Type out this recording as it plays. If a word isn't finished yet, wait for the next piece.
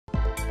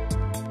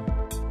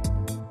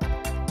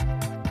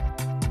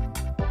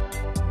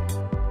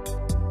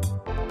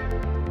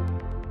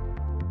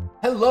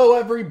Hello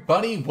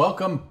everybody,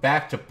 welcome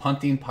back to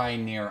Punting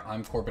Pioneer.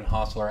 I'm Corbin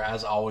Hosler,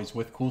 as always,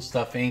 with Cool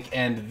Stuff Inc.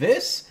 And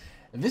this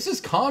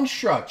is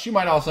Construct. You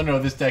might also know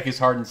this deck is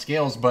Hardened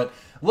Scales, but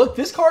look,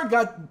 this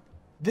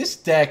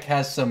deck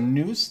has some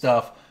new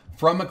stuff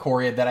from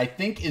Ikoria that I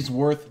think is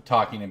worth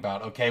talking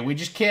about, okay? We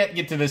just can't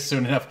get to this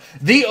soon enough.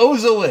 The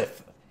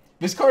Ozolith.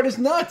 This card is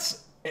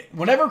nuts.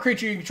 Whenever a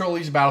creature you control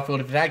leaves the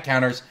battlefield, if it had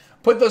counters,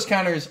 put those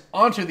counters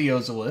onto the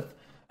Ozolith.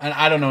 And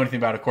I don't know anything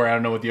about Ikoria. I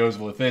don't know what the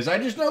Ozolith is. I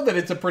just know that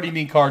it's a pretty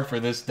neat card for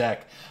this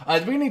deck. At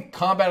the beginning of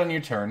combat on your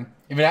turn,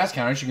 if it has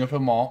counters, you can put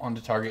them all on the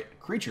target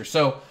creature.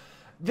 So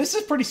this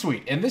is pretty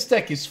sweet. And this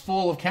deck is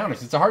full of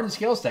counters. It's a Hardened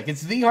Scales deck.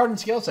 It's the Hardened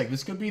Scales deck.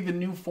 This could be the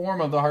new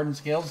form of the Hardened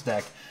Scales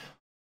deck.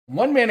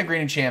 1 mana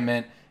green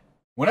enchantment.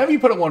 Whenever you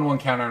put a 1/1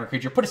 counter on a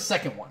creature, put a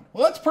second one.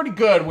 Well, that's pretty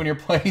good when you're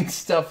playing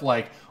stuff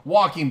like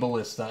Walking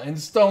Ballista and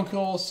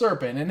Stonecoil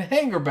Serpent and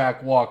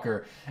Hangarback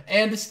Walker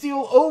and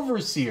Steel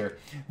Overseer.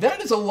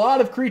 That is a lot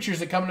of creatures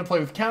that come into play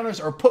with counters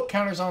or put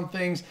counters on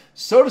things.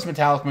 So does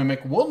Metallic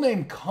Mimic. We'll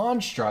name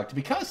Construct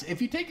because if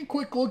you take a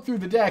quick look through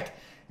the deck,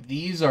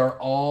 these are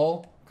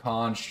all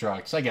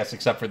constructs, I guess,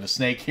 except for the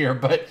snake here,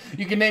 but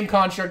you can name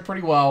Construct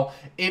pretty well.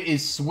 It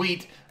is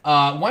sweet.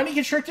 Winding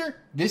Constrictor,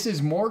 this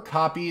is more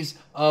copies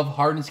of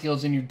Hardened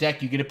Scales in your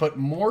deck. You get to put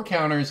more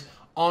counters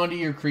onto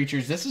your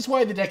creatures. This is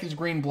why the deck is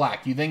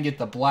green-black. You then get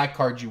the black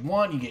cards you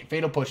want. You get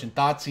Fatal Push and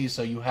Thoughtseize,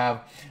 so you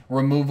have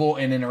removal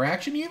and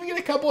interaction. You even get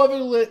a couple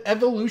of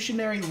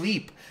Evolutionary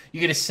Leap. You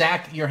get to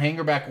sack your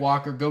Hangarback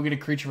Walker, go get a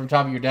creature from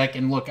top of your deck,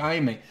 and look, I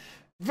am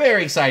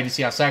very excited to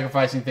see how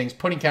sacrificing things,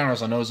 putting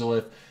counters on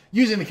Ozolith,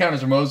 using the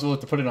counters from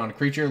Ozolith to put it on a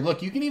creature.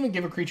 Look, you can even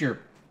give a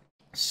creature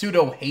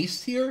pseudo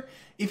haste here.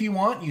 If you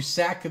want, you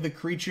sack the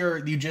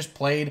creature you just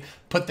played,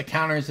 put the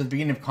counters at the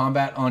beginning of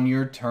combat on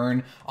your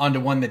turn onto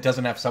one that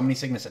doesn't have Summoning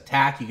Sickness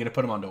attack. You get to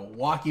put them onto a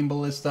Walking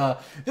Ballista.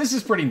 This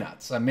is pretty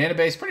nuts. Mana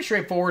base, pretty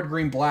straightforward,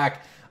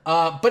 green-black.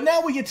 But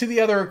now we get to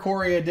the other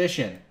Ikoria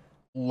edition.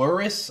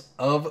 Lurrus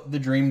of the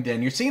Dream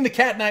Den. You're seeing the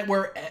Cat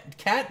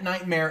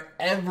Nightmare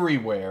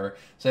everywhere.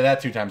 Say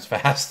that 2 times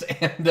fast.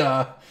 And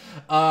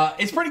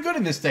it's pretty good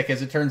in this deck,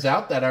 as it turns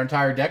out, that our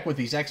entire deck with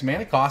these X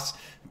mana costs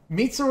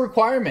meets the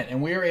requirement,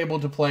 and we are able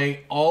to play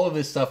all of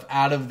this stuff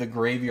out of the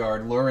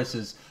graveyard. Lurrus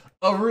is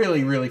a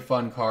really, really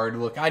fun card.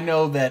 Look, I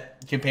know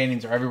that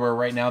companions are everywhere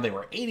right now. They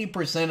were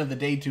 80% of the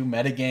Day 2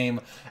 metagame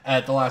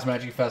at the last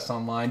Magic Fest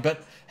Online.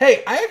 But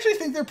hey, I actually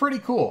think they're pretty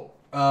cool.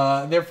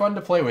 They're fun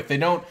to play with. They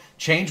don't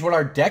change what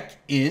our deck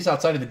is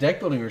outside of the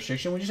deck building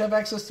restriction. We just have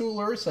access to a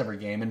Lurrus every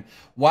game. And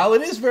while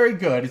it is very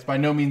good, it's by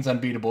no means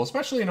unbeatable,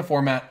 especially in a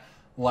format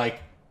like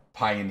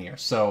Pioneer.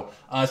 So,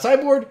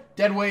 sideboard,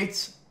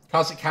 Deadweights,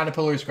 Caustic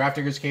Caterpillars,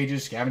 Grafdigger's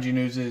Cages, Scavenging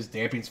Oozes,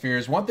 Damping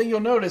Spheres. One thing you'll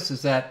notice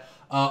is that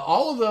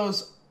all of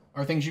those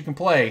are things you can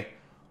play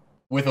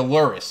with a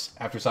Lurrus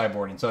after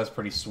sideboarding, so that's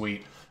pretty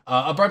sweet.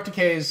 Abrupt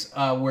Decays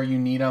where you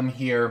need them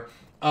here.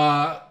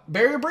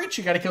 Barrier Breach,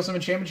 you got to kill some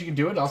enchantments, you can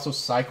do it. Also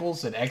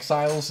cycles and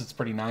exiles, it's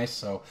pretty nice.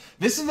 So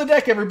this is the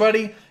deck,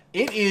 everybody.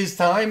 It is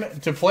time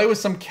to play with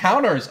some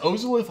counters.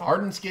 Ozolith,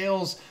 Hardened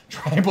Scales,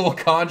 Tribal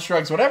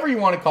Constructs, whatever you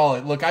want to call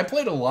it. Look, I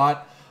played a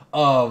lot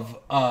of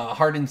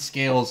Hardened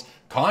Scales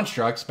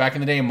constructs back in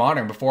the day in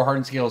Modern, before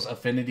Hardened Scales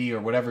Affinity or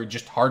whatever,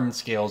 just Hardened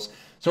Scales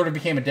sort of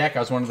became a deck. I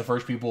was one of the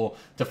first people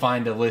to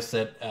find a list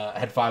that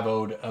had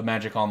 5-0'd a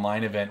Magic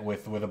Online event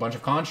with a bunch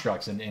of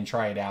constructs and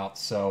try it out.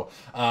 So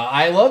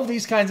I love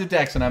these kinds of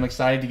decks, and I'm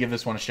excited to give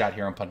this one a shot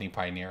here on Punting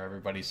Pioneer,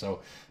 everybody. So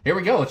here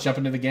we go. Let's jump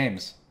into the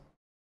games.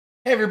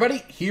 Hey everybody,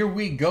 here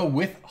we go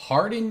with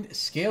Hardened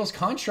Scales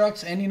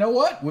constructs, and you know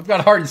what? We've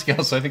got Hardened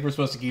Scales, so I think we're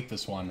supposed to keep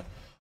this one.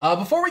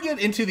 Before we get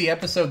into the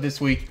episode this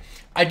week,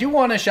 I do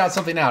want to shout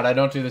something out. I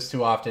don't do this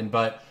too often,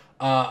 but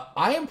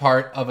I am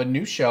part of a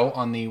new show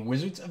on the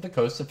Wizards of the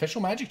Coast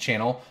official Magic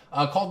channel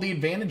called The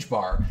Advantage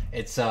Bar.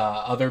 It's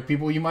other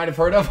people you might have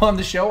heard of on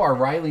the show are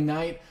Riley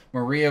Knight,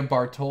 Maria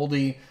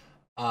Bartoldi,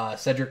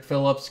 Cedric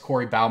Phillips,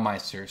 Corey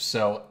Baumeister.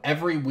 So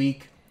every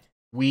week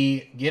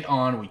we get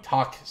on, we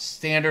talk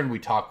Standard, we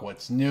talk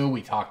what's new,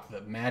 we talk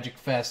the Magic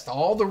Fest,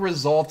 all the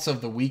results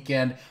of the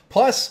weekend,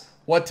 plus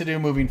what to do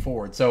moving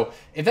forward. So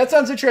if that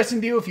sounds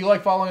interesting to you, if you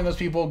like following those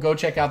people, go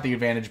check out the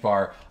Advantage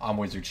Bar on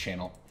Wizards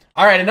channel.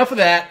 All right, enough of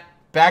that.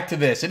 Back to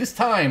this. It is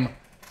time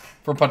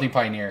for Punting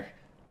Pioneer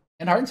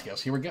and Hardened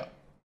Scales. Here we go.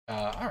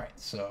 All right,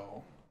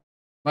 so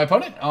my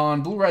opponent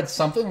on blue-red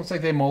something. Looks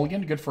like they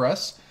mulliganed. Good for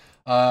us.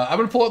 I'm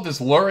going to pull out this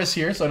Lurrus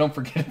here so I don't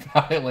forget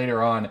about it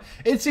later on.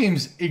 It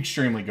seems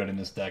extremely good in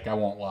this deck. I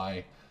won't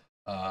lie.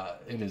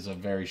 It is a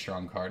very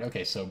strong card.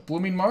 Okay, so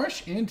Blooming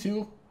Marsh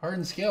into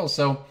Hardened Scales.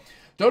 So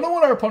don't know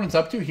what our opponent's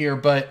up to here,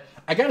 but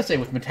I got to say,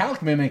 with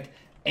Metallic Mimic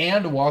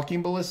and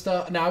Walking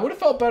Ballista, now I would have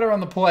felt better on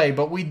the play,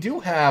 but we do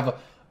have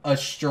a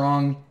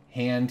strong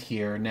hand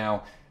here.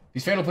 Now,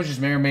 these Fatal Pushes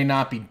may or may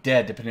not be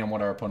dead, depending on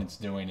what our opponent's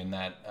doing, and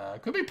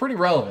that could be pretty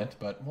relevant,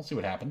 but we'll see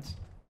what happens.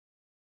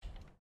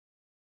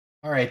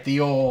 All right,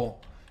 the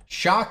old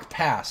Shock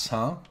Pass,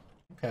 huh?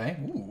 Okay,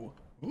 ooh,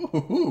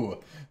 Ooh,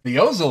 the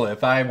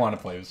Ozolith. I want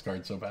to play this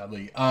card so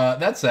badly.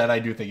 That said, I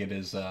do think it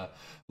is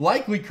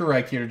likely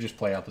correct here to just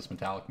play out this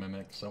Metallic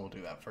Mimic, so we'll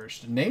do that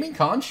first. Naming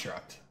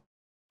Construct,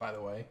 by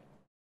the way.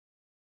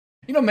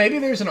 You know, maybe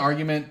there's an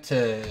argument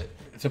to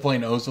play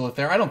an Ozolith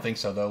there. I don't think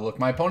so, though. Look,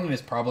 my opponent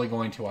is probably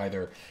going to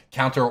either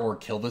counter or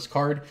kill this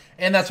card,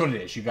 and that's what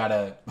it is. You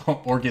gotta,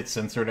 or get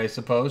censored, I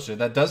suppose. So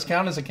that does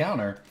count as a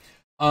counter.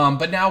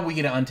 But now we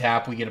get to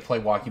untap, we get to play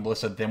Walking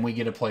Ballista, then we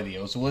get to play the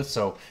Ozolith,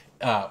 so,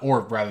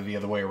 or rather the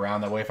other way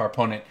around. That way, if our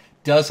opponent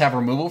does have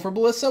removal for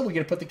Ballista, we get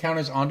to put the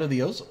counters onto the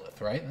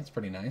Ozolith, right? That's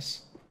pretty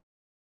nice.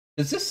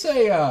 Does this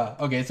say,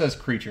 okay, it says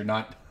creature,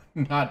 not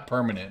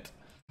permanent.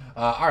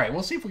 All right,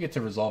 we'll see if we get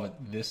to resolve it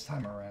this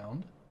time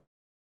around.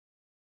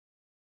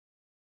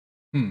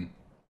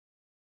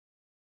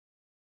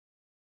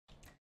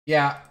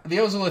 Yeah, the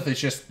Ozolith is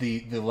just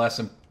the less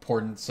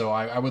important, so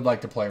I would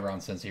like to play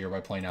around Sense here by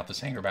playing out this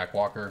Hangarback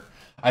Walker.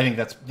 I think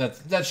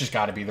that's just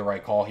got to be the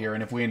right call here,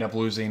 and if we end up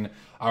losing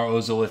our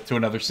Ozolith to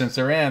another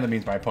Censor, that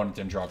means my opponent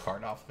didn't draw a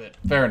card off of it.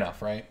 Fair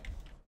enough, right?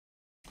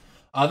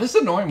 This is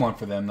an annoying one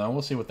for them, though.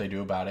 We'll see what they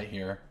do about it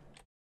here.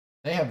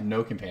 They have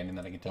no companion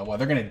that I can tell. Well,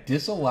 they're going to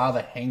disallow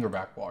the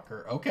Hangarback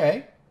Walker.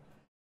 Okay.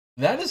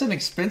 That is an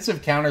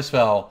expensive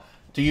counterspell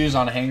to use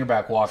on a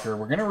Hangarback Walker.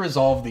 We're going to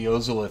resolve the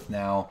Ozolith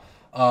now.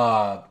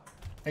 I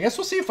guess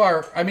we'll see if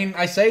our... I mean,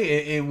 I say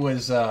it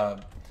was,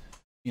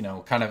 you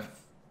know, kind of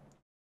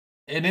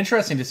an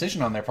interesting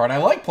decision on their part. I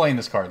like playing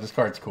this card. This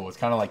card's cool. It's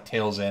kind of like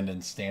Tail's End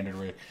and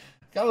Standard.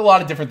 Got a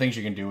lot of different things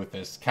you can do with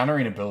this.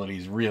 Countering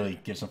abilities really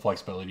give some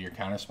flexibility to your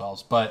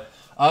counterspells. But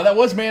that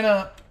was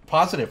mana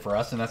positive for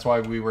us, and that's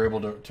why we were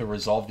able to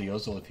resolve the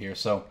Ozolith here.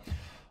 So,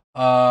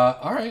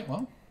 all right,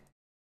 well,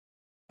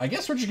 I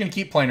guess we're just going to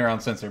keep playing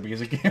around Censor,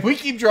 because if we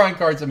keep drawing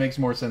cards, it makes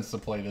more sense to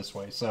play this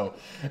way. So,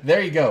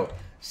 there you go.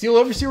 Steel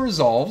Overseer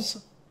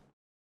resolves.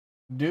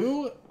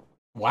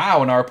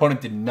 Wow, and our opponent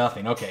did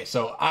nothing. Okay,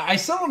 so I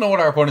still don't know what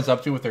our opponent's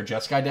up to with their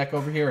Jeskai deck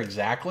over here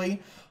exactly.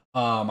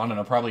 I don't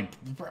know, probably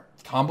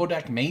combo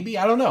deck, maybe?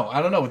 I don't know.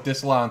 I don't know with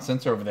Disallow and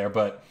Censor over there,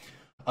 but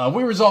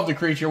we resolved the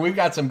creature. We've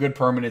got some good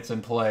permanents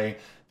in play.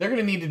 They're going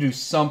to need to do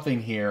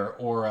something here,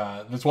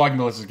 or this Walking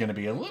Ballista is going to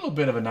be a little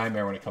bit of a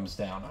nightmare when it comes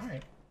down. All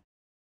right.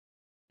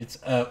 It's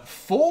a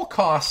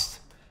full-cost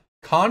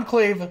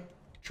Conclave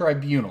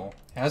Tribunal.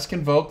 Has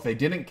Convoke. They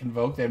didn't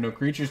Convoke. They have no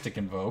creatures to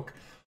Convoke.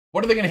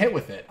 What are they going to hit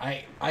with it?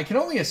 I can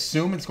only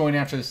assume it's going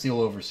after the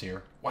Steel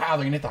Overseer. Wow,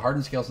 they're going to hit the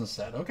Hardened Scales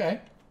instead. Okay.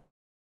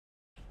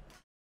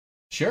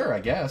 Sure, I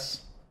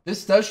guess.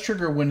 This does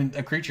trigger when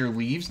a creature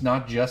leaves,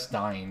 not just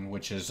dying,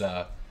 which is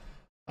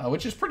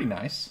pretty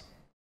nice.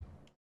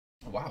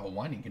 Wow, a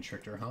Winding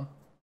Constrictor, huh?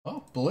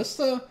 Oh,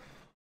 Ballista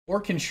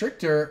or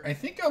Constrictor. I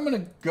think I'm going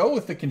to go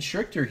with the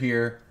Constrictor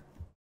here.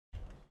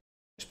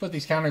 Just put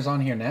these counters on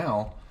here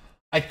now.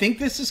 I think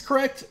this is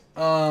correct,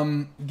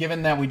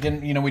 given that we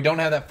didn't, you know, we don't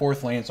have that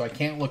fourth land, so I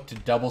can't look to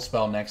double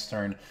spell next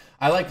turn.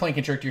 I like playing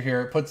Constrictor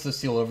here. It puts the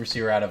Steel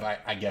Overseer out of,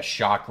 I guess,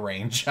 shock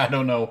range. I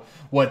don't know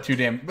what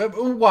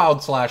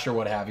Wild Slash or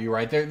what have you,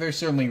 right? There's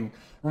certainly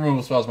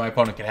removal spells my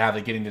opponent could have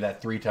that getting to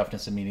that 3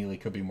 toughness immediately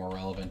could be more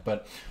relevant.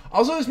 But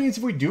also this means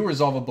if we do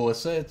resolve a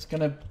Ballista, it's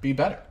going to be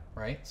better,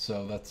 right?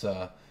 So that's,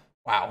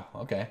 wow,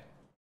 okay.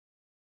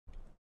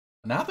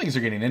 Now things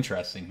are getting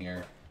interesting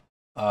here.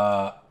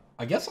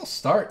 I guess I'll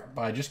start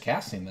by just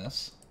casting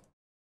this.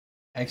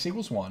 X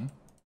equals 1.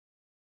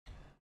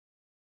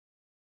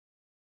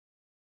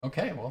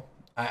 Okay, well,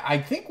 I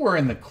think we're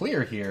in the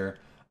clear here.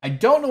 I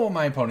don't know what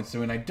my opponent's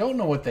doing. I don't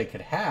know what they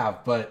could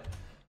have, but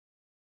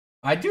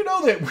I do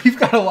know that we've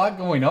got a lot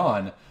going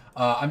on.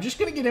 I'm just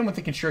going to get in with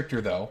the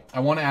Constrictor, though.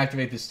 I want to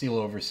activate the Steel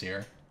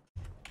Overseer.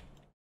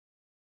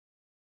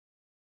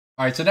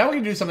 All right, so now we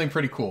can do something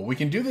pretty cool. We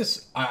can do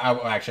this.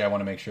 Actually, I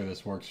want to make sure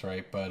this works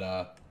right,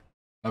 but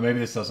maybe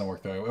this doesn't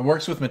work though. It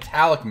works with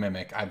Metallic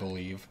Mimic, I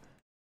believe,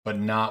 but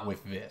not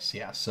with this.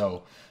 Yeah,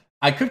 so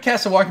I could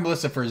cast a Walking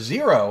Ballista for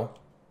 0,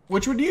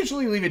 which would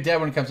usually leave it dead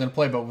when it comes into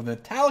play, but with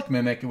Metallic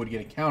Mimic, it would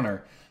get a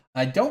counter.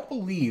 I don't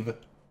believe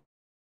it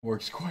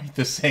works quite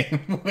the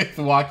same with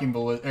Walking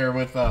Ballista or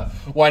with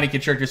Winding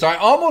Constrictor. So I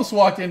almost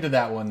walked into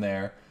that one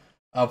there.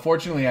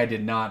 Fortunately, I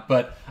did not.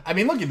 But I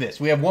mean, look at this.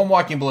 We have one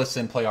Walking Ballista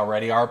in play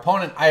already. Our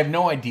opponent, I have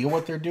no idea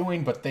what they're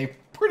doing, but they're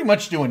pretty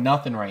much doing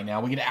nothing right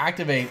now. We get to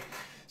activate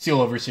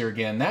Steel Overseer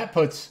again. That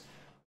puts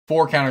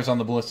 4 counters on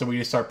the Ballista. We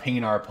just start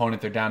pinging our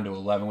opponent. They're down to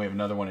 11. We have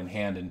another one in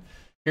hand, and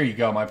here you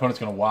go. My opponent's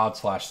going to Wild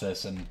Slash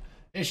this, and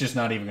it's just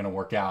not even going to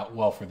work out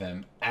well for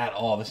them at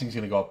all. This thing's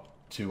going to go up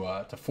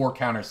to 4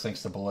 counters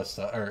thanks to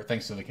Ballista, or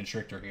thanks to the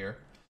Constrictor here.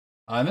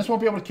 And this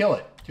won't be able to kill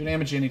it. 2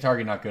 damage to any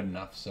target, not good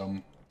enough. So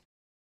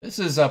this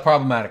is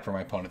problematic for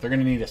my opponent. They're going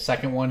to need a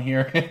second one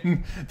here.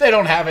 They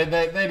don't have it.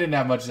 They didn't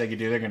have much they could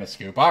do. They're going to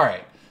scoop. All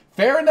right.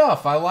 Fair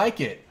enough. I like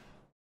it.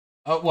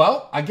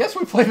 Well, I guess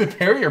we played the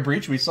Barrier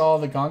Breach. We saw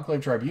the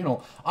Conclave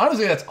Tribunal.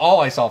 Honestly, that's all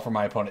I saw from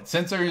my opponent.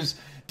 Censors,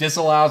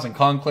 Disallows, and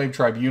Conclave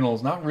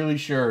Tribunals. Not really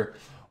sure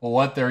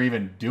what they're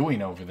even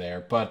doing over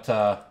there. But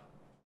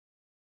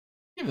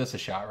give this a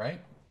shot,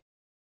 right?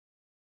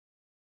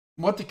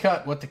 What to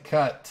cut? What to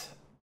cut?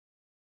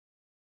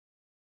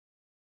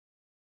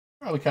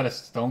 Probably cut a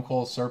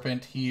Stonecoil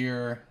Serpent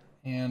here,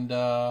 and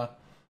I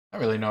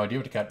really no idea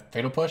what to cut.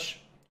 Fatal Push.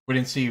 We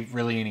didn't see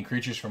really any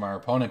creatures from our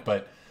opponent,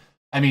 but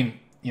I mean,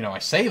 you know, I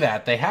say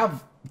that they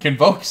have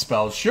Convoke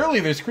spells. Surely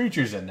there's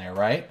creatures in there,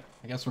 right?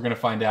 I guess we're gonna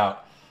find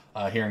out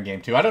here in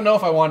game 2. I don't know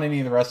if I want any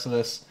of the rest of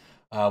this.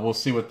 We'll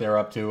see what they're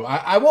up to.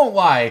 I won't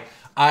lie.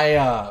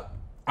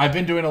 I've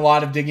been doing a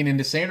lot of digging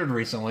into Standard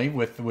recently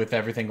with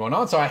everything going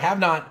on, so I have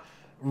not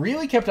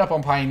really kept up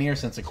on Pioneer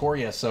since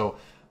Ikoria, so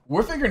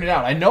we're figuring it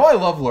out. I know I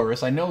love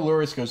Lurrus. I know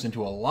Lurrus goes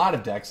into a lot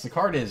of decks. The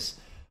card is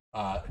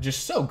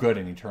just so good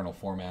in Eternal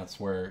formats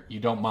where you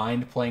don't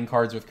mind playing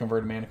cards with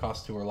converted mana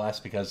cost 2 or less,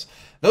 because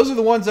those are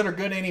the ones that are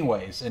good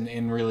anyways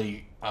in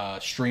really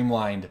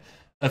streamlined,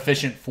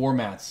 efficient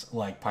formats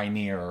like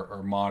Pioneer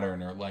or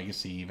Modern or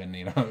Legacy even.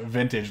 You know,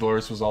 Vintage.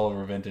 Lurrus was all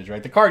over Vintage,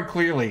 right? The card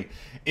clearly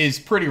is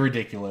pretty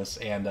ridiculous,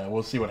 and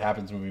we'll see what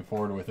happens moving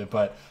forward with it.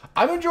 But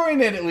I'm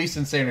enjoying it, at least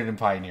in Standard and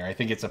Pioneer. I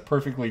think it's a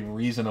perfectly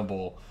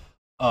reasonable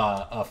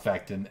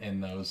effect in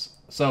those.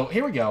 So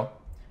here we go.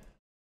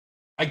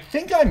 I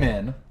think I'm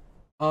in.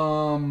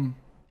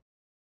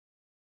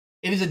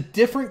 It is a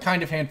different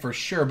kind of hand for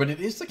sure, but it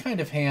is the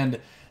kind of hand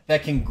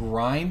that can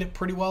grind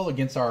pretty well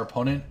against our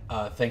opponent,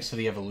 thanks to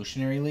the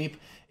Evolutionary Leap,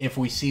 if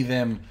we see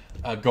them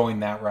going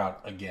that route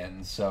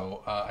again.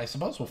 So I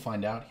suppose we'll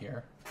find out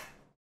here.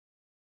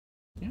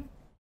 Yeah.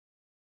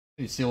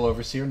 The Seal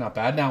Overseer, not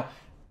bad. Now,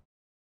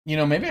 you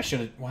know, maybe I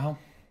should have, well,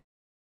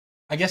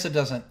 I guess it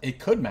doesn't, it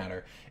could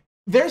matter.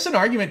 There's an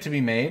argument to be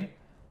made.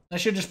 I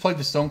should have just played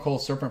the Stonecoil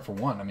Serpent for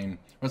 1. I mean,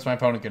 what's my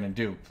opponent going to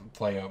do?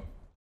 Play a...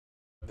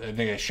 They're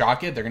going to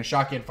shock it? They're going to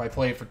shock it if I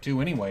play it for 2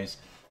 anyways.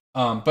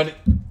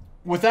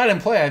 With that in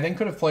play, I then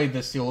could have played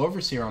the Steel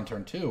Overseer on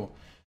turn 2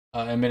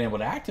 and been able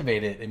to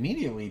activate it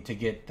immediately to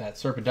get that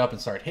Serpent up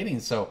and start hitting.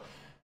 So,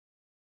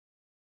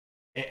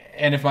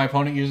 and if my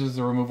opponent uses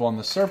the removal on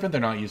the Serpent, they're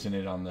not using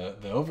it on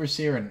the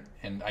Overseer,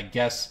 and I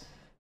guess,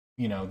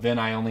 you know, then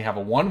I only have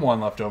a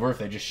 1/1 left over if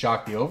they just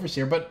shock the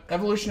Overseer. But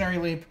Evolutionary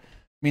Leap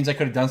means I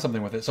could have done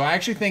something with it. So I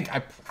actually think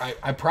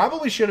I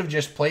probably should have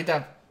just played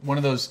that one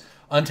of those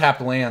untapped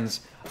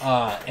lands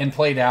and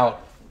played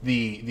out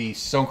the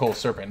Stonecoil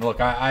Serpent.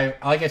 Look, I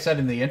like I said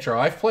in the intro,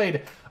 I've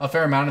played a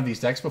fair amount of these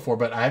decks before,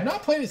 but I have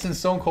not played it since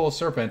Stonecoil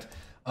Serpent,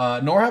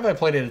 nor have I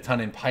played it a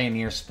ton in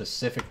Pioneer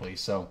specifically.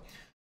 So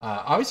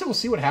obviously we'll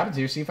see what happens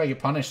here, see if I get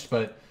punished,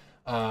 but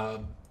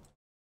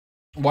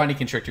Winding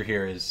Constrictor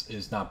here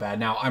is not bad.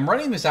 Now, I'm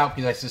running this out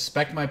because I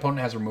suspect my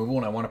opponent has removal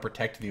and I want to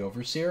protect the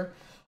Overseer.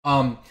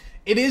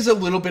 It is a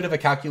little bit of a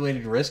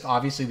calculated risk.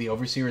 Obviously, the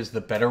Overseer is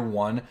the better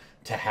one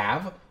to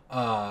have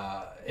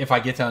if I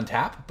get to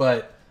untap,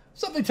 but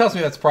something tells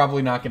me that's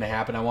probably not going to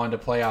happen. I wanted to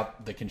play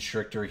out the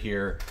Constrictor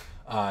here,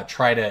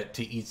 try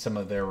to eat some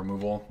of their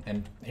removal,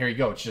 and here you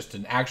go. It's just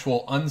an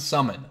actual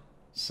unsummon.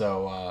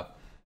 So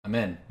I'm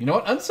in. You know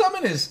what?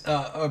 Unsummon is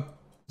a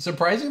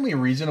surprisingly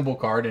reasonable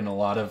card in a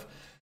lot of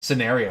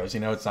scenarios.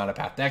 You know, it's not a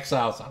Path to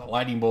Exile, it's not a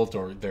Lightning Bolt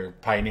or their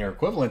Pioneer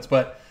equivalents,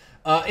 but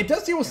it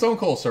does deal with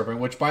Stonecoil Serpent,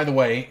 which, by the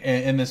way,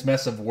 in this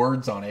mess of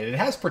words on it, it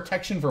has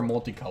protection for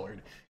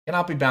multicolored.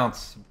 Cannot be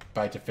bounced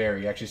by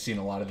Teferi. You're actually seeing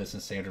a lot of this in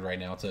Standard right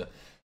now. It's a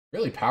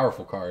really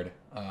powerful card.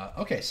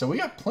 Okay, so we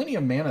got plenty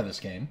of mana this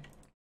game.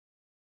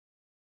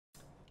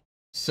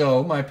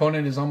 So my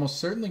opponent is almost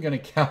certainly going to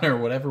counter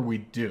whatever we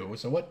do.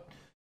 So what?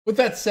 With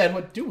that said,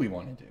 what do we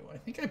want to do? I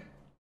think I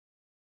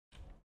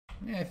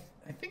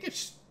think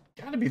it's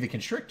got to be the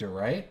Constrictor,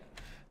 right?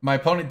 My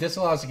opponent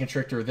disallows the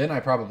Constrictor, then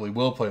I probably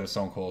will play the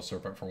Stonecoil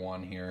Serpent for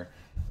 1 here.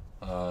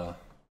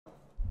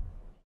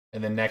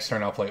 And then next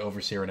turn I'll play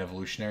Overseer and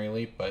Evolutionary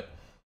Leap, but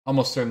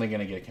almost certainly going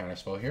to get a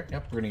counterspell here.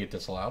 Yep, we're going to get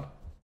disallowed.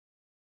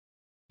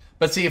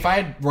 But see, if I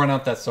had run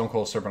out that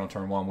Stonecoil Serpent on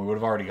turn 1, we would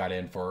have already got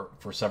in for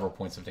several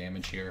points of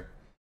damage here.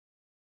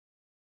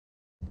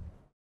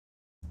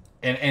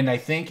 And I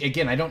think,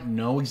 again, I don't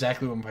know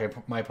exactly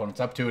what my opponent's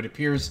up to. It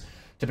appears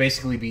to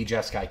basically be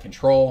Jeskai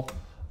control.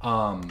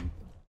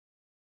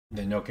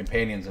 There's no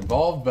companions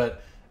involved,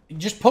 but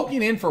just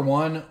poking in for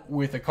 1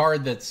 with a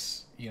card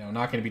that's, you know,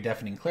 not going to be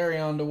Deafening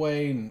Clarion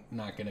away,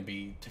 not going to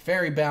be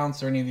Teferi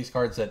Bounce or any of these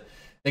cards that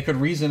they could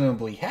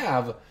reasonably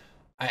have,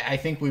 I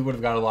think we would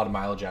have got a lot of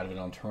mileage out of it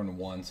on turn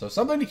 1. So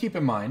something to keep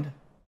in mind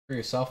for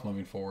yourself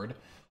moving forward.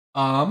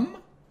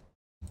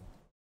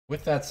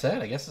 With that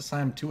said, I guess it's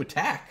time to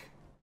attack.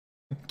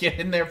 Get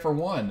in there for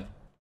 1.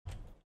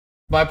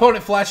 My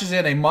opponent flashes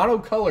in a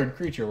monocolored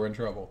creature. We're in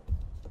trouble.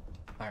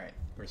 All right,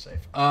 we're safe.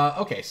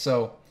 Okay,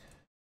 so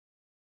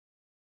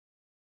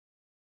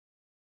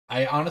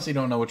I honestly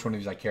don't know which one of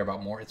these I care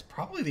about more. It's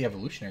probably the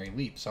Evolutionary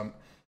Leap, so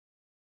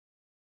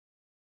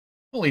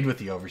I'll lead with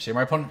the Overseer.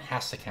 My opponent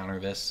has to counter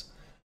this.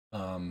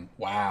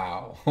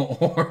 Wow.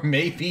 Or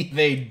maybe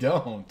they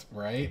don't,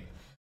 right?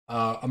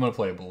 I'm going to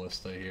play a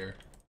Ballista here.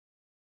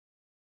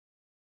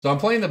 So I'm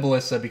playing the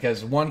Ballista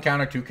because 1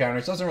 counter, 2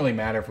 counters. Doesn't really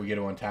matter if we get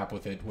to untap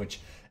with it, which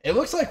it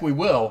looks like we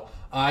will.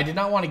 I did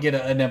not want to get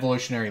an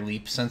Evolutionary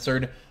Leap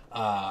censored.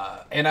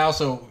 And I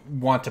also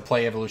want to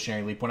play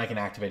Evolutionary Leap when I can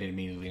activate it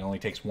immediately. It only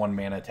takes 1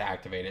 mana to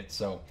activate it.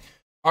 So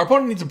our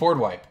opponent needs a board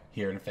wipe.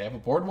 here. And if they have a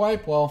board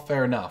wipe, well,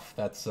 fair enough.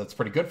 That's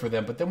pretty good for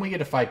them. But then we get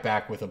to fight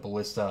back with a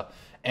Ballista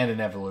and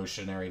an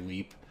Evolutionary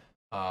Leap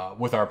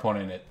with our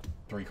opponent at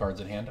 3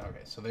 cards in hand.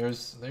 Okay, so there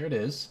it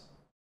is.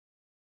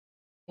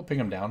 We'll ping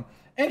them down.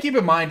 And keep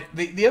in mind,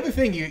 the other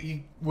thing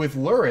you with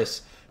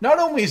Lurrus, not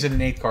only is it an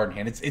 8th card in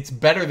hand, it's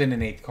better than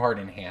an 8th card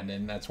in hand,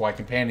 and that's why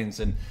companions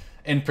and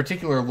in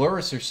particular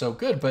Lurrus are so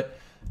good. But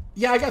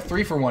yeah, I got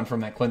 3 for 1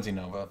 from that Cleansing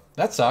Nova.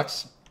 That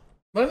sucks.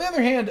 But on the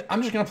other hand,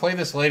 I'm just going to play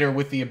this later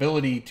with the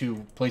ability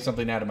to play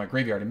something out of my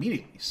graveyard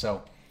immediately.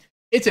 So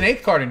it's an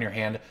 8th card in your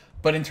hand,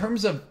 but in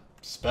terms of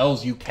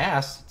spells you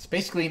cast, it's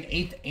basically an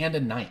 8th and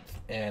a 9th.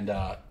 And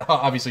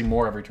obviously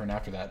more every turn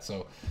after that.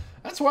 So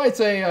that's why it's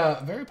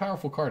a very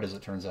powerful card, as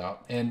it turns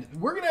out. And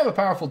we're going to have a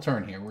powerful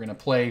turn here. We're going to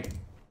play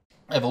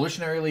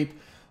Evolutionary Leap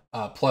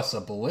plus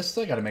a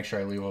Ballista. Got to make sure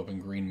I leave open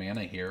green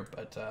mana here,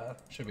 but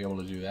should be able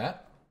to do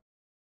that.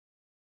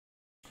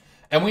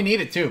 And we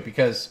need it too,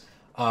 because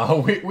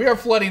we are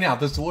flooding out.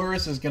 This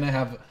Lurrus is going to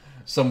have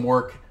some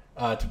work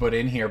to put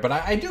in here, but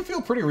I do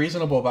feel pretty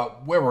reasonable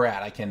about where we're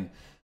at. I can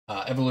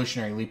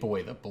Evolutionary Leap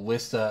away the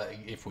Ballista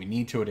if we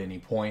need to at any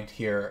point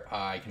here.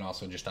 I can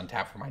also just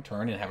untap for my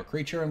turn and have a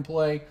creature in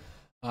play.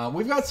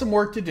 We've got some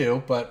work to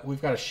do, but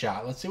we've got a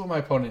shot. Let's see what my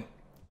opponent...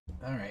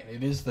 All right,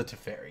 it is the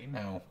Teferi.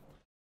 Now,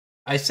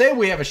 I say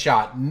we have a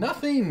shot.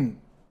 Nothing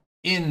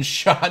in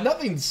shot.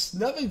 Nothing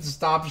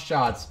stops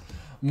shots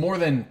more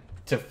than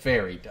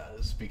Teferi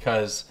does,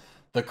 because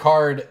the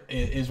card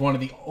is one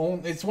of the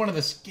only... It's one of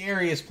the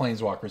scariest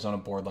planeswalkers on a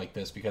board like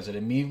this, because it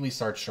immediately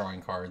starts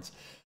drawing cards.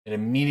 It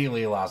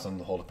immediately allows them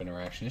to hold up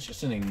interaction. It's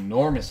just an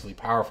enormously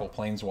powerful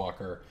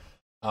planeswalker.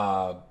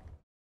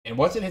 And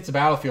once it hits the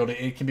battlefield,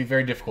 it can be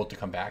very difficult to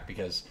come back,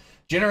 because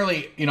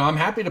generally, you know, I'm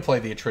happy to play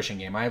the attrition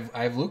game. I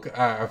have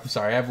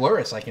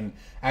Lurrus. I can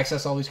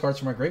access all these cards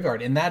from my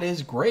graveyard, and that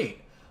is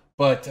great.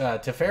 But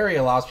Teferi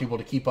allows people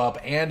to keep up,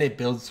 and it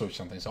builds switch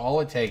something. So all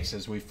it takes,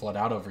 as we flood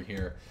out over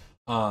here,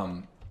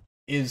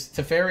 is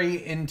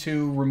Teferi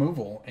into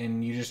removal,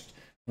 and you just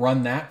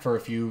run that for a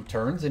few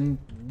turns, and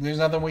there's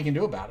nothing we can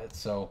do about it.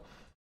 So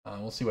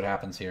we'll see what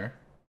happens here.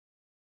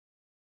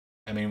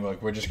 I mean,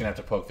 look, we're just going to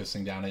have to poke this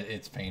thing down.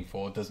 It's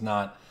painful. It does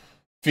not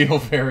feel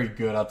very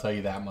good, I'll tell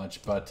you that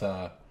much. But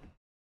I'm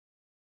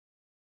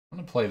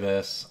going to play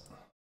this.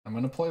 I'm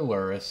going to play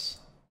Lurrus.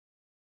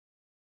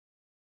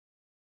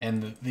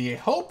 And the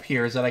hope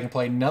here is that I can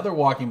play another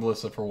Walking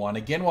Ballista for 1,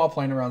 again while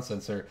playing around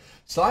Censor,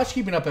 /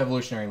 keeping up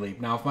Evolutionary Leap.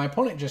 Now, if my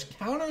opponent just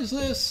counters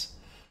this,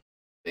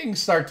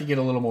 things start to get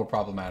a little more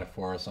problematic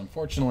for us.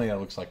 Unfortunately, that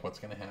looks like what's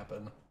going to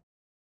happen.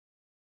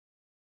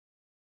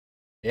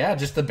 Yeah,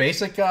 just the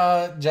basic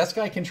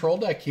Jeskai control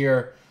deck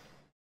here.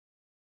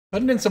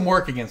 Putting in some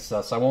work against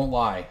us, I won't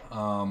lie.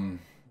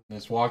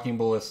 This Walking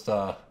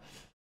Ballista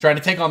trying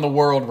to take on the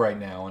world right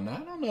now, and I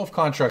don't know if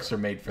constructs are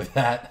made for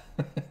that.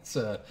 It's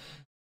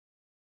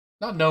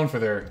not known for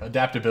their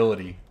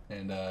adaptability,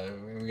 and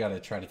we got to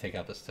try to take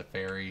out this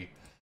Teferi.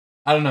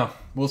 I don't know.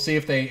 We'll see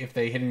if they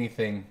hit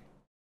anything.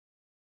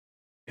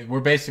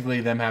 We're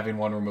basically them having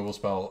one removal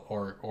spell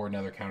or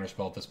another counter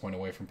spell at this point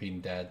away from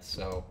being dead.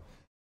 So,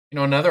 you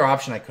know, another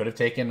option I could have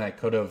taken, I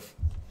could have...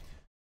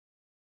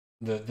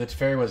 The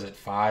Teferi was at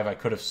 5. I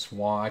could have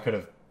swung. I could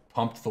have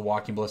pumped the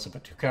Walking Ballista,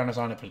 put 2 counters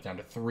on it, put it down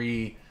to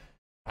 3.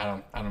 I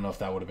don't know if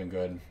that would have been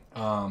good.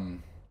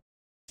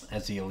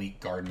 As the elite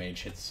guard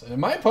mage hits.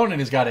 My opponent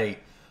has got an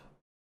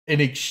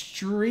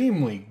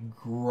extremely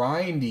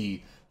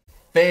grindy,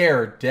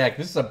 fair deck.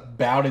 This is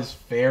about as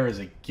fair as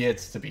it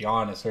gets, to be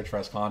honest. Search for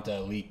Ascanta,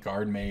 elite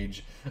guard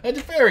mage.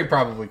 Teferi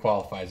probably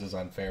qualifies as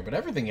unfair, but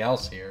everything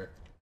else here,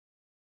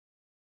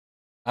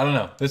 I don't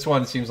know. This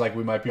one seems like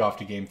we might be off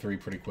to game 3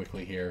 pretty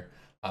quickly here.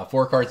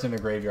 4 cards in the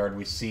graveyard.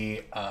 We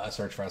see a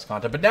Search for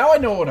Ascanta, but now I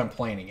know what I'm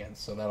playing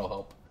against, so that'll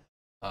help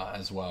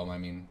as well. I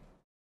mean,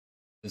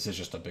 this is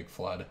just a big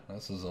flood.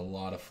 This is a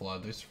lot of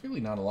flood. There's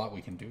really not a lot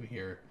we can do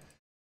here.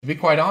 To be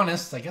quite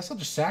honest, I guess I'll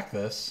just sack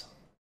this.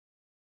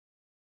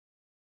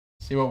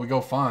 See what we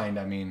go find.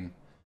 I mean,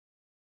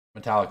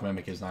 Metallic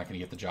Mimic is not going to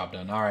get the job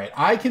done. All right,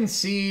 I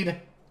concede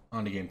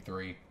on to game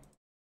 3.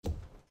 All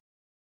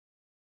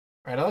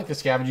right, I like the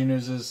Scavenging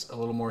Oozes a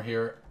little more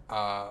here.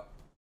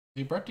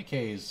 The Abrupt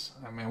Decays,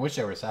 I mean, I wish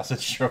they were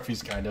Assassin's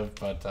Trophies, kind of,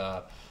 but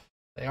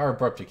they are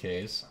Abrupt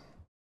Decays.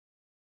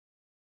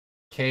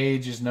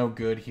 Cage is no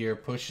good here.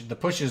 The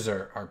pushes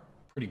are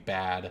pretty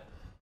bad.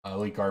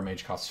 Elite Guard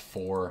Mage costs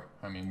 4.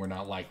 I mean, we're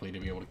not likely to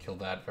be able to kill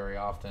that very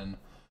often.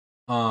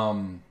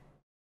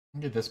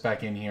 Get this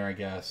back in here, I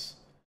guess.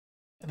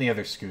 And the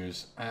other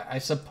Scoos. I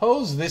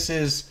suppose this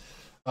is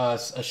a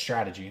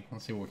strategy.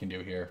 Let's see what we can do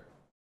here.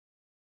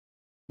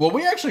 Well,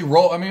 we actually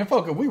rolled. I mean,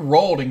 folks, we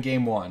rolled in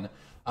game 1.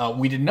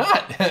 We did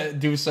not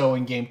do so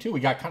in game 2. We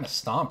got kind of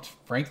stomped,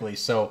 frankly.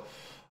 So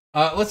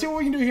let's see what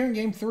we can do here in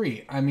game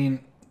 3. I mean,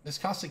 this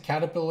Caustic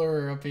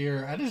Caterpillar up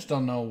here, I just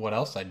don't know what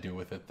else I'd do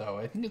with it, though.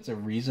 I think it's a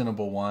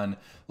reasonable one.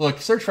 Look,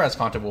 Search for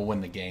Ascanta will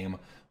win the game.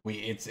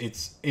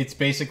 It's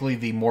basically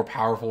the more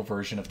powerful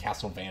version of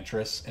Castle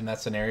Vantress in that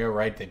scenario,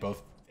 right? They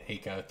both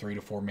take a 3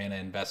 to 4 mana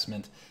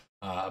investment.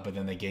 but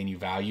then they gain you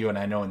value. And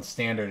I know in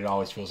Standard, it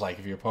always feels like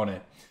if your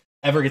opponent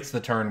ever gets the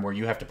turn where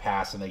you have to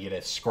pass and they get a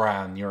scry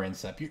on your end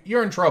step,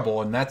 you're in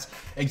trouble. And that's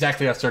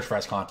exactly how Search for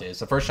Azcanta is.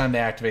 The first time they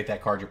activate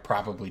that card, you're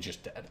probably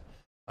just dead.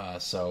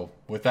 So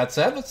with that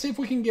said, let's see if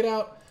we can get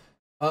out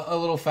a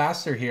little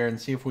faster here and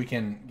see if we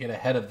can get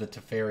ahead of the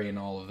Teferi and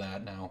all of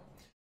that now.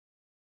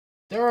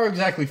 There are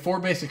exactly 4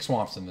 basic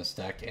swamps in this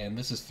deck, and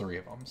this is 3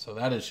 of them. So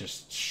that is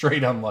just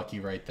straight unlucky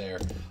right there.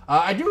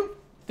 I do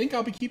think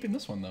I'll be keeping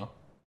this one, though.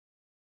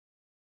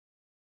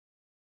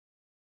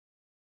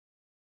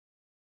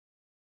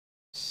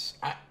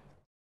 I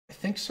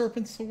think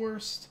Serpent's the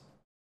worst.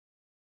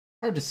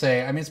 Hard to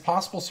say. I mean, it's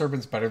possible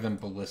Serpent's better than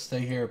Ballista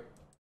here,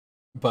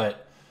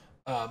 but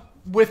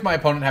with my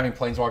opponent having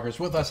Planeswalkers,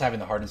 with us having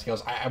the Hardened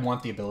Scales, I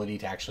want the ability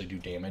to actually do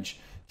damage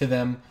to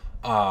them,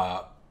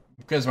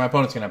 because my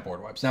opponent's going to have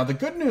board wipes. Now, the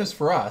good news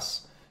for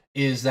us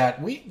is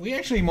that we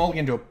actually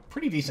mulligan to a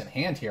pretty decent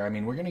hand here. I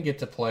mean, we're going to get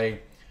to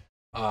play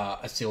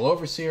a Steel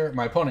Overseer.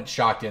 My opponent's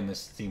shocked in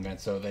this team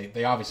event, so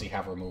they obviously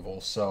have removal.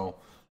 So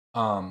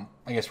I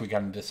guess we got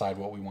to decide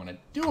what we want to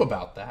do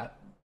about that.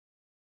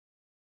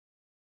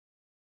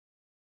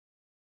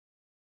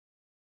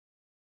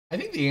 I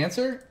think the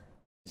answer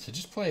is to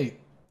just play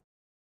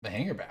the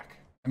Hangarback.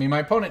 I mean, my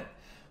opponent,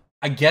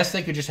 I guess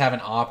they could just have an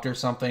opt or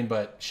something,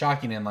 but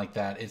shocking in like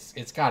that,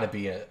 it's got to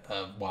be a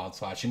Wild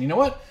Slash. And you know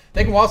what?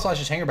 They can Wild Slash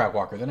his Hangarback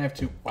Walker. Then I have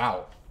 2.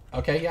 Wow.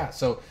 Okay, yeah.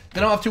 So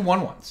then I'll have 2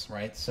 1/1s,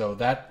 right? So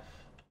that,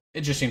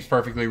 it just seems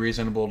perfectly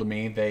reasonable to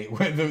me. The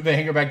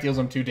Hangarback deals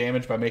them 2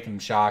 damage by making them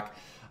shock.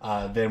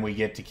 Then we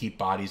get to keep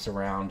bodies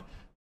around.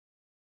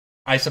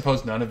 I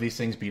suppose none of these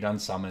things beat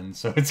Unsummoned,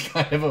 so it's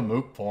kind of a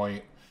moot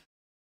point.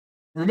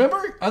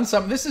 Remember,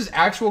 Unsummoned, this is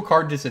actual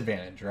card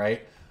disadvantage,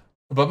 right?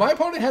 But my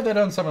opponent had that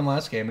Unsummoned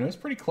last game, and it was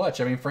pretty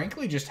clutch. I mean,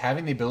 frankly, just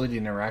having the ability to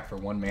interact for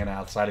 1 mana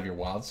outside of your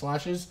Wild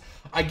Slashes,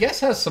 I guess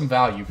has some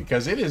value,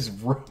 because it has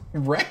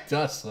wrecked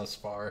us thus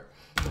far.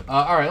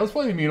 Alright, let's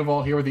play the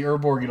Mutavault here with the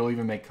Urborg. It'll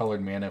even make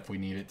colored mana if we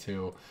need it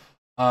to.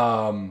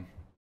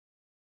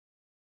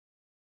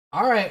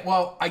 Alright,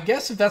 well, I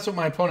guess if that's what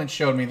my opponent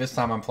showed me, this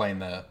time I'm playing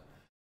the...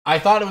 I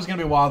thought it was going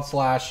to be Wild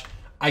Slash.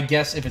 I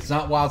guess if it's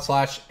not Wild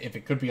Slash, if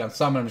it could be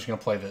Unsummoned, I'm just going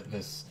to play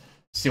this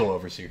Steel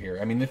Overseer here.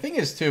 I mean, the thing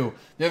is, too,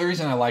 the other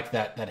reason I like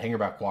that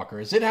Hangarback Walker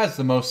is it has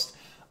the most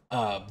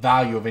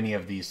value of any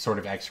of these sort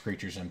of X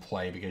creatures in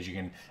play, because you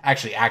can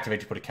actually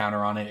activate to put a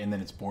counter on it, and then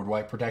it's board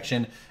wipe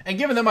protection. And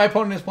given that my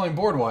opponent is playing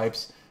board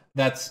wipes,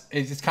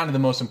 it's kind of the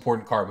most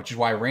important card, which is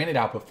why I ran it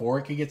out before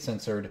it could get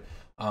censored.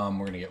 We're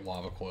going to get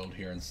Lava Coiled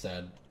here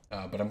instead.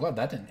 But I'm glad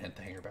that didn't hit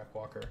the Hangarback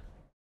Walker.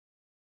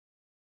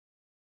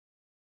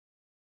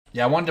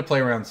 Yeah, I wanted to play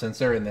around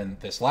Censor, and then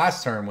this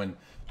last turn when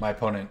my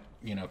opponent,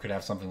 you know, could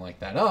have something like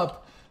that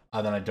up,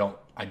 then I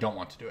don't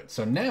want to do it.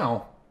 So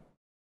now,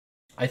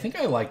 I think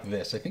I like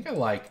this. I think I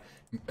like...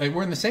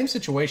 We're in the same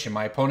situation.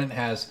 My opponent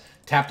has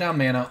tap down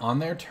mana on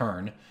their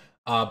turn,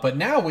 but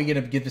now we get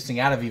to get this thing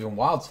out of even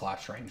Wild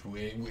Slash range.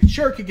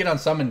 Sure, it could get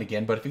unsummoned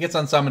again, but if it gets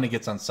unsummoned, it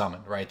gets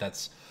unsummoned, right?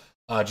 That's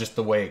just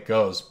the way it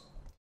goes.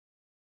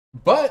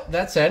 But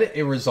that said,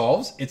 it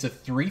resolves. It's a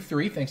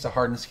 3/3 thanks to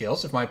Hardened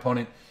Scales. If my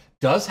opponent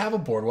does have a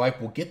board wipe,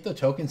 we'll get the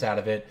tokens out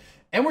of it.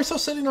 And we're still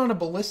sitting on a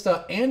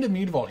Ballista and a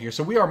Mutavault here,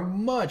 so we are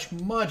much,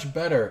 much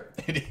better.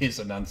 It is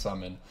an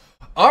Unsummoned.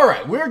 All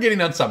right, we're getting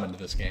Unsummoned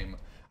this game.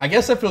 I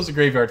guess that fills the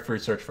graveyard for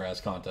Search for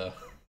Azcanta.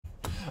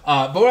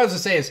 But what I was going to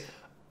say is,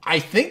 I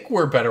think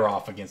we're better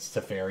off against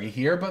Teferi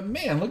here, but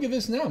man, look at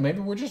this now. Maybe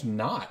we're just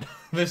not.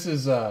 This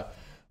is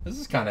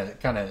kind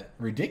of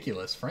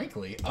ridiculous,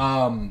 frankly.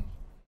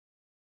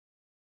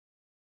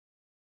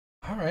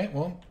 All right,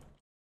 well,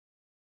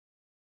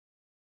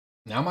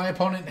 now my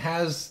opponent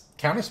has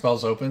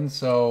counterspells open,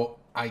 so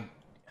I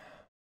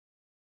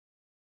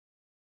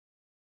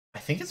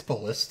think it's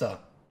Ballista.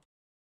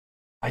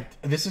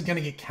 This is going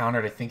to get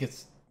countered. I think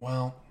it's,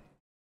 well,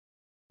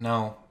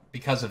 no,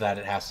 because of that,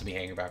 it has to be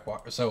Hangarback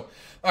Walker. So,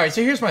 all right,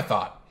 so here's my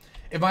thought.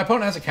 If my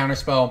opponent has a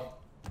counterspell,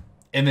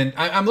 and then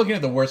I'm looking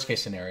at the worst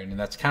case scenario, and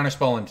that's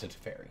counterspell into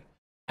Teferi.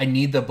 I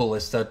need the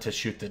Ballista to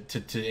shoot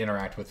to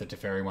interact with the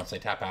Teferi once they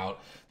tap out.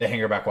 The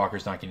Hangarback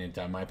Walker's not getting it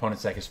done. My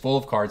opponent's deck is full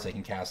of cards they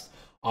can cast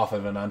off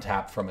of an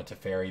untap from a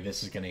Teferi.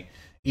 This is going to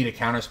eat a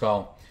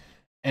counterspell,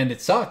 and it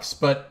sucks.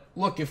 But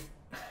look,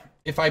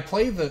 if I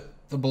play the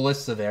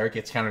Ballista there, it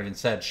gets countered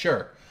instead,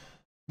 sure.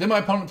 Then my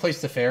opponent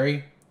plays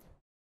Teferi.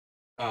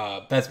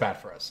 That's bad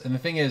for us. And the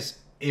thing is,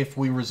 if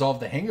we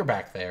resolve the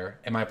Hangarback there,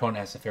 and my opponent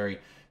has Teferi,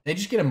 they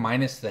just get a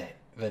minus the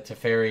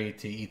Teferi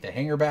to eat the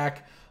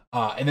Hangarback.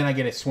 And then I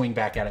get a swing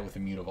back at it with a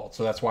Mutavault.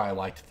 So that's why I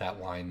liked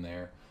that line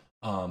there.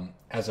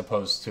 As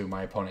opposed to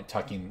my opponent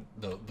tucking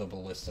the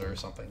Ballista or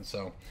something.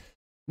 So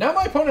now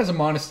my opponent has a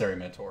Monastery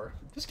Mentor.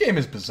 This game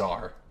is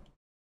bizarre.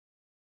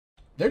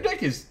 Their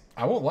deck is,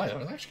 I won't lie,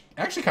 it's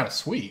actually kind of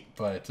sweet.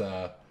 But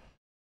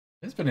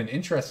it's been an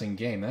interesting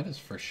game, that is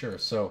for sure.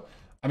 So,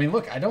 I mean,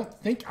 look, I don't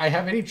think I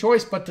have any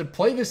choice but to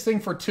play this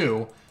thing for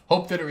 2.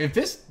 Hope that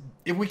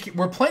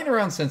we're playing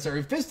around Censor.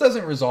 If this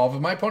doesn't resolve,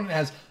 if my opponent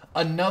has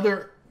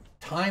another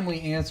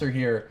timely answer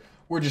here,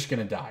 we're just going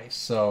to die.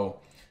 So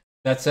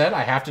That said,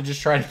 I have to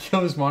just try to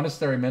kill this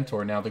Monastery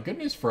Mentor. Now, the good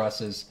news for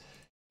us is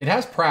it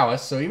has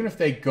prowess, so even if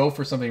they go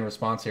for something in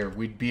response here,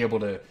 we'd be able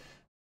to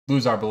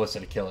lose our Ballista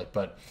to kill it.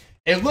 But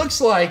it looks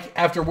like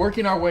after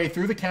working our way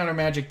through the counter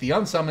magic, the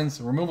unsummons,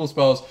 the removal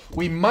spells,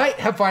 we might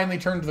have finally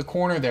turned to the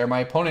corner there. My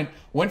opponent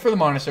went for the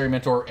Monastery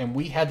Mentor, and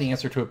we had the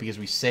answer to it because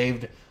we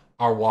saved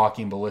our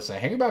Walking Ballista.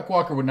 Hangarback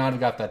Walker would not have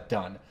got that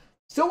done.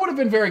 Still would have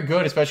been very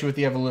good, especially with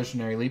the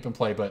Evolutionary Leap in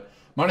play, but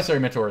Monastery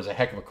Mentor is a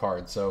heck of a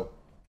card, so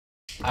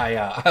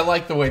I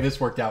like the way this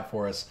worked out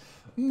for us.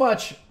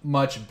 Much,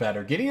 much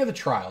better. Getting to the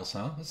Trials,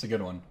 huh? That's a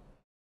good one.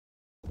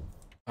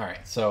 All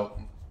right, so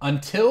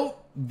until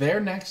their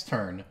next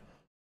turn,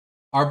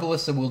 our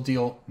Ballista will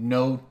deal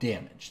no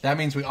damage. That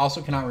means we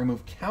also cannot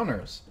remove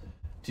counters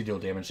to deal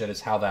damage. That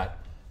is how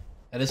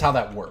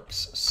that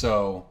works.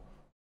 So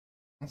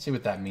let's see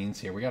what that means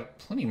here. We got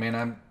plenty of mana.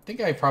 I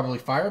think I probably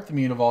fire up the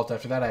Mutavault.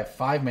 After that, I have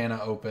 5 mana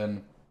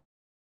open,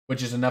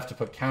 which is enough to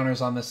put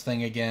counters on this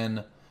thing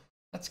again.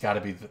 That's got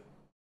to be the...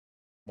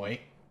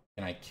 Wait,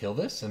 can I kill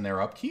this in their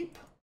upkeep?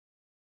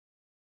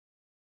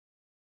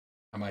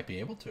 I might be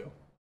able to.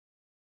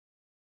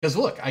 Because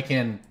look, I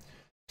can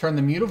turn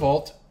the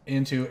Mutavault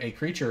into a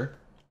creature.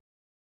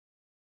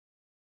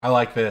 I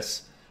like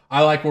this.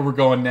 I like where we're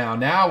going now.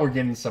 Now we're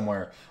getting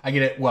somewhere. I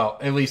get it. Well,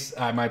 at least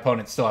my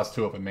opponent still has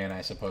 2 open mana,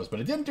 I suppose. But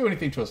it didn't do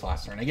anything to us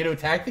last turn. I get to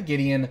attack the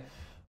Gideon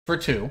for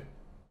 2.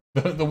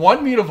 The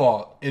one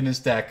Mutavault in this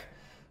deck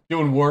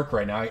doing work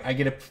right now. I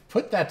get to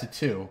put that to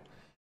 2.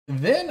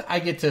 Then I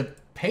get to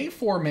pay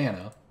 4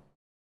 mana.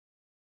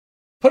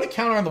 Put a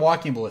counter on the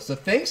Walking Ballista.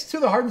 Thanks to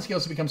the Hardened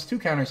Scales, it becomes 2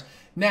 counters.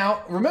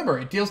 Now, remember,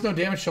 it deals no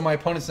damage to my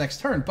opponent's next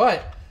turn.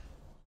 But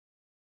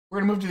we're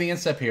going to move to the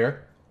instep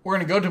here. We're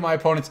going to go to my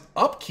opponent's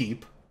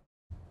upkeep.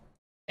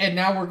 And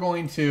now we're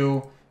going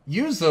to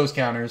use those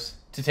counters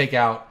to take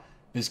out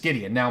this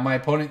Gideon. Now, my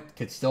opponent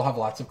could still have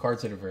lots of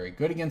cards that are very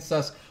good against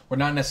us. We're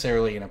not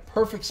necessarily in a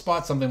perfect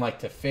spot. Something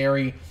like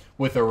Teferi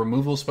with a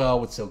removal spell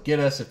would still get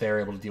us if they're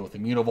able to deal with the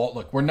Mutavault.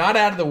 Look, we're not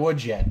out of the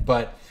woods yet,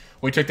 but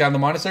we took down the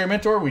Monastery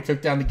Mentor. We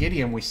took down the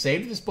Gideon. We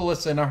saved this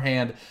Ballista in our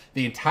hand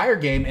the entire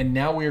game, and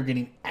now we are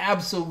getting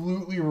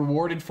absolutely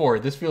rewarded for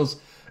it. It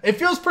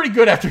feels pretty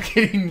good after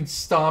getting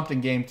stomped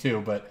in game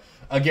 2, but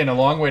again, a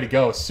long way to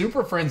go.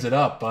 Super friends it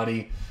up,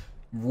 buddy.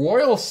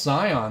 Royal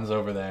Scions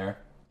over there.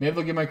 Maybe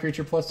they'll give my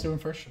creature +2 in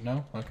first.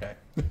 No? Okay.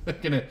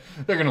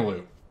 they're gonna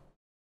loot.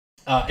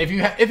 If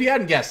you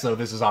hadn't guessed, though,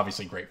 this is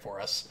obviously great for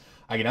us.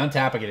 I get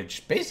untap. I get to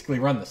just basically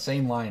run the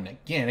same line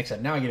again,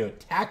 except now I get to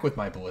attack with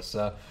my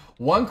Ballista.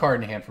 1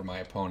 card in hand for my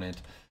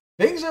opponent.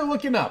 Things are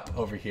looking up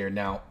over here.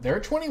 Now, they're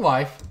at 20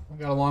 life. We've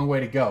got a long way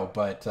to go,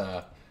 but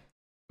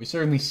we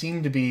certainly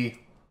seem to be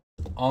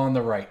on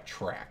the right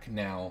track.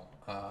 Now,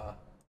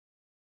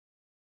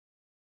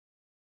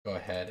 go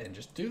ahead and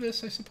just do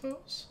this, I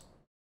suppose.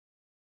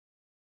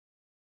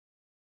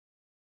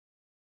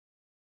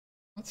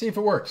 Let's see if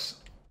it works.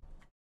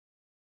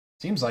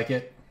 Seems like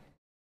it.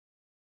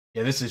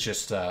 Yeah, this is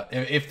just...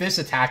 if this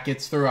attack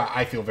gets through,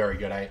 I feel very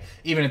good.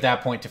 Even at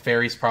that point,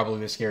 Teferi's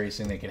probably the scariest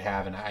thing they could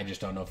have, and I just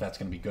don't know if that's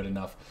going to be good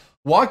enough.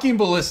 Walking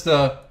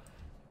Ballista,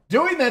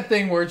 doing that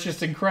thing where it's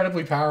just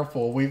incredibly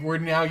powerful. We're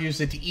now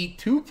using it to eat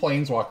 2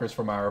 Planeswalkers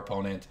from our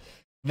opponent.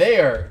 They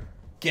are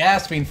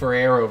gasping for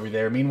air over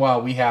there.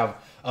 Meanwhile, we have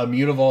a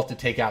Mutavault to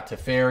take out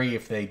Teferi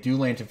if they do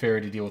land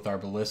Teferi to deal with our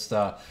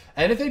Ballista.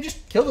 And if they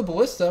just kill the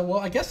Ballista, well,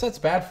 I guess that's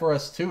bad for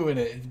us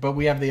too. But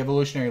we have the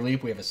Evolutionary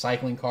Leap. We have a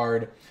cycling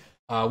card.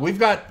 We've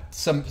got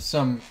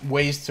some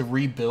ways to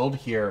rebuild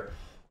here.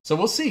 So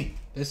we'll see.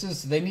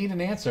 They need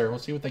an answer. We'll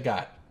see what they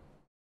got.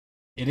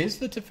 It is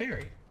the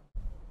Teferi.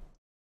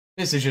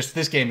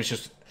 This game is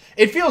just,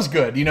 it feels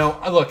good. You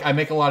know, look, I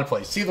make a lot of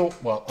plays.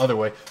 Other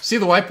way. See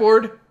the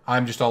whiteboard?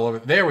 I'm just all over.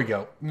 There we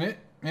go.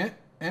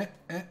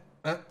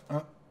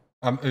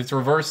 It's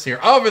reversed here.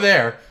 Over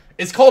there.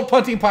 It's called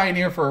Punting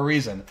Pioneer for a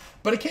reason.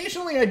 But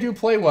occasionally I do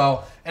play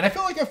well, and I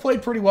feel like I've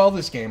played pretty well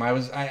this game.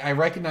 I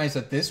recognized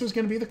that this was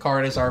going to be the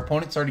card as our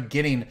opponent started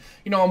getting,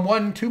 you know, on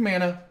 1-2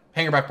 mana,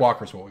 Hangarback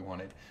Walker is what we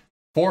wanted.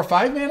 4 or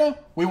 5 mana,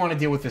 we want to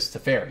deal with this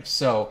Teferi.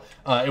 So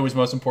it was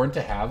most important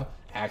to have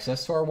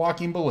access to our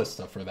Walking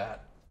Ballista for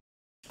that.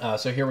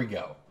 So here we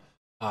go.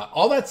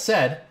 All that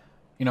said,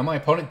 you know, my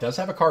opponent does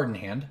have a card in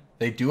hand.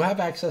 They do have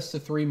access to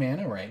 3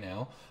 mana right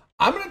now.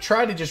 I'm going to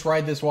try to just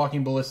ride this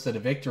Walking Ballista to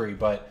victory,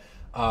 but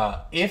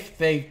if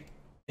they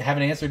have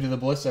an answer to the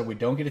Ballista, we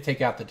don't get to take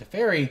out the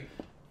Teferi,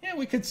 yeah,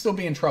 we could still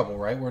be in trouble,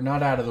 right? We're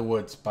not out of the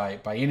woods by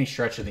any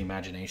stretch of the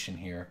imagination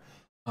here.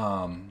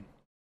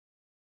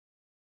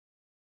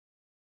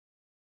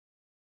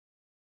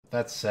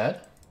 That said,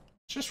 let's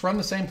just run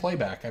the same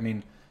playback. I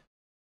mean,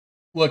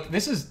 look,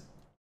 this is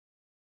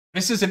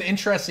an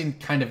interesting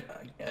kind of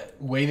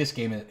way this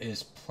game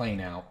is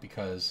playing out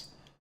because,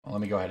 well,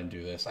 let me go ahead and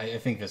do this. I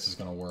think this is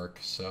going to work.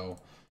 So,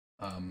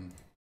 all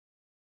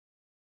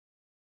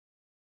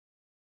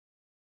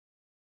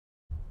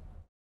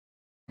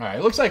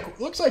right, looks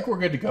like we're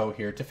good to go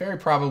here. Teferi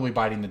probably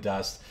biting the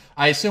dust.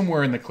 I assume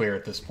we're in the clear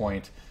at this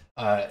point.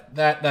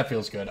 That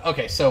feels good.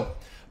 Okay, so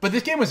But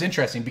this game was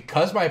interesting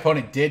because my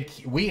opponent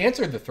we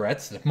answered the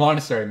threats, the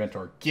Monastery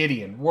Mentor,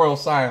 Gideon, Royal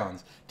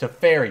Scions,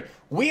 Teferi.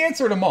 We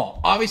answered them all.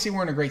 Obviously,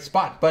 we're in a great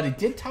spot, but it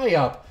did tie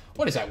up,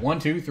 what is that, 1,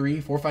 2,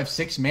 3, 4, 5,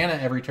 6 mana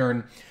every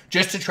turn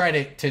just to try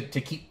to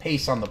keep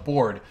pace on the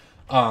board.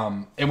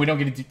 And we don't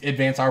get to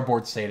advance our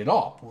board state at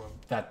all.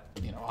 That,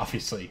 you know,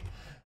 obviously.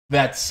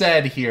 That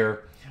said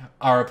here,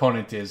 our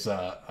opponent is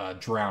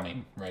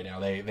drowning right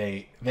now.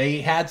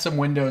 They had some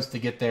windows to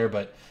get there,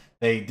 but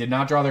they did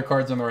not draw their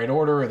cards in the right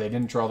order, or they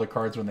didn't draw their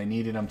cards when they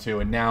needed them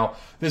to. And now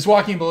this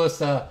Walking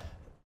Ballista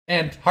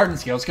and Hardened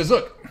Scales, because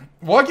look,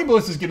 Walking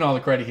Ballista is getting all the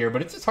credit here,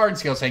 but it's just Hardened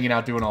Scales hanging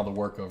out doing all the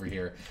work over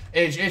here.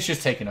 It's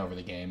just taking over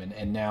the game,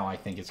 and now I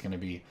think it's going to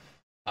be,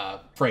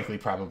 frankly,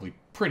 probably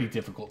pretty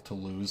difficult to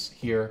lose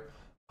here.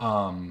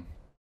 And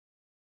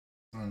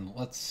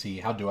let's see,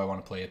 how do I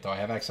want to play it, though? I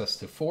have access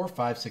to 4,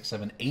 5, 6,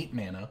 7, 8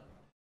 mana.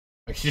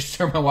 I could just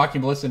turn my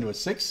Walking Ballista into a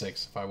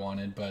 6/6 if I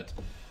wanted, but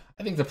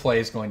I think the play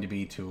is going to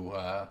be to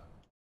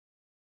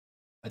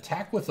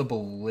attack with a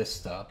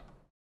Ballista.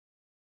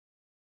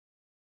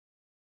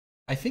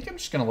 I think I'm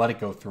just going to let it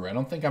go through. I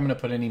don't think I'm going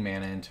to put any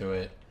mana into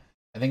it.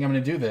 I think I'm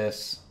going to do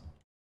this.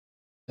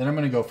 Then I'm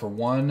going to go for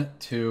 1,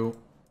 2,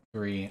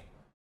 3,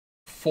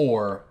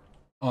 4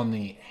 on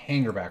the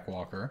Hangarback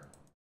Walker.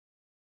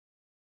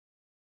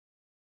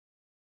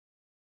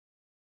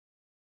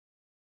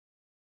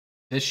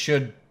 This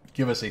should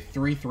give us a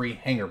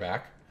 3/3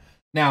 Hangarback.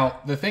 Now,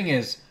 the thing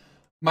is,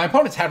 my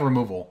opponent's had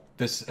removal.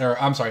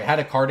 Had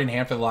a card in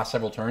hand for the last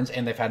several turns,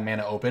 and they've had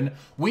mana open.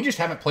 We just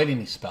haven't played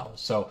any spells,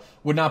 so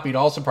would not be at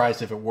all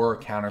surprised if it were a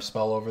counter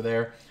spell over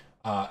there.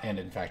 And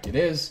in fact, it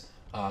is.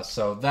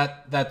 So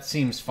that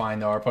seems fine,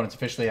 though. Our opponent's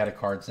officially out of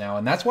cards now,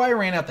 and that's why I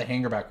ran out the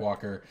Hangarback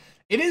Walker.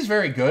 It is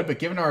very good, but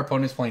given our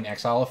opponent's playing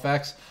exile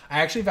effects, I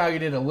actually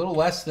valued it a little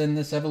less than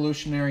this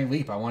Evolutionary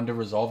Leap. I wanted to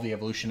resolve the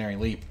Evolutionary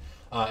Leap,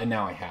 and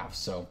now I have.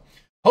 So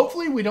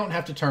hopefully we don't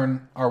have to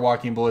turn our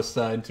Walking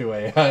Ballista into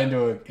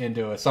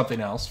a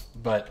something else,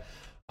 but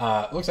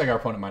looks like our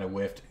opponent might have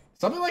whiffed.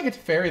 Something like a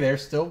Teferi there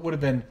still would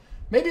have been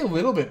maybe a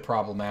little bit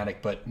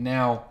problematic, but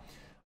now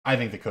I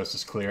think the coast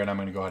is clear, and I'm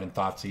going to go ahead and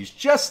Thoughtseize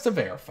just to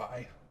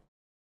verify.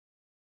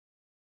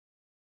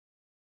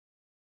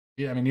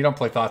 Yeah, I mean, you don't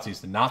play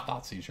Thoughtseize to not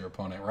Thoughtseize your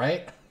opponent,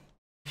 right?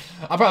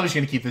 I'm probably just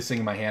going to keep this thing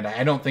in my hand.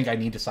 I don't think I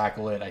need to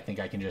cycle it. I think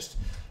I can just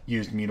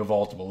use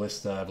Mutavault,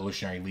 Ballista,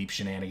 Evolutionary Leap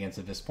shenanigans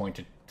at this point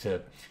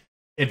to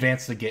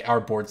advance our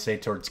board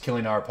state towards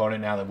killing our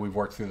opponent now that we've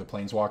worked through the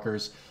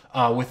Planeswalkers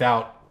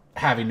without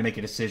having to make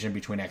a decision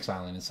between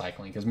exiling and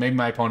cycling. Because maybe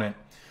my opponent,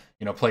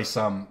 you know, plays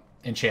some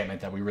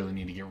enchantment that we really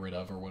need to get rid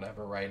of or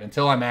whatever, right?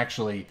 Until I'm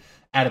actually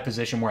at a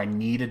position where I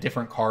need a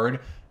different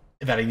card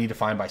that I need to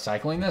find by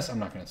cycling this, I'm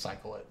not going to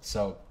cycle it.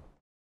 So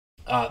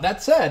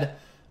that said,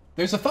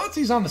 there's a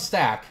Thoughtseize on the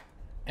stack,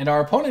 and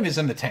our opponent is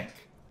in the tank.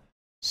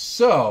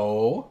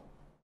 So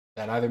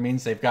that either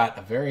means they've got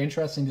a very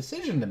interesting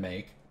decision to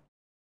make,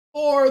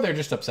 or they're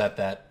just upset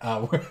that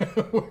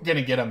we're going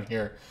to get them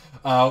here.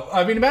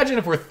 I mean, imagine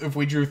if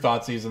we drew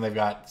Thoughtseize and they've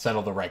got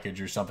Settle the Wreckage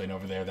or something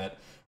over there that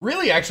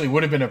really actually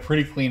would have been a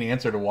pretty clean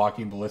answer to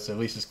Walking Ballista, at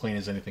least as clean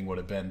as anything would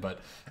have been. But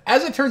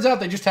as it turns out,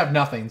 they just have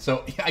nothing,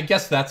 so I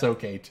guess that's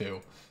okay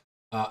too.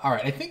 All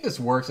right, I think this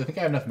works. I think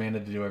I have enough mana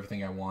to do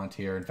everything I want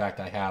here. In fact,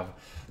 I have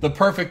the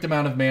perfect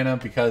amount of mana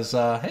because,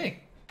 hey,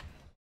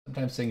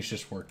 sometimes things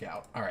just work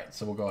out. All right,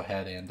 so we'll go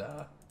ahead and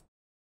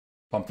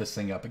pump this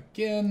thing up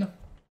again.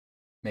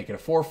 Make it a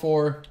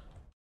 4/4.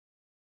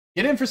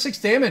 Get in for 6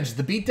 damage.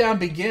 The beatdown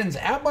begins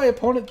at my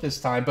opponent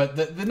this time, but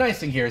the nice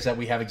thing here is that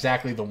we have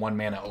exactly the 1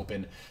 mana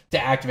open to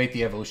activate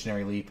the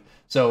Evolutionary Leap.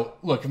 So,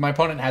 look, if my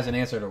opponent has an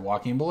answer to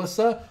Walking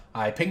Ballista,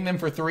 I ping them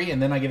for 3,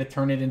 and then I get to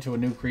turn it into a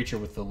new creature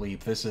with the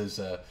Leap. This is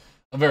a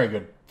very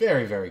good,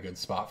 very, very good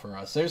spot for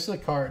us. There's the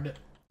card.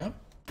 Oh,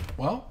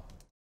 well,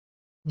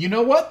 you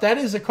know what? That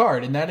is a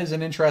card, and that is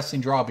an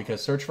interesting draw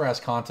because Search for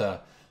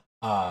Azcanta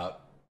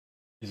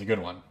is a good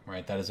one,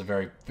 right? That is a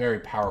very, very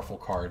powerful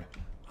card.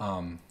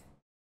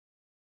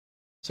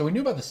 So we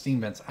knew about the Steam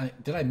Vents.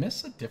 Did I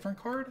miss a different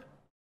card?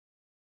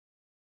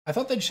 I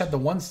thought they just had the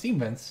one Steam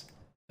Vents.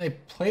 They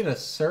played a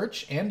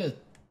Search and a...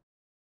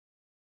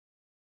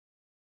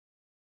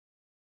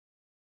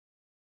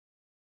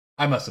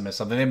 I must have missed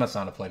something. They must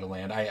not have played a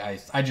land.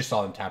 I just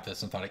saw them tap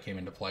this and thought it came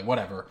into play.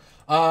 Whatever.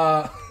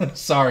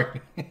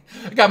 Sorry.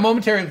 I got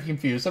momentarily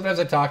confused. Sometimes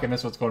I talk and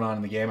miss what's going on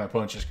in the game. My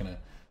opponent's just going to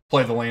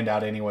play the land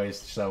out anyways.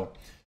 So,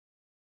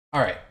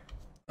 all right.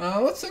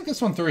 Let's think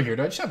this one through here.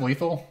 Do I just have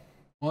lethal?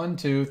 1,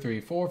 2,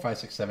 3, 4, 5,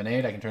 6, 7,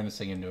 8. I can turn this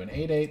thing into an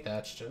 8/8.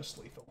 That's just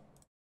lethal.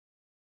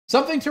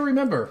 Something to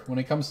remember when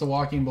it comes to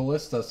Walking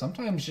Ballista.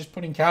 Sometimes just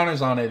putting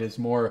counters on it is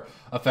more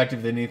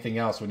effective than anything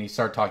else. When you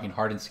start talking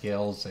Hardened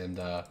Scales and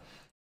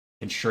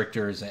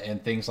Constrictors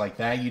and things like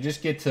that, you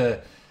just get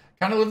to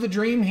kind of live the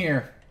dream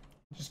here.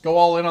 Just go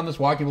all in on this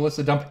Walking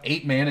Ballista, dump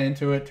 8 mana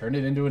into it, turn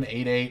it into an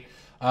 8/8.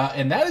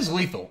 And that is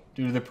lethal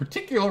due to the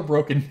particular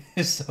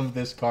brokenness of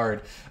this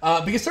card.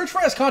 Because Search for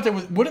Ice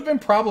content would have been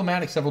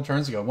problematic several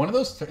turns ago. One of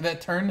those,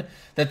 that turn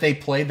that they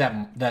played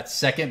that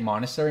second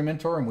Monastery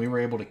Mentor and we were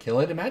able to kill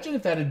it. Imagine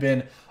if that had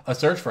been a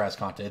Search for Ice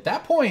content. At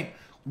that point,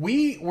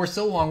 we were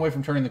still a long way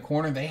from turning the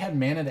corner. They had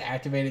mana to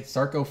activate it.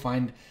 Sarko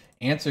find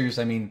answers.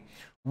 I mean,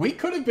 we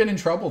could have been in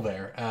trouble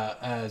there.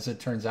 As it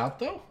turns out,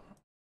 though,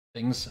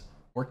 things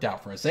worked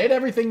out for us. They had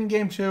everything in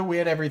game 2. We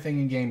had everything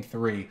in game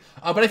 3.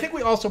 But I think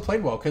we also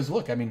played well because,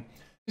 look, I mean,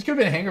 this could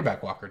have been a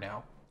Hangarback Walker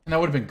now. And that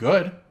would have been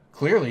good,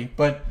 clearly.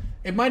 But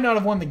it might not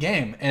have won the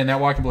game. And that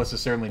Walking Ballista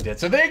certainly did.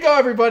 So there you go,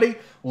 everybody.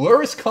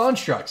 Lurrus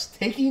Constructs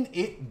taking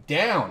it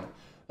down.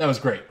 That was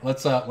great.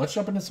 Let's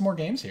jump into some more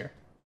games here.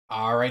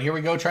 All right, here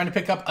we go. Trying to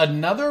pick up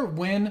another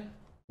win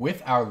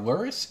with our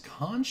Lurrus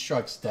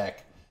Constructs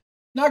deck.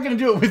 Not going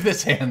to do it with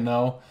this hand,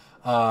 though.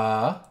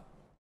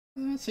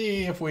 Let's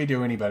see if we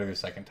do any better the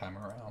second time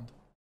around.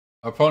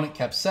 Our opponent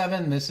kept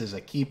 7. This is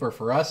a keeper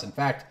for us. In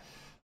fact,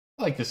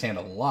 I like this hand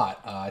a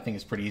lot. I think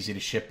it's pretty easy to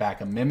ship back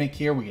a Mimic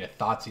here. We get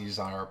a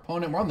Thoughtseize on our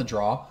opponent. We're on the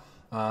draw,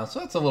 so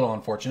that's a little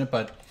unfortunate.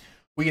 But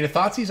we get a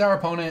Thoughtseize our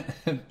opponent,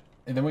 and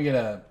then we get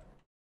a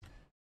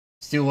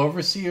Steel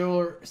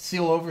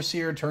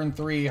Overseer, turn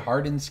 3,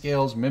 Hardened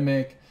Scales,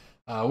 Mimic.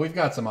 We've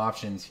got some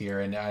options here,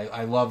 and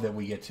I love that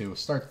we get to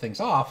start things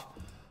off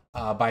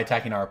by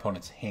attacking our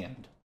opponent's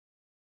hand.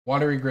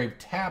 Watery Grave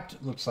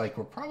tapped. Looks like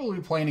we're probably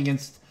playing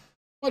against,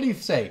 what do you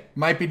say,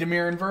 might be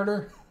Dimir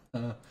Inverter?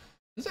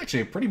 This is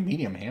actually a pretty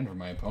medium hand for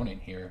my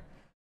opponent here.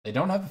 They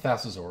don't have the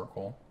Thassa's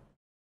Oracle.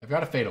 They've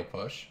got a Fatal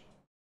Push.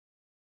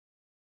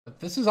 But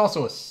this is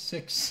also a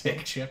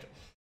 6/6.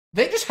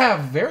 They just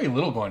have very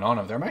little going on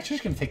over there. I'm actually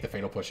just going to take the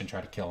Fatal Push and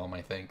try to kill them,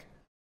 I think.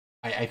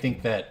 I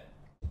think that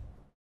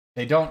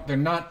they don't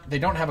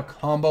have a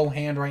combo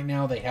hand right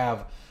now. They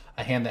have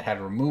a hand that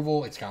had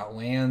removal. It's got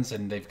lands,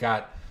 and they've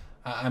got,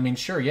 I mean,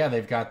 sure, yeah,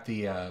 they've got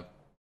the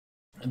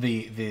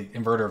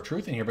Inverter of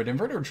Truth in here, but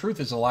Inverter of Truth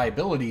is a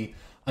liability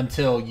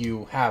until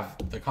you have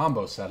the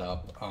combo set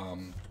up.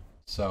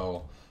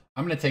 So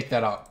I'm going to take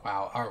that out.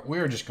 Wow,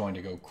 we're just going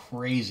to go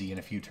crazy in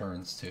a few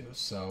turns, too.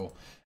 So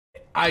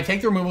I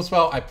take the removal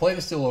spell. I play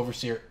the Steel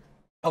Overseer.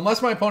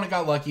 Unless my opponent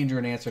got lucky and drew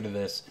an answer to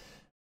this,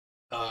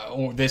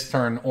 or this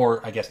turn,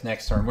 or I guess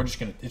next turn,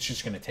 it's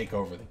just gonna take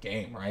over the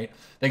game, right?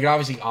 They could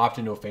obviously opt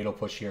into a Fatal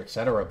Push here,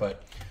 etc.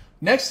 But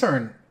next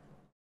turn,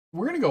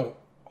 we're gonna go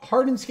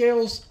Hardened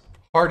Scales,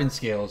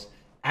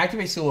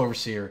 activate Steel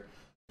Overseer,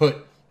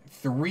 put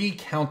 3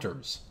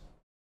 counters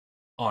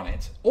on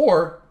it,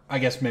 or I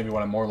guess maybe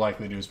what I'm more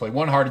likely to do is play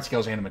 1 Hardened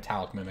Scales and a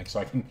Metallic Mimic, so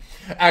I can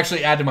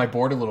actually add to my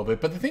board a little bit.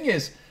 But the thing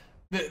is,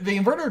 the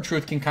Inverter of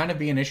Truth can kind of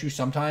be an issue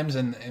sometimes,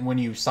 and when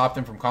you stop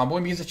them from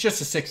comboing, because it's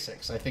just a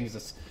 6/6. I think it's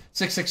a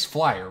 6/6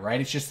 flyer, right?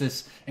 It's just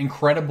this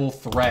incredible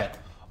threat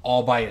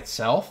all by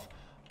itself.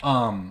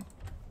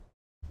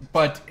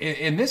 But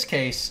in this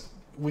case,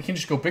 we can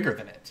just go bigger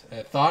than it.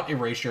 Thought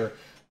Erasure.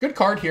 Good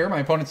card here.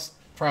 My opponent's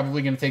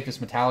probably going to take this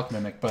Metallic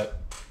Mimic,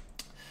 but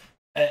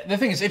the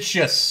thing is, it's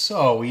just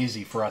so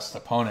easy for us to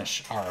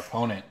punish our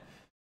opponent.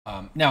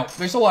 Now,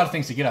 there's a lot of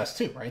things to get us,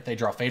 too, right? They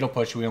draw Fatal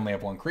Push. We only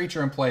have 1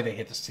 creature in play. They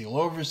hit the Steel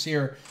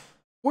Overseer.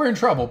 We're in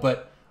trouble,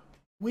 but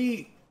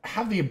we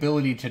have the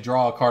ability to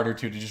draw a card or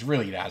two to just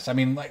really get us. I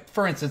mean, like,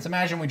 for instance,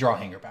 imagine we draw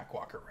Hangarback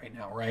Walker right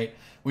now, right?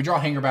 We draw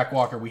Hangarback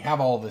Walker. We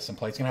have all of this in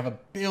play. It's going to have a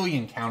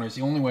billion counters.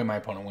 The only way my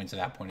opponent wins at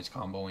that point is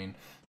comboing.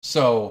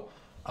 So,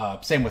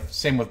 same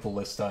with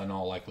Ballista in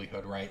all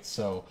likelihood, right?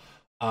 So,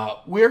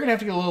 we're going to have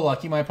to get a little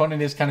lucky. My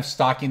opponent is kind of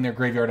stocking their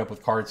graveyard up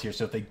with cards here.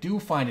 So if they do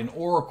find an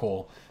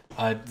Oracle,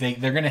 they're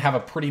going to have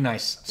a pretty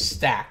nice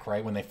stack,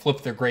 right? When they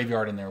flip their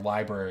graveyard in their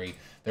library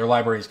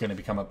is going to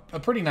become a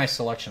pretty nice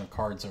selection of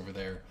cards over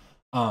there.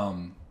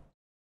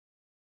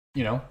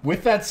 You know,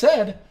 with that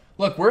said,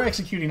 look, we're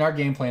executing our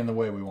game plan the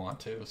way we want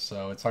to,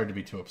 so it's hard to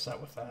be too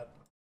upset with that.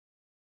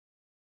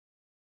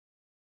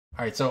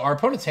 All right, so our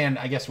opponent's hand,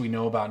 I guess we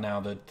know about now.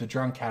 The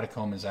Drowned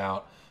Catacomb is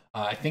out.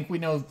 I think we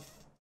know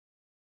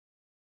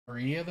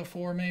 3 of the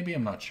 4, maybe?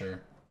 I'm not sure.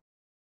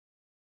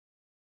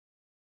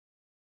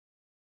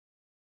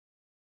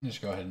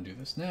 Just go ahead and do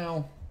this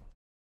now.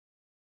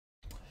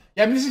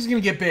 Yeah, I mean, this is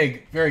going to get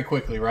big very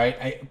quickly, right?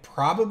 It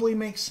probably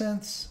makes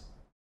sense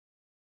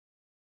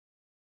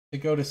to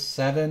go to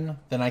 7,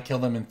 then I kill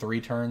them in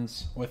 3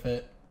 turns with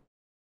it.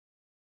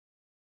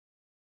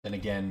 Then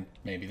again,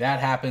 maybe that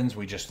happens.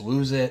 We just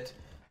lose it,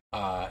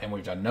 and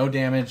we've done no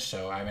damage.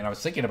 So, I mean, I was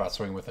thinking about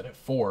swinging with it at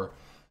 4.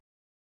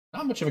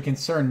 Not much of a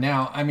concern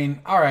now. I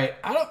mean, all right,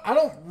 I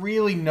don't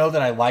really know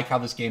that I like how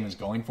this game is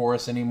going for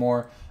us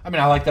anymore. I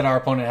mean, I like that our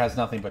opponent has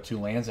nothing but 2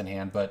 lands in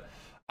hand, but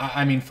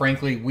I mean,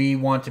 frankly, we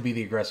want to be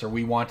the aggressor.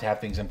 We want to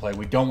have things in play.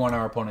 We don't want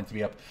our opponent to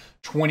be up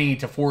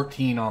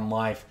 20-14 on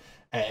life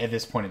at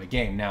this point of the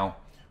game. Now,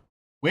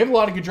 we have a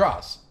lot of good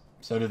draws.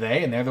 So do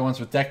they, and they're the ones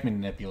with deck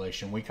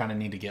manipulation. We kind of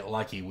need to get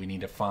lucky. We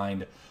need to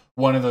find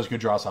one of those good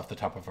draws off the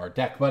top of our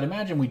deck. But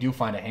imagine we do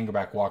find a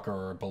Hangarback Walker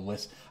or a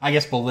Ballista. I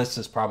guess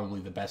Ballista is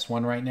probably the best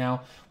one right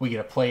now. We get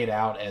to play it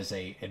out as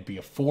it'd be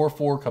a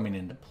 4/4 coming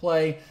into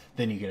play.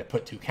 Then you get to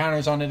put 3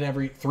 counters on it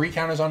every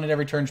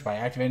turn just by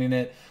activating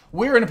it.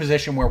 We're in a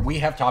position where we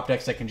have top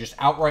decks that can just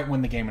outright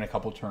win the game in a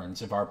couple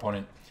turns if our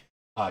opponent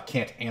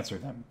can't answer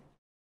them.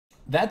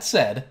 That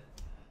said,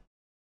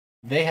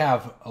 they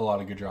have a lot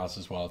of good draws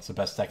as well. It's the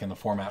best deck in the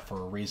format for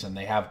a reason.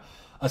 They have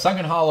a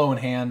Sunken Hollow in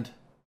hand.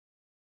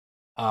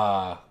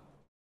 Now,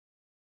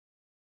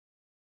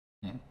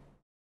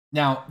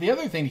 the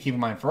other thing to keep in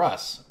mind for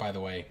us, by the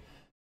way,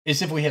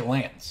 is if we hit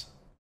lands.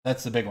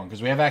 That's the big one,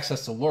 because we have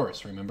access to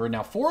Lurrus, remember?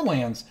 Now, 4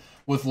 lands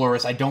with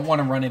Lurrus, I don't want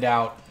to run it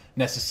out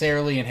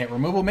necessarily and hit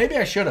removal. Maybe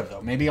I should have,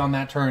 though. Maybe on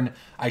that turn,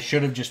 I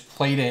should have just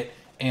played it,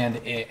 and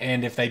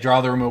if they draw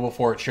the removal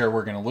for it, sure,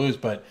 we're going to lose,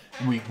 but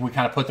we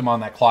kind of put them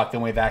on that clock,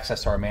 then we have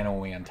access to our mana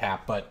when we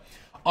untap. But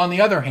on the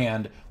other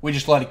hand, we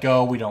just let it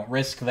go. We don't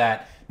risk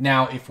that.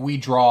 Now, if we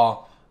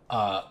draw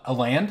a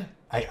land,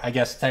 I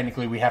guess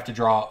technically we have to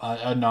draw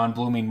a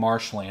non-Blooming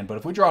Marsh land, but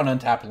if we draw an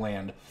untapped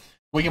land,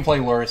 we can play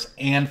Lurrus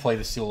and play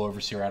the Steel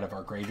Overseer out of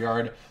our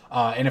graveyard.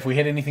 And if we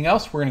hit anything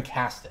else, we're going to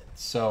cast it.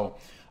 So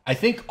I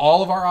think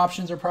all of our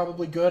options are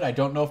probably good. I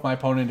don't know if my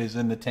opponent is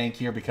in the tank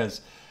here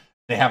because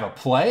they have a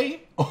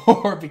play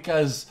or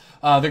because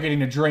they're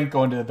getting a drink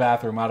going to the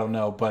bathroom. I don't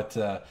know. But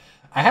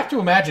I have to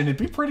imagine it'd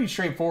be pretty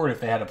straightforward if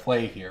they had a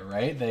play here,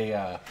 right? They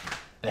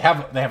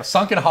have a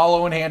Sunken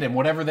Hollow in hand and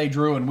whatever they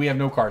drew, and we have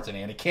no cards in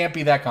hand. It can't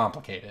be that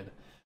complicated.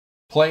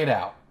 Play it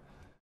out.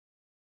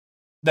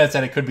 That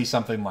said, it could be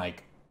something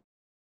like,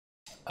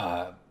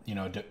 I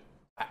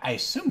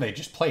assume they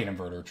just played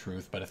Inverter of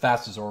Truth, but if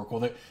that's his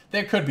Oracle,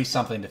 there could be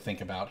something to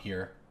think about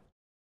here.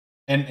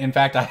 And in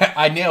fact,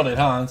 I nailed it,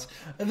 Hans.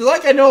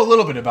 Like I know a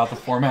little bit about the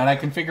format, I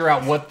can figure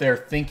out what they're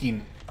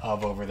thinking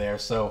of over there.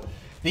 So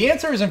the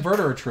answer is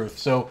Inverter of Truth.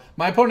 So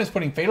my opponent is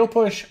putting Fatal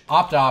Push,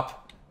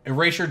 Opt-Op,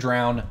 Erasure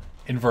Drown,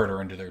 Inverter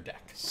into their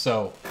deck.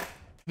 So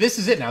this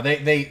is it now.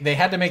 They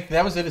had to make,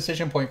 that was the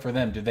decision point for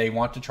them. Did they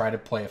want to try to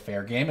play a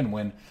fair game and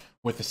win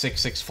with the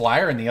 6/6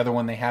 flyer and the other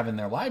one they have in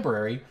their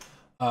library,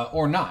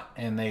 or not?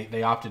 And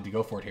they opted to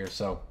go for it here.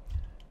 So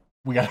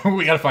we got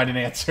to find an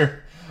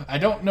answer. I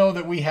don't know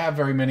that we have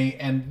very many,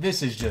 and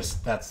this is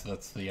just that's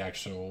the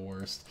actual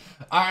worst.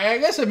 I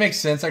guess it makes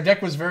sense. Our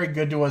deck was very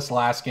good to us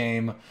last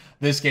game.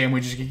 This game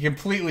we just get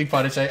completely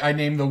punished. I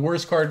named the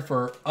worst card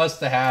for us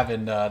to have,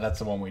 and that's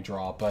the one we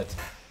draw. But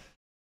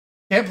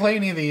can't play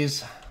any of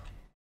these.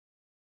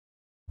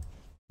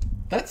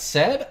 That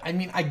said, I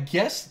mean, I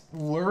guess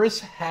Lurrus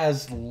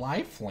has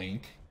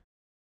Lifelink.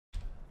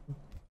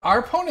 Our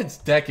opponent's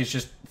deck is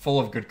just full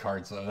of good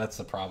cards, though. That's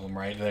the problem,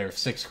 right? Their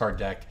 6-card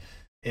deck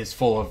is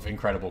full of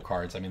incredible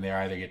cards. I mean, they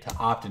either get to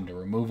opt into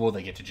removal,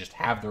 they get to just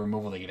have the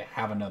removal, they get to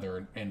have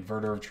another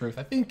Inverter of Truth.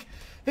 I think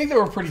they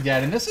were pretty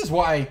dead, and this is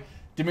why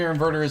Dimir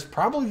Inverter is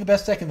probably the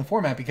best deck in the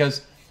format,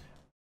 because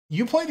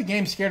you play the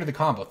game scared of the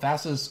combo.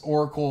 Thassa's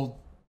Oracle,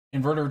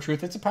 Inverter of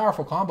Truth, it's a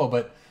powerful combo,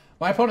 but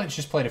my opponent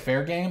just played a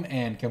fair game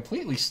and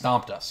completely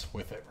stomped us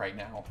with it right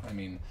now. I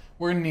mean,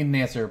 we're going to need an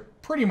answer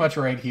pretty much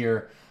right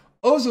here.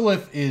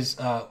 Ozolith is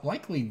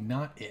likely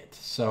not it.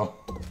 So,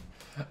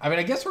 I mean,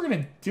 I guess we're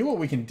going to do what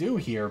we can do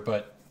here,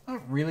 but I'm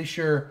not really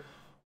sure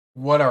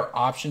what our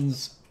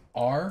options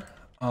are.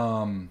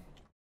 My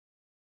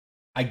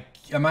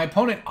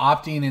opponent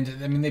opting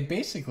into, I mean, they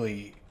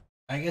basically,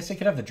 I guess they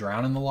could have the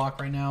Drown in the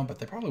lock right now, but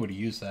they probably would have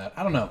used that.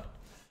 I don't know.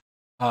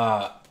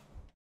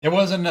 There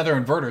was another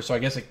Inverter, so I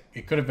guess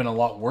it could have been a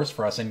lot worse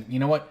for us. And you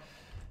know what?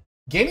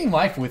 Gaining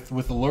life with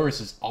the Lurrus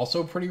is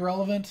also pretty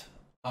relevant.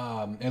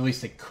 At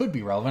least it could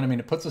be relevant. I mean,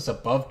 it puts us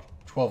above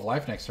 12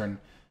 life next turn.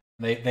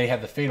 They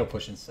had the Fatal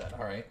Push instead.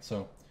 All right,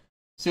 so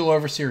Steel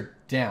Overseer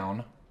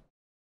down.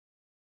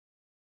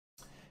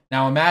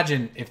 Now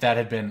imagine if that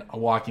had been a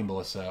Walking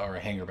Ballista or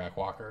a Hangarback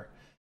Walker.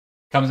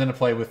 Comes into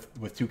play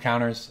with 2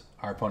 counters.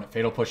 Our opponent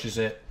Fatal Pushes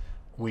it.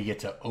 We get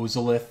to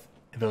Ozolith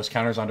those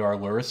counters onto our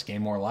Lurrus,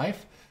 gain more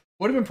life.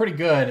 Would have been pretty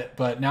good,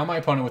 but now my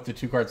opponent with the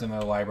 2 cards in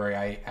their library,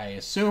 I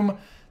assume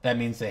that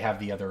means they have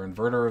the other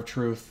Inverter of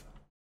Truth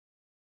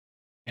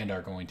and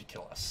are going to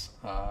kill us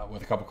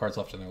with a couple cards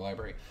left in their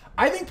library.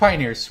 I think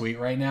Pioneer is sweet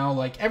right now.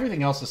 Like,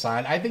 everything else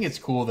aside, I think it's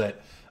cool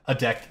that a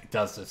deck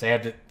does this. They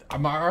had to,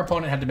 our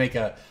opponent had to make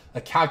a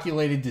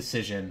calculated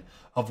decision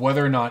of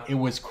whether or not it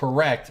was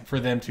correct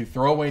for them to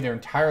throw away their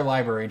entire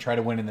library and try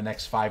to win in the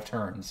next 5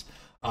 turns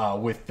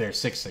with their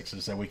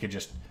 6/6s that we could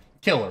just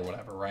kill or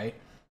whatever, right?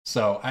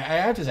 So I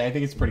have to say, I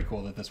think it's pretty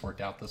cool that this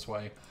worked out this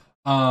way.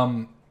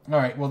 All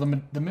right, well,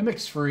 the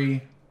Mimic's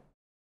free.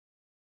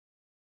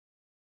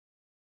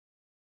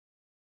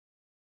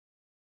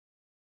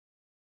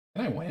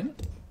 Can I win?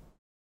 Do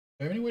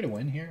I have any way to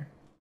win here?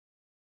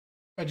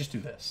 If I just do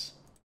this.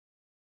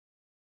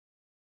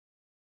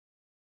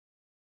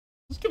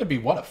 This is going to be,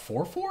 what, a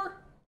 4/4?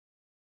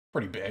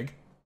 Pretty big.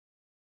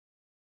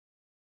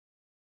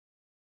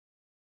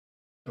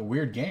 A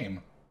weird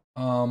game.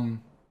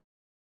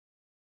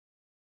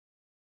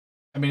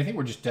 I mean, I think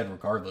we're just dead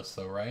regardless,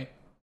 though, right?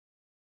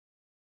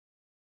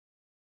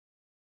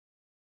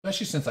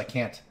 Especially since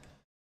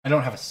I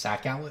don't have a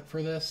sack outlet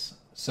for this.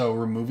 So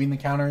removing the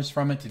counters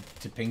from it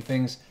to ping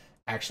things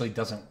actually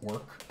doesn't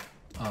work.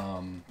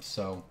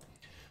 So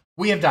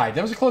we have died.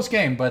 That was a close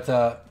game, but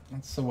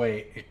that's the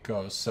way it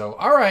goes. So,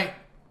 all right.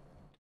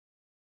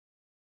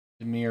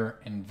 Demir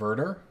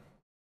Inverter.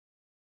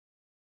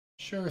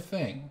 Sure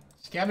thing.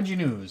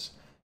 Scavenging Ooze.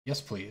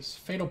 Yes, please.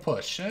 Fatal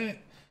Push. I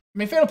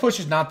mean, Fatal Push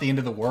is not the end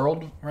of the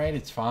world, right?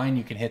 It's fine.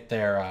 You can hit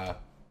their...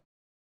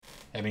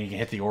 I mean, you can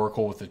hit the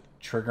Oracle with the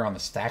trigger on the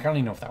stack. I don't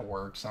even know if that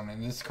works. I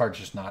mean, this card's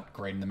just not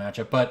great in the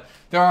matchup. But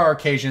there are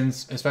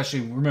occasions,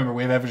 especially, remember,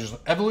 we have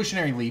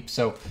Evolutionary Leap,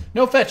 so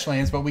no fetch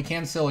lands, but we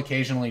can still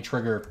occasionally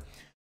trigger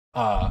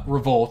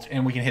Revolt,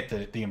 and we can hit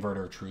the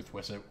Inverter of Truth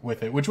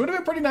with it, which would have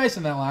been pretty nice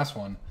in that last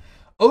one.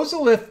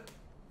 Ozolith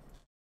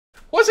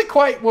wasn't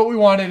quite what we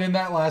wanted in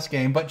that last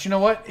game, but you know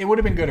what? It would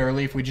have been good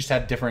early if we just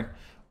had different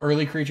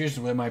early creatures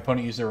that my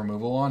opponent used their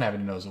removal on.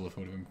 Having an Ozolith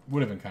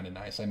would have been kind of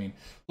nice. I mean,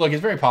 look,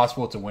 it's very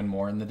possible to win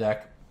more in the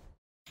deck.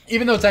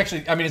 Even though it's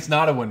actually, I mean, it's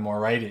not a win more,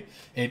 right?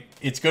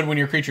 It's good when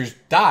your creatures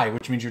die,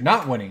 which means you're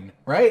not winning,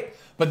 right?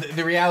 But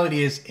the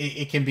reality is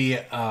it can be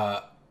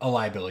a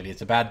liability.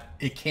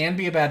 It can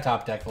be a bad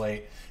top deck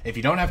late. If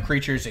you don't have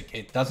creatures,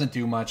 it doesn't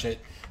do much.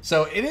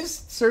 So it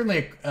is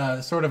certainly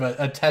sort of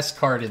a test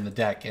card in the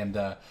deck, and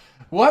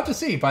we'll have to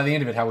see by the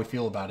end of it how we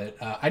feel about it.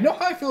 I know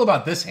how I feel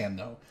about this hand,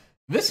 though.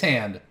 This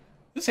hand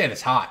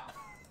is hot.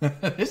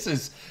 This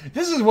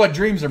is what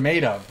dreams are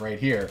made of right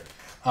here.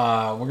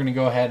 We're gonna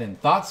go ahead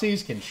and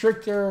Thoughtseize,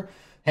 Constrictor,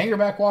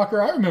 Hangarback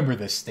Walker. I remember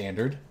this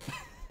standard.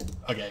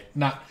 Okay,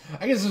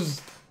 I guess this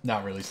is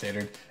not really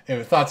standard.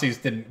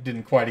 Thoughtseize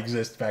didn't quite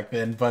exist back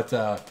then, but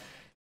I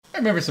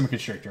remember some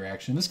Constrictor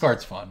action. This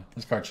card's fun.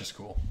 This card's just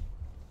cool.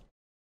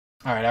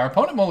 All right, our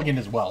opponent mulliganed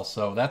as well,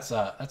 so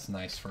that's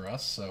nice for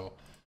us. So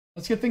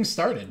let's get things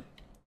started.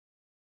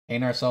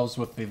 Paint ourselves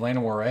with the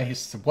Llanowar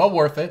Wastes. Well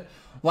worth it.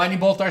 Lightning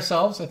Bolt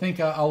ourselves. I think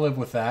I'll live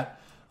with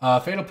that.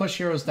 Fatal Push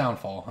Hero's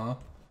Downfall, huh?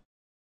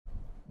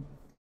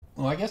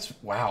 Well, I guess,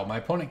 wow, my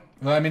opponent...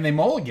 I mean, they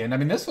mulligan. I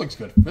mean, this looks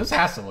good. This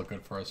has to look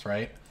good for us,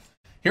 right?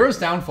 Hero's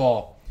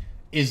Downfall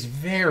is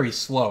very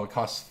slow. It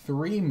costs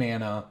 3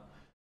 mana.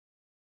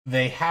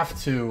 They have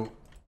to...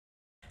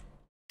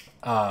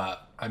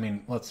 I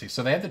mean, let's see.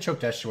 So they have the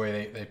Choked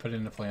Estuary. They put it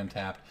into play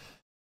untapped.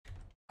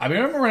 I mean,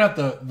 I remember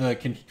running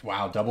out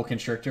wow, double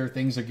Constrictor.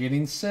 Things are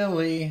getting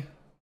silly. It's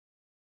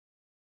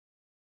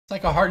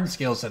like a Hardened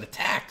Scales that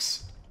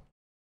attacks.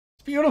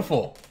 It's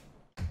beautiful.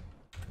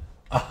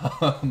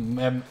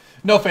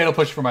 No Fatal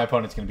Push for my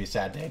opponent. It's going to be a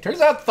sad day.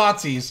 Turns out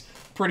Thoughtseize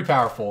pretty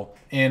powerful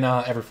in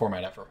every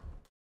format ever.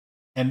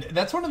 And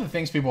that's one of the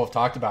things people have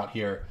talked about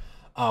here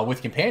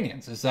with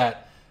Companions, is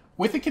that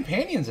with the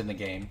Companions in the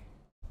game,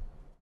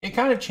 it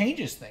kind of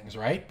changes things,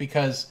 right?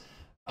 Because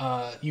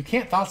you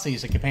can't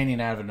Thoughtseize a Companion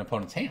out of an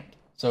opponent's hand.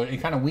 So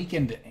it kind of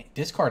weakened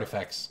discard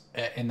effects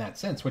in that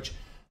sense, which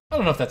I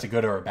don't know if that's a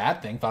good or a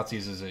bad thing.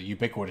 Thoughtseize is a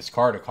ubiquitous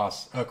card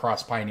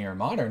across Pioneer and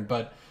Modern,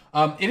 but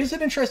it is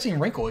an interesting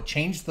wrinkle. It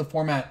changed the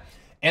format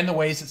and the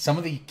ways that some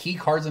of the key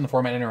cards in the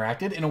format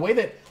interacted in a way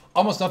that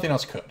almost nothing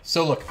else could.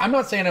 So look, I'm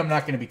not saying I'm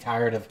not going to be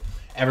tired of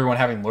everyone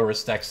having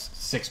Lurrus decks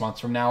 6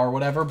 months from now or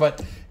whatever,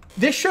 but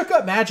this shook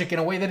up Magic in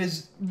a way that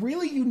is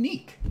really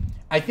unique.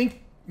 I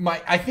think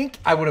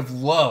I would have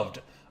loved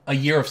a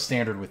year of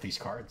Standard with these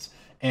cards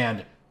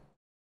and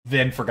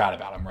then forgot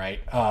about them, right?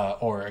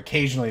 Or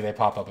occasionally they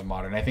pop up in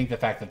Modern. I think the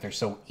fact that they're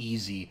so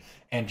easy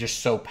and just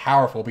so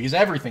powerful, because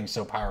everything's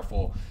so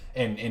powerful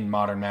in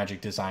Modern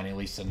Magic design, at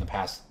least in the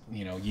past,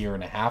 year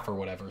and a half or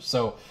whatever.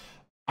 So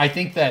I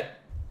think that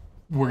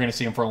we're going to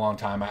see them for a long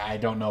time. I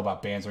don't know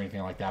about bans or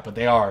anything like that, but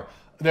they are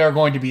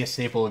going to be a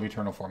staple of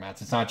Eternal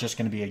formats. It's not just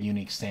going to be a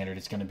unique standard.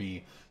 It's going to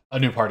be a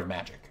new part of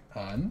Magic.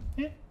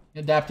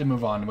 Adapt and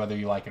move on, whether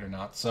you like it or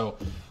not. So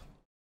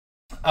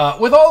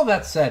with all of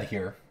that said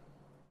here,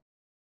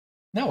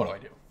 now what do I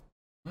do?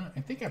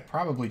 I think I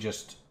probably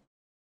just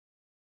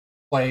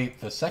play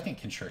the second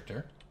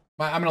Constrictor.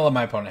 I'm going to let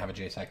my opponent have a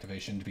Jace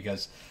activation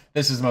because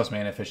this is the most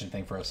mana efficient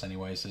thing for us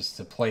anyways, is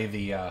to play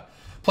the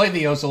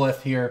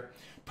Ozolith here,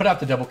 put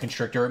out the double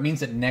Constrictor. It means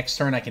that next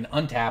turn I can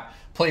untap,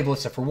 play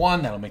Ballista for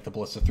 1, that'll make the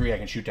Ballista 3, I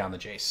can shoot down the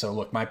Jace. So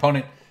look, my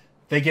opponent,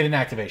 they get an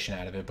activation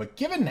out of it, but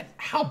given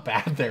how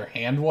bad their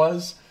hand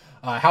was,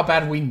 how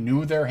bad we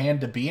knew their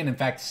hand to be, and in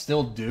fact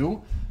still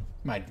do,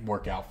 might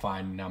work out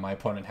fine. Now my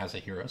opponent has a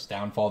Hero's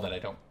Downfall that I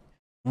don't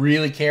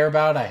really care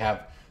about. I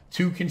have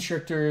 2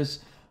 Constrictors.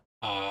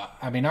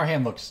 I mean, our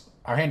hand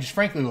just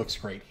frankly looks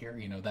great here.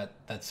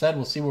 That said,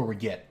 we'll see where we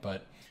get,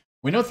 but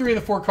we know 3 of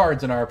the 4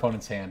 cards in our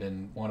opponent's hand,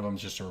 and one of them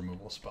is just a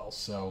removal spell.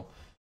 So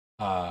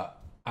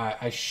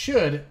I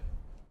should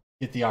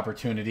get the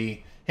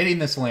opportunity. Hitting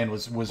this land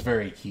was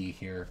very key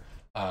here,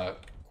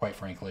 quite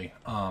frankly.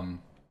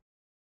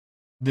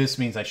 This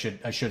means I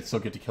should still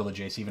get to kill the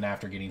Jace even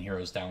after getting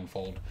Hero's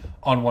Downfall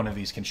on one of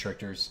these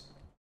Constrictors.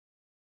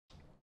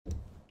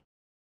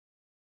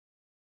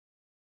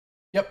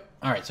 Yep.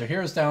 All right, so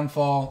Hero's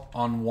Downfall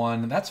on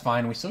 1. That's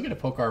fine. We still get to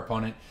poke our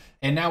opponent.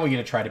 And now we get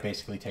to try to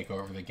basically take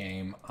over the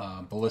game.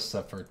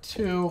 Ballista for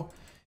 2.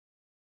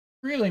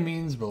 really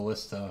means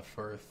Ballista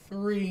for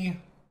 3.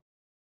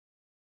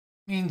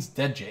 Means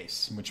Dead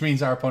Jace, which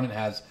means our opponent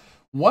has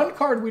 1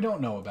 card we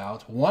don't know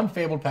about, 1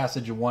 Fabled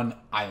Passage, and 1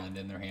 Island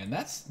in their hand.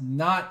 That's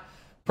not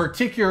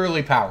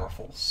particularly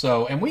powerful.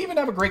 So, and we even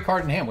have a great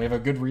card in hand. We have a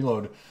good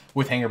reload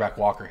with Hangarback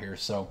Walker here.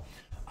 So,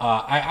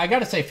 I got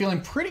to say,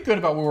 feeling pretty good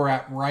about where we're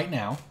at right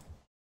now.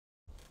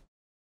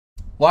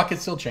 Lot could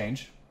still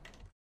change.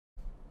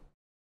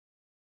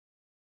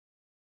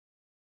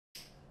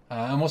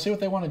 And we'll see what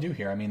they want to do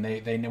here. I mean,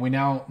 we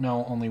now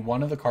know only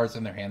 1 of the cards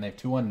in their hand. They have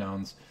 2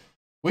 unknowns.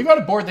 We got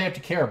a board they have to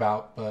care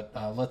about, but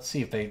let's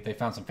see if they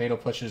found some Fatal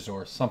Pushes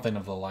or something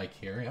of the like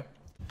here. Yep.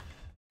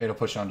 Fatal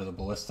Push onto the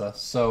Ballista.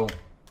 So,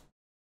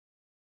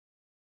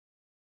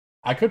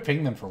 I could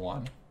ping them for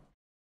 1.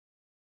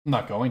 I'm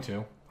not going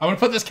to. I'm going to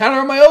put this counter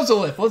on my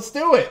Ozolith. Let's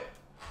do it.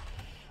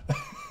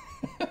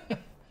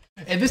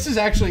 And this is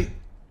actually...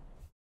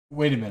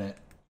 Wait a minute.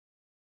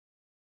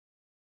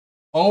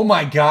 Oh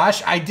my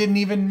gosh, I didn't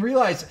even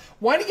realize.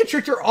 Winding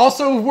Constrictor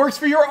also works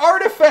for your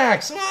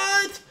artifacts.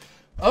 What?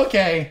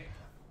 Okay.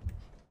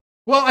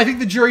 Well, I think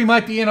the jury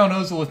might be in on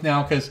Ozolith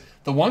now, because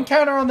the 1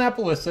 counter on that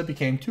Ballista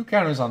became 2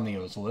 counters on the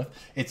Ozolith.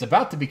 It's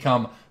about to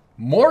become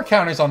more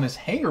counters on this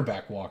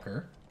Hangarback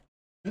Walker.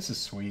 This is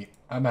sweet.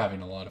 I'm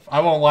having a lot of... I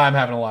won't lie, I'm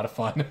having a lot of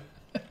fun.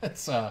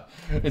 It's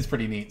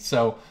pretty neat.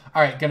 So,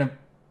 all right, gonna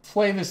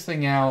play this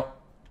thing out.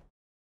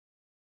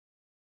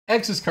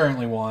 X is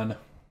currently 1.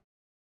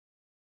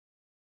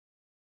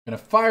 Gonna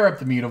fire up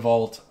the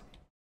Mutavault.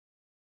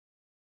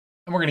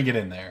 And we're gonna get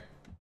in there.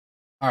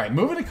 Alright,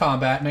 move into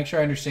combat. Make sure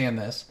I understand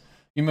this.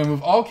 You may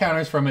move all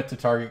counters from it to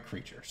target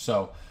creature.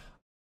 So,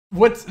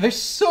 there's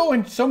so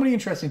many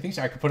interesting things.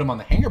 I could put him on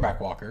the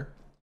Hangarback Walker,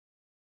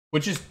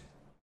 which is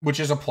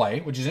a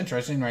play, which is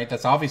interesting, right?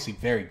 That's obviously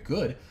very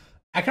good.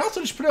 I can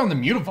also just put it on the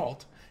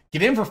Mutavault.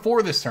 Get in for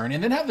 4 this turn,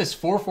 and then have this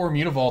 4/4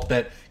 Mutavault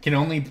that can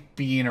only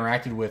be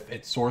interacted with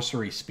at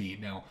sorcery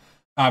speed. Now,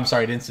 I'm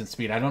sorry, at instant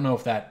speed. I don't know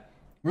if that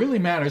really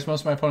matters.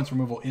 Most of my opponent's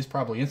removal is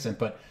probably instant,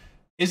 but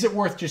is it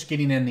worth just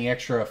getting in the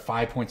extra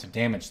 5 points of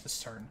damage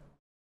this turn?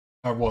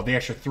 Or, well, the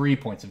extra 3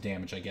 points of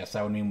damage, I guess.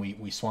 That would mean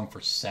we swung for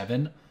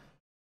 7,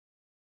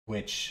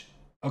 which...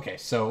 Okay,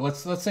 so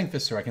let's think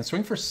this through. I can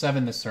swing for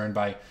 7 this turn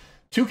by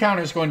 2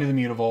 counters going to the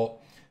Mutavault,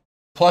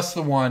 plus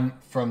the 1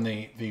 from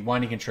the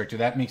Winding Constrictor.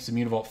 That makes the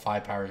Mutavault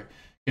 5 power,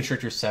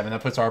 Constrictor 7.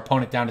 That puts our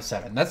opponent down to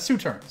 7. That's 2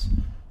 turns.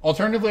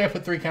 Alternatively, I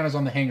put 3 counters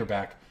on the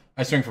Hangarback.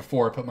 I swing for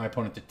 4, I put my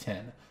opponent to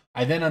 10.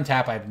 I then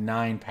untap, I have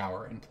 9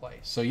 power in play.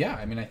 So yeah,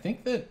 I mean, I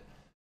think that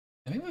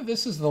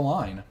this is the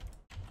line.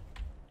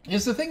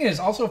 The thing is,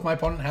 also if my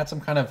opponent had some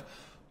kind of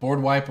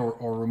board wipe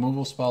or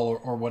removal spell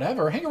or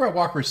whatever, Hangarback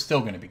Walker is still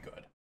going to be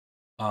good.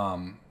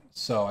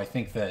 So I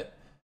think that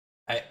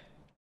I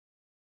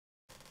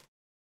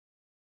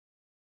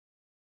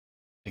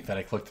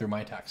clicked through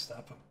my attack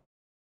step.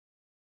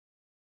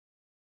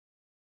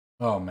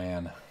 Oh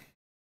man.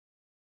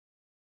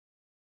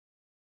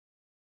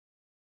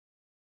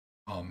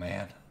 Oh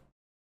man.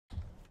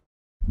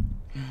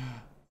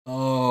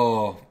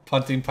 Oh,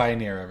 Punting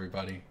Pioneer,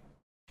 everybody.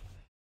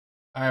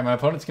 All right, my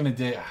opponent's gonna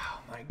do. Oh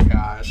my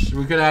gosh,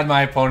 we could add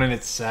my opponent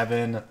at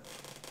 7.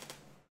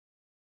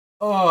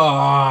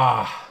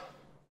 Oh,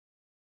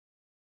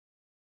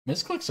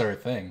 misclicks are a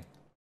thing.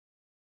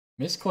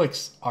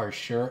 Misclicks are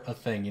sure a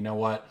thing. You know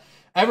what?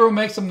 Everyone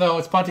makes them though.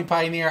 It's Punting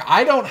Pioneer.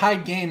 I don't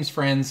hide games,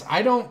 friends.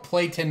 I don't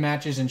play 10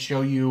 matches and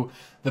show you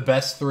the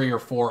best 3 or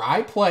 4.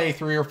 I play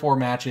 3 or 4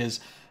 matches,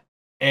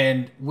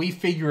 and we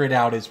figure it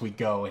out as we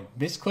go. And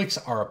misclicks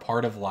are a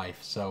part of life.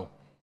 So,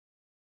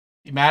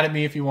 be mad at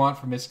me if you want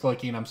for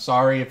misclicking. I'm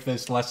sorry if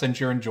this lessens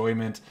your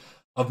enjoyment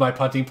of my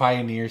Punting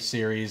Pioneer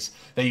series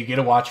that you get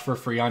to watch for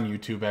free on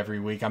YouTube every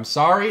week. I'm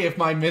sorry if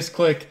my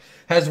misclick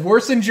has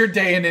worsened your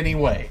day in any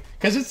way,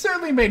 because it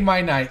certainly made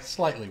my night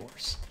slightly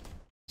worse.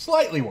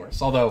 Slightly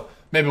worse, although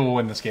maybe we'll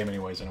win this game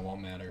anyways and it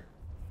won't matter.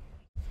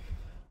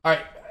 All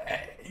right,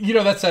 you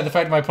know, that said, the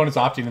fact that my opponent's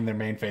opting in their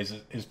main phase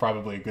is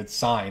probably a good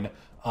sign.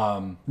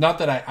 Not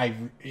that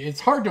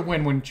it's hard to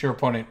win when your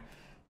opponent...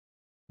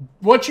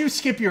 Once you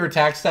skip your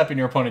attack step and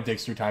your opponent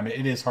digs through time,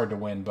 it is hard to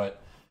win,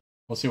 but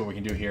we'll see what we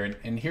can do here.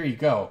 And here you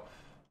go.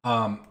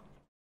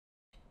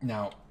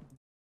 Now,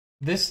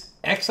 this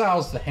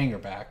exiles the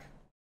Hangarback.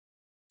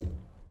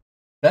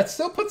 That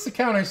still puts the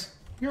counters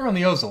here on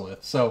the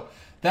Ozolith. So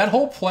that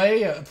whole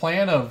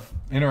plan of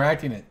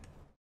interacting it,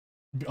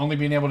 only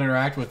being able to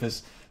interact with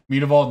this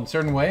Mutavault in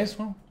certain ways,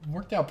 well,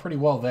 worked out pretty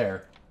well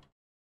there.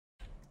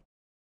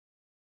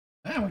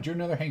 Ah, we drew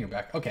another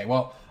Hangarback. Okay,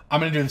 well, I'm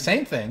going to do the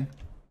same thing,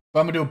 but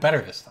I'm going to do it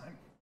better this time.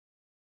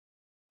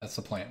 That's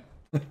the plan.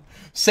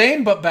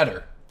 Same, but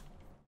better.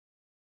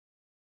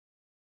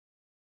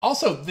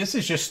 Also, this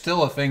is just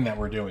still a thing that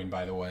we're doing,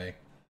 by the way.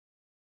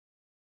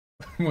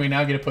 We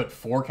now get to put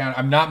 4 count.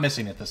 I'm not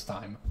missing it this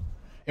time.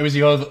 It was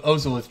the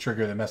Ozolith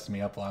trigger that messed me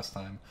up last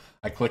time.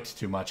 I clicked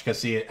too much. Because,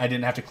 see, I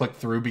didn't have to click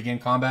through begin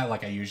combat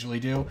like I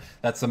usually do.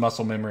 That's the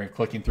muscle memory of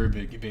clicking through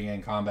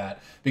begin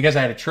combat. Because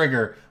I had a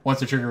trigger, once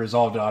the trigger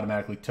resolved, it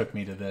automatically took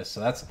me to this.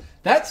 So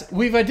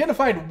we've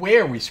identified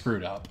where we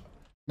screwed up.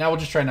 Now we'll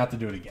just try not to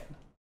do it again.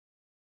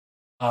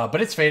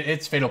 But it's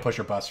Fatal Push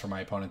or Bust for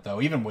my opponent,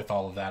 though. Even with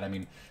all of that, I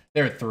mean,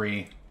 they're at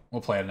 3.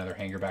 We'll play another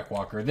Hangarback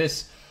Walker.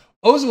 This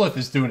Ozolith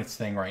is doing its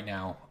thing right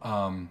now.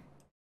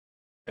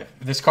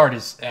 This card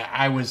is...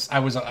 I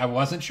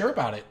wasn't sure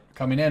about it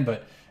coming in,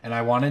 and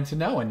I wanted to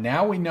know, and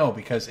now we know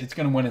because it's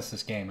going to win us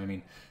this game. I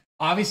mean,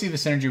 obviously the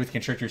synergy with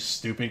Constrictor is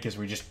stupid because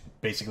we're just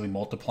basically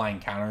multiplying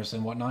counters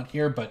and whatnot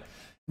here, but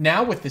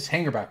now with this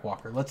Hangarback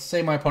Walker, let's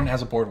say my opponent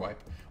has a board wipe.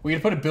 We get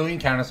to put a billion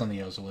counters on the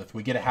Ozolith.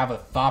 We get to have a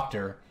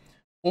Thopter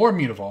or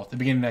Mutavault at the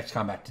beginning of next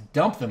combat to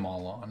dump them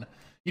all on.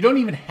 You don't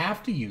even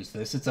have to use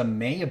this. It's a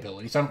May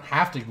ability, so I don't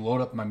have to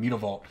load up my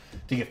Mutavault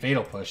to get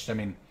Fatal Pushed. I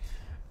mean,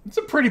 it's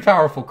a pretty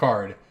powerful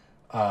card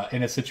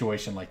in a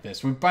situation like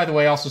this. We, by the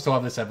way, also still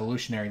have this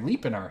Evolutionary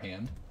Leap in our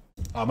hand.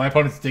 My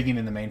opponent's digging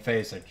in the main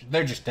phase.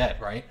 They're just dead,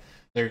 right?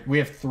 We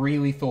have 3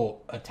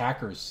 lethal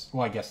attackers.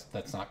 Well, I guess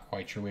that's not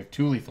quite true. We have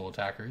 2 lethal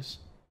attackers.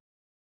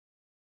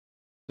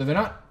 So they're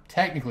not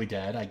technically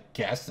dead, I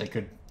guess. They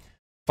could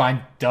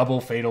find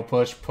double Fatal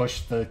Push,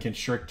 push the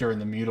Constrictor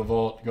and the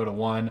Mutavault, go to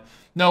 1.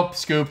 Nope,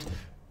 scooped.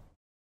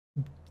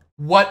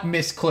 What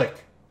misclick?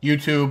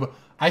 YouTube,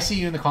 I see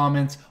you in the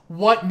comments.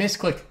 What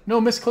misclick? No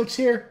misclicks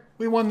here.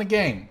 We won the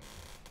game.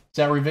 Is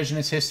that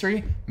revisionist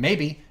history?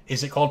 Maybe.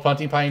 Is it called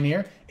Punting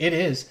Pioneer? It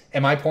is.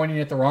 Am I pointing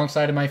at the wrong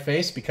side of my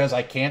face because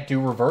I can't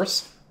do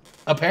reverse?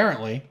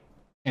 Apparently.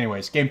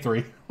 Anyways, game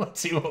 3. Let's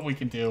see what we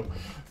can do.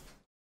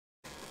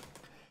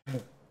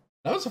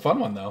 That was a fun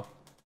one, though.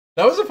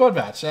 That was a fun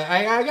match.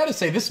 I gotta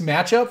say, this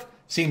matchup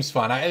seems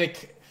fun.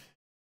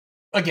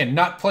 Again,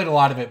 not played a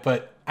lot of it,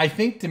 but I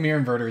think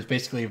Dimir Inverter is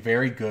basically a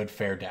very good,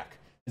 fair deck.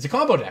 It's a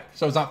combo deck,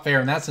 so it's not fair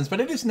in that sense, but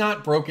it is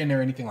not broken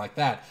or anything like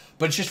that.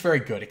 But it's just very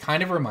good. It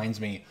kind of reminds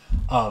me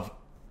of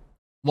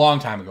long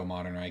time ago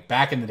Modern, right?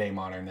 Back in the day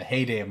Modern, the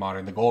heyday of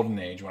Modern, the golden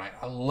age, when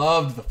I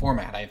loved the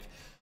format. I have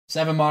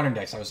 7 Modern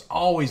decks. I was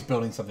always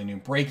building something new,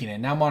 breaking it.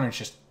 Now Modern's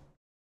just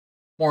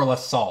more or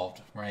less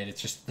solved, right?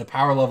 It's just the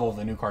power level of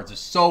the new cards is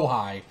so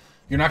high,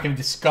 you're not going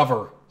to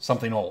discover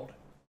something old,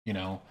 you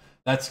know?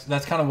 That's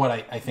kind of what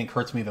I think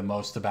hurts me the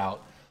most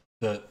about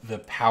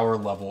the power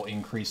level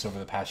increase over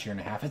the past year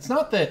and a half. It's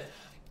not that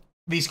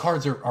these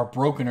cards are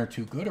broken or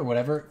too good or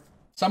whatever.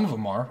 Some of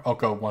them are. I'll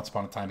go Once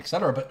Upon a Time,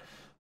 etc. But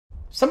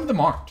some of them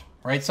aren't,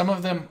 right? Some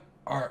of them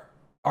are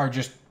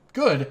just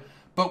good,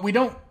 but we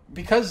don't,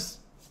 because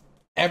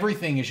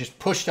everything is just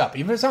pushed up.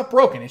 Even if it's not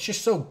broken, it's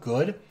just so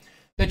good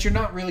that you're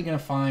not really going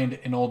to find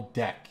an old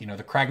deck. You know,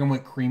 the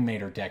Kragenwick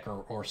Cremator deck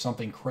or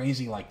something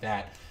crazy like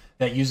that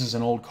that uses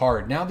an old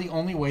card. Now the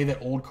only way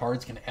that old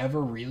cards can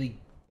ever really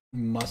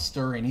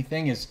muster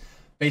anything is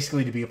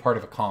basically to be a part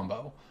of a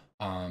combo.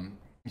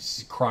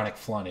 Chronic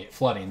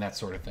flooding, that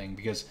sort of thing,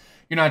 because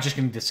you're not just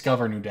going to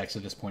discover new decks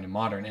at this point in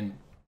Modern. And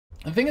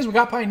the thing is, we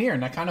got Pioneer,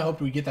 and I kind of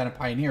hoped we'd get that in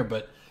Pioneer,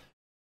 but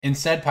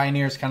instead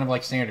Pioneer is kind of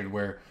like Standard,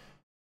 where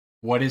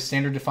what is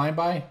Standard defined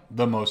by?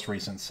 The most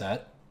recent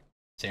set.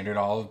 Standard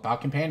all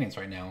about companions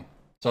right now.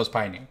 So is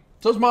Pioneer.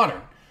 So is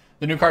Modern.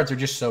 The new cards are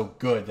just so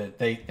good that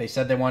they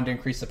said they wanted to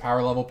increase the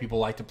power level. People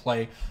like to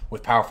play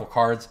with powerful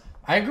cards.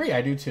 I agree,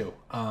 I do too.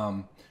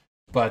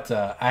 But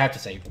I have to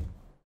say,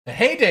 the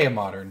heyday of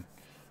Modern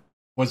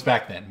was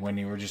back then, when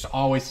you were just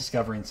always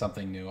discovering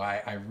something new.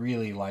 I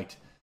really liked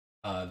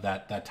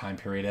that time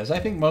period, as I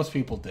think most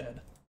people did.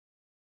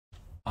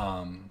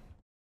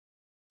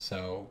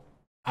 So,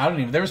 I don't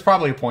even... There was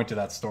probably a point to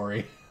that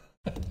story.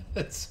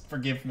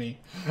 Forgive me.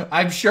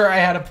 I'm sure I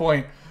had a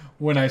point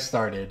when I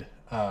started.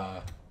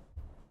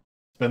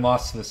 It's been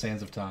lost to the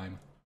sands of time.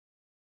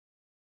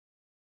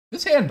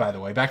 This hand, by the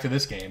way, back to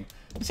this game.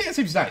 This hand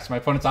seems nice. My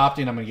opponent's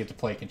opting. I'm going to get to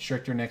play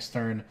Constrictor next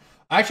turn.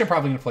 Actually, I'm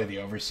probably going to play the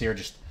Overseer.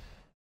 Just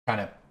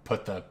kind of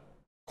put the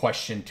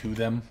question to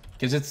them,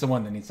 because it's the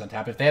one that needs to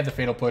untap. If they have the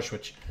Fatal Push,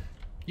 which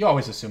you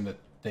always assume that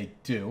they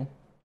do,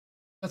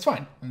 that's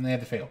fine. And they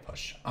have the Fatal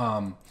Push.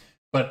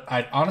 But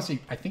I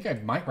think I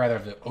might rather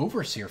have the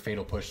Overseer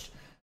Fatal Push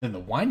than the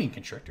Winding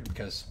Constrictor,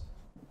 because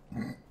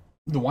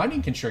the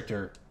Winding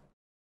Constrictor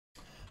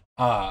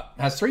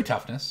has 3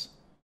 toughness,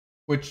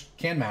 which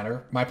can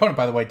matter. My opponent,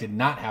 by the way, did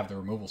not have the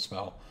removal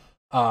spell,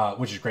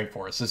 which is great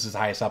for us. This is the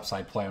highest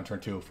upside play on turn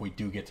 2 if we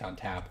do get to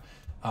untap.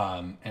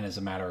 And as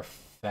a matter of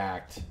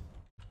fact,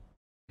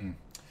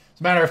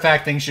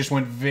 things just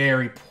went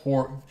very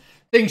poor.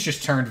 Things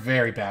just turned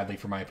very badly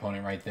for my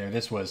opponent right there.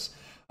 This was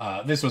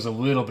a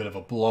little bit of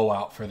a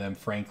blowout for them,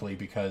 frankly,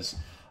 because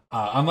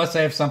unless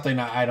they have something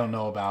I don't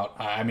know about,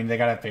 I mean, they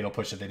got to have Fatal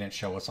Push that they didn't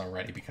show us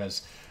already,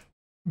 because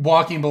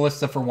Walking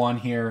Ballista for 1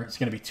 here. It's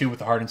going to be 2 with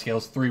the Hardened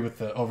Scales, 3 with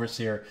the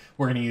Overseer.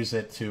 We're going to use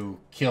it to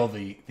kill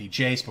the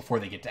Jace before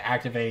they get to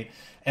activate.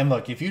 And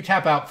look, if you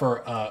tap out for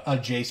a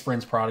Jace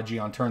Friend's Prodigy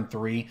on turn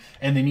 3,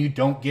 and then you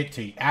don't get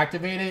to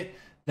activate it,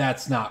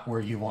 that's not where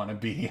you want to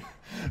be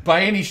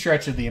by any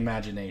stretch of the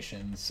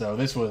imagination. So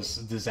this was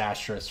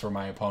disastrous for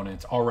my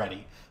opponents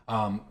already.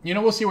 You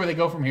know, we'll see where they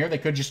go from here. They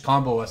could just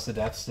combo us to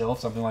death still, if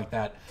something like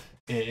that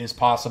is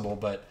possible,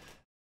 but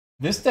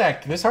this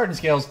deck, this Hardened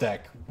Scales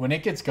deck, when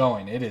it gets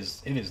going, it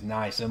is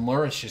nice. And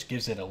Lurrus just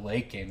gives it a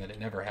late game that it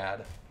never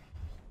had.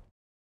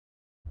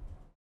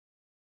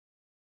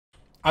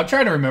 I'm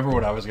trying to remember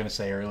what I was going to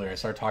say earlier. I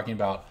started talking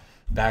about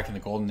back in the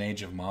golden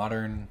age of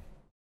modern.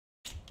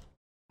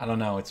 I don't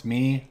know. It's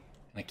me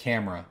and a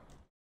camera.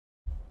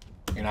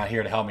 You're not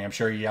here to help me. I'm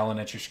sure you're yelling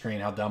at your screen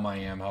how dumb I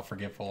am, how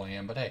forgetful I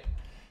am. But hey,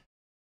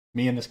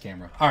 me and this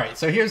camera. All right,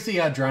 so here's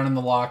the Drown in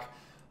the Lock.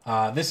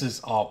 This is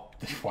all...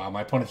 Wow,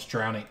 my opponent's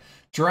drowning.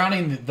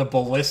 Drowning the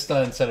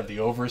Ballista instead of the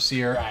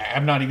Overseer.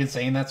 I'm not even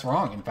saying that's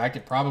wrong. In fact,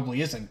 it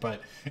probably isn't,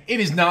 but it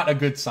is not a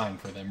good sign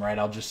for them, right?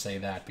 I'll just say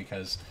that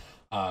because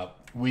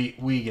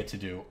we get to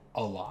do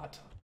a lot.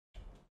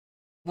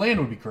 Land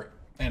would be great,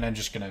 and I'm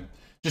just gonna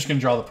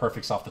draw the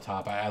perfects off the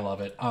top. I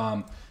love it.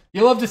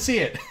 You love to see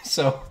it.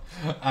 So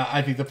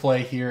I think the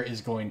play here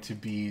is going to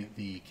be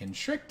the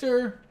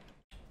Constrictor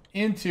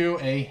into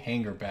a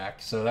Hangarback.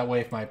 So that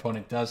way, if my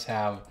opponent does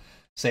have,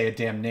 say, a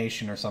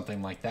Damnation or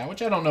something like that,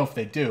 which I don't know if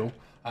they do.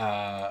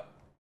 I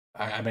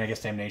mean, I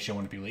guess Damnation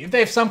wouldn't be lead. If they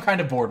have some kind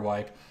of board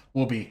wipe,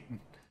 we'll be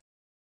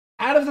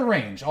out of the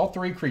range. All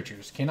three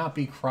creatures cannot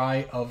be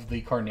Cry of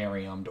the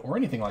Carnarium or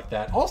anything like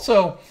that.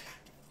 Also,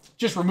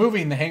 just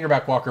removing the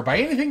Hangarback Walker by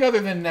anything other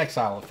than an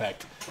exile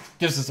effect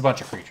gives us a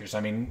bunch of creatures. I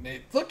mean,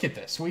 look at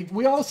this.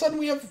 We all of a sudden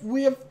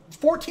we have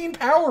 14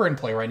 power in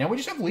play right now. We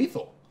just have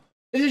lethal.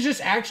 It is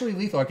just actually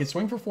lethal. I could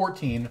swing for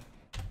 14,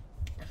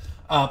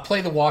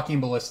 play the Walking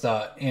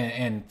Ballista,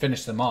 and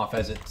finish them off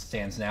as it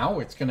stands now.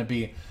 It's going to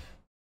be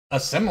a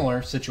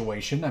similar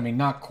situation. I mean,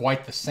 not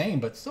quite the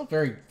same, but still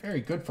very, very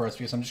good for us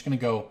because I'm just going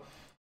to go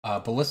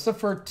Ballista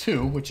for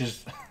 2, which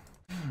is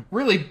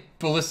really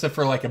Ballista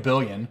for like $1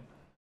 billion,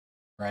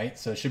 right?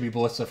 So it should be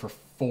Ballista for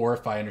 4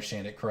 if I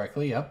understand it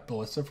correctly. Yep,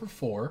 Ballista for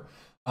 4.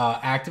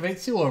 Activate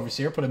Seal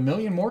Overseer, put 1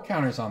 million more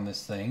counters on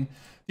this thing.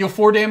 Deal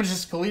 4 damage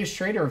to Kalida's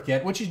Trader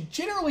get, which is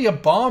generally a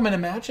bomb in a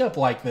matchup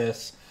like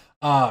this.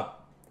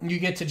 You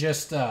get to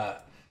just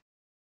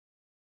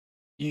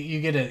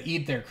you get to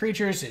eat their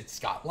creatures. It's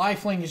got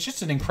lifelink. It's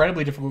just an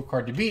incredibly difficult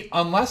card to beat,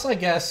 unless I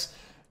guess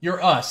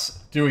you're us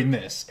doing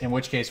this, in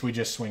which case we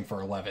just swing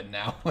for 11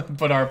 now.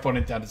 Put our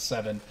opponent down to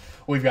 7.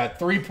 We've got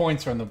 3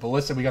 points from the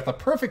Ballista. We got the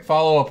perfect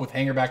follow-up with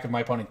Hangarback if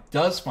my opponent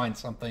does find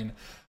something.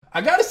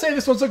 I gotta say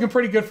this one's looking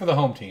pretty good for the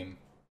home team.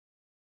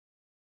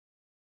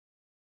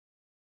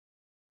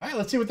 All right,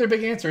 let's see what their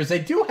big answer is. They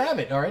do have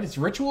it. All right, it's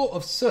Ritual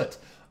of Soot.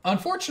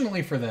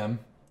 Unfortunately for them,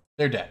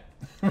 they're dead.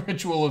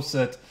 Ritual of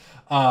Soot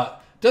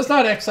does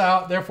not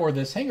exile. Therefore,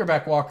 this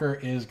Hangarback Walker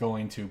is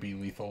going to be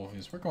lethal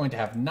because we're going to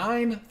have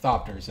 9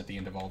 Thopters at the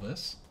end of all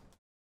this.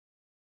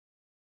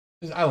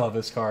 I love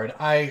this card.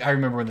 I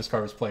remember when this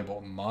card was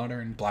playable.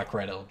 Modern,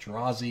 Black-Red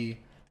Eldrazi.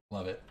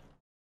 Love it.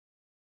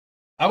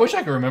 I wish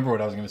I could remember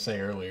what I was going to say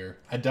earlier.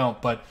 I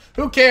don't, but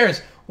who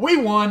cares? We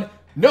won.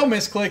 No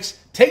misclicks.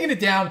 Taking it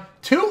down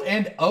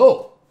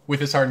 2-0 with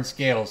this Hardened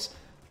Scales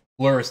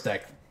Lurrus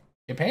deck.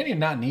 Companion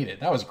not needed.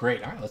 That was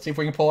great. All right, let's see if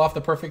we can pull off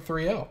the perfect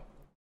 3-0.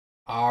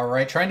 All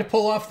right, trying to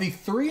pull off the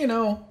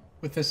 3-0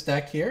 with this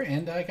deck here,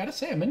 and I gotta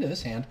say, I'm into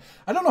this hand.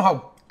 I don't know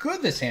how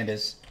good this hand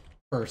is,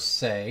 per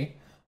se,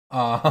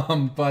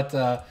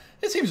 but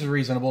it seems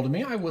reasonable to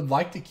me. I would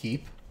like to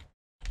keep.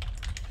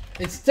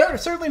 It's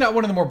certainly not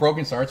one of the more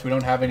broken starts. We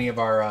don't have any of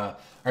our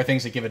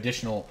things that give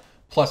additional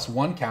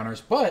 +1 counters,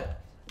 but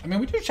I mean,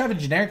 we do have a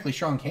generically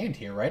strong hand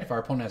here, right? If our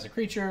opponent has a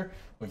creature,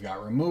 we've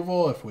got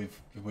removal. If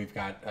we've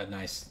got a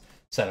nice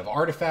set of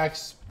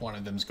artifacts, one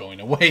of them's going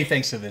away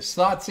thanks to this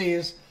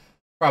Thoughtseize.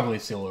 Probably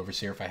Seal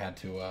Overseer if I had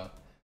to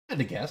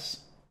guess.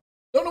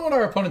 Don't know what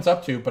our opponent's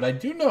up to, but I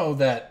do know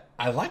that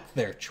I like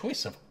their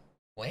choice of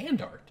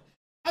land art.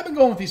 I've been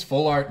going with these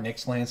full art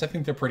Nyx lands. I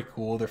think they're pretty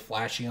cool. They're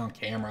flashy on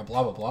camera,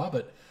 blah blah blah.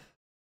 But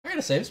I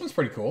gotta say, this one's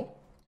pretty cool.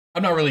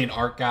 I'm not really an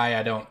art guy.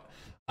 I don't.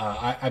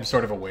 I'm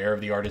sort of aware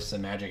of the artists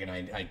in Magic, and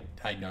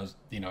I know,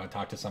 I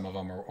talk to some of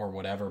them or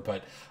whatever,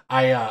 but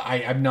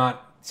I'm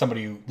not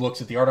somebody who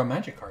looks at the art on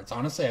Magic cards.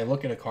 Honestly, I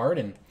look at a card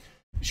and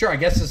sure, I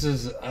guess this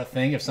is a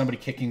thing. If somebody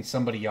kicking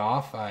somebody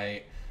off,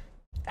 I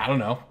don't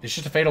know. It's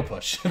just a fatal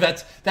push.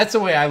 That's the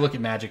way I look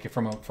at Magic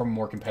from a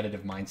more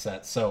competitive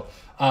mindset. So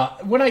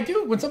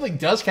when something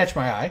does catch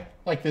my eye,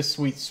 like this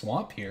sweet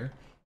swamp here,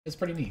 it's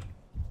pretty neat.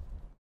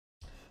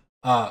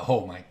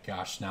 Oh my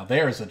gosh! Now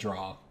there is a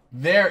draw.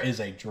 There is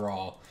a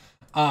draw.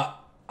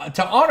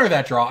 To honor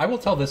that draw, I will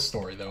tell this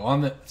story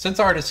though. Since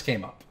artists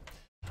came up,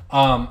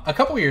 a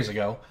couple years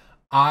ago,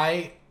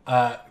 I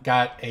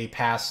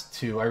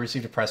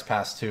received a press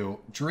pass to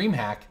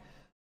DreamHack.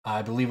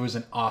 I believe it was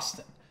in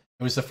Austin.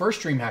 It was the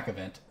first DreamHack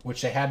event,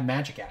 which they had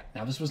Magic at.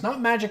 Now, this was not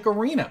Magic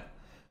Arena.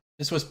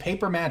 This was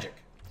Paper Magic.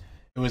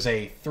 It was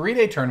a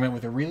 3-day tournament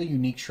with a really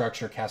unique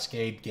structure.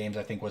 Cascade Games,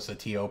 I think, was the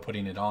TO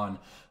putting it on.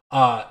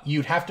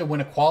 You'd have to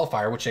win a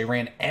qualifier, which they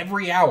ran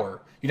every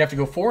hour. You'd have to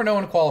go 4-0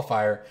 in a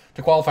qualifier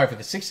to qualify for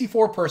the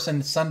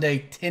 64-person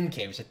Sunday 10K.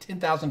 It was a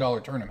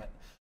 $10,000 tournament.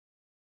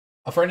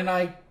 A friend and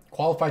I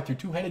qualified through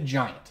Two-Headed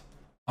Giant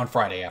on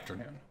Friday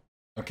afternoon.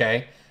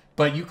 Okay?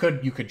 But you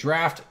could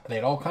draft. They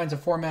had all kinds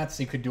of formats.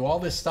 You could do all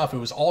this stuff. It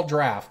was all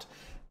draft.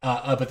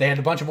 But they had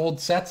a bunch of old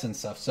sets and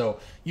stuff. So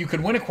you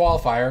could win a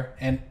qualifier,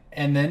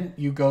 and then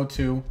you go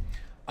to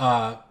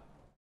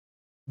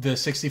the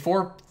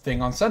 64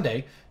 thing on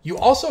Sunday. you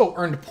also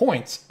earned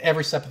points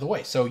every step of the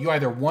way. So you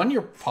either won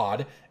your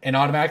pod and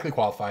automatically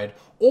qualified,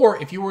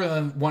 or if you were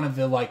one of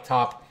the like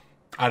top,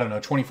 I don't know,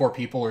 24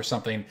 people or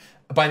something,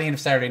 by the end of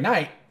Saturday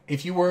night,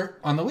 if you were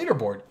on the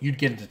leaderboard, you'd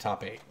get into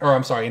top 8. Or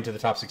I'm sorry, into the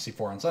top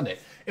 64 on Sunday.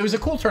 It was a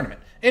cool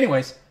tournament.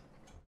 Anyways,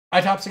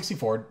 I top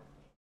 64.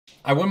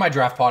 I win my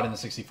draft pod in the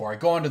 64. I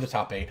go on to the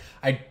top 8.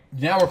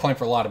 Now we're playing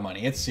for a lot of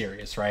money. It's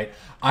serious, right?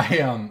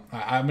 I'm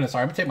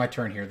gonna take my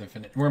turn here.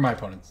 Where are my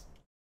opponents?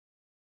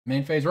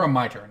 Main phase. We're on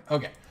my turn.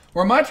 Okay,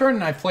 we're on my turn,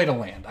 and I've played a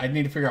land. I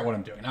need to figure out what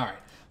I'm doing. All right,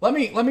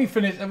 let me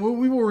finish.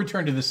 We will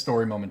return to this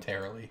story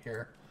momentarily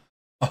here.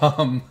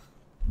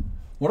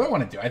 What do I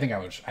want to do? I think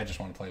I just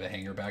want to play the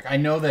Hangarback. I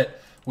know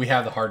that we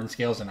have the Hardened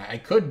Scales, and I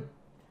could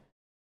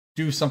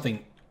do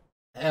something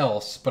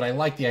else, but I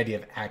like the idea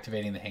of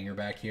activating the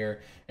Hangarback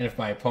here. And if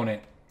my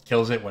opponent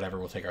kills it, whatever,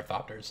 we'll take our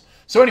Thopters.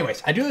 So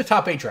anyways, I do the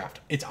top 8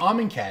 draft. It's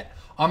Amonkhet.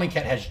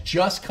 Amonkhet has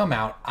just come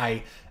out.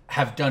 I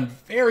have done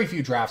very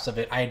few drafts of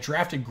it. I had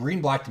drafted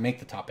green-black to make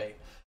the top 8.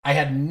 I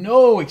had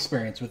no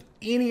experience with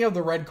any of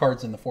the red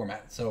cards in the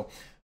format. So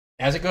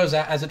as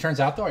it turns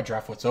out, though, I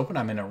draft what's open.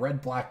 I'm in a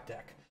red-black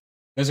deck.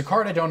 There's a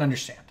card I don't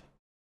understand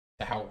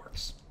how it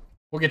works.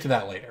 We'll get to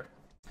that later.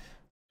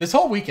 This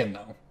whole weekend,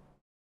 though,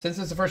 since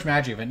it's the first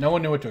Magic event, no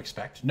one knew what to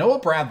expect. Noah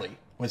Bradley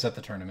was at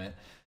the tournament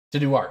to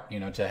do art,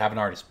 to have an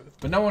artist booth.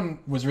 But no one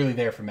was really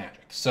there for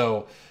Magic.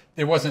 So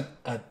there wasn't,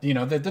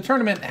 the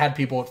tournament had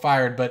people it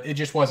fired, but it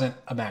just wasn't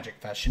a Magic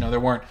fest. There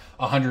weren't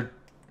 100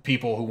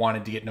 people who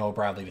wanted to get Noah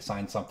Bradley to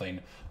sign something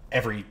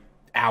every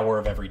hour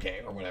of every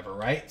day or whatever,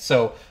 right?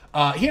 So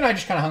he and I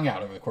just kind of hung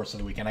out over the course of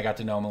the weekend. I got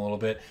to know him a little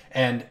bit.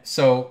 And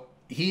so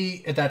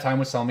he, at that time,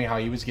 was telling me how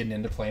he was getting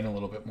into playing a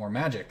little bit more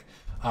Magic,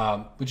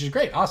 which is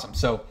great. Awesome.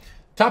 So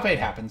top 8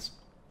 happens.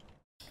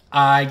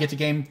 I get to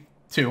game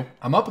 2.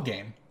 I'm up a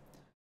game.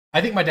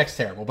 I think my deck's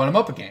terrible, but I'm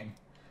up a game.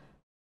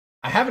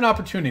 I have an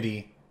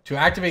opportunity to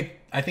activate,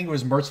 I think it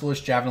was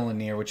Merciless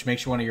Javelinier, which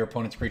makes one of your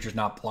opponent's creatures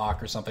not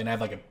block or something. I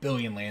have like 1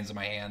 billion lands in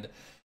my hand.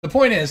 The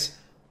point is,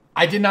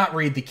 I did not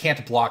read the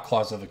can't block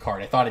clause of the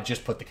card. I thought it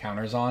just put the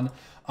counters on.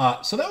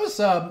 So that was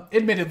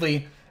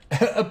admittedly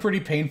a pretty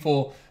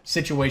painful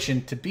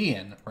situation to be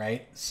in,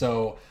 right?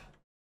 So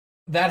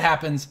that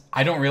happens.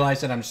 I don't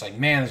realize it. I'm just like,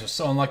 man, this was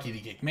so unlucky to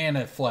get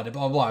mana flooded,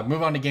 blah, blah, blah. I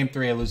move on to game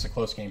 3. I lose a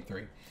close game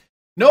 3.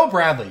 Noah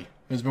Bradley,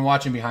 who's been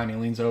watching behind me,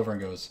 leans over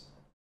and goes,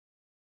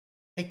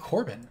 "Hey,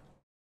 Corbin,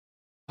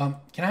 can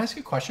I ask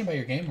you a question about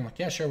your game?" I'm like,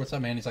 "Yeah, sure. What's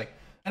up, man?" He's like,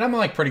 and I'm in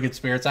like pretty good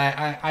spirits.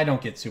 I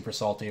don't get super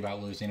salty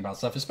about losing about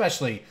stuff,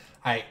 especially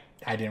I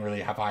didn't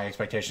really have high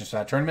expectations for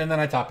that tournament. And then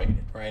I top 8'd,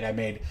 right? I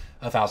made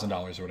 $1,000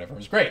 or whatever. It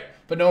was great.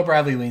 But Noah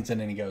Bradley leans in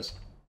and he goes,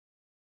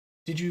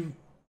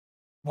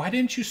 why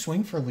didn't you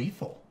swing for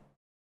lethal?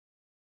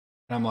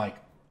 And I'm like,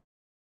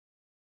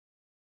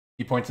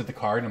 he points at the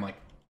card and I'm like,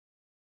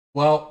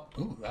 well,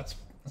 ooh, that's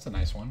a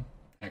nice one.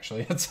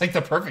 Actually, that's like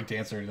the perfect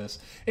answer to this.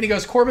 And he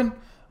goes, "Corbin,"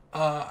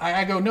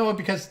 I go, "No,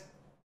 because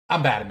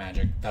I'm bad at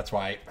Magic. That's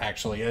why,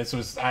 actually.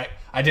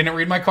 I didn't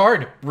read my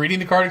card. Reading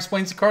the card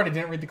explains the card. I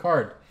didn't read the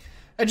card."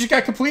 I just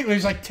got completely,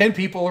 there's like 10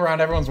 people around,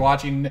 everyone's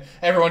watching,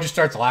 everyone just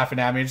starts laughing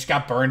at me. I just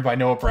got burned by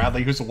Noah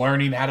Bradley, who's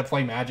learning how to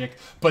play Magic,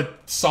 but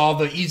saw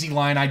the easy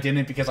line I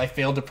didn't because I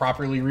failed to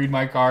properly read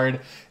my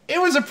card. It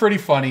was a pretty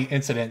funny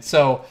incident.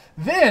 So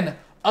then,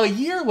 a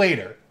year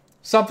later,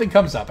 something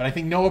comes up, and I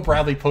think Noah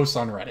Bradley posts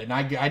on Reddit, and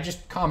I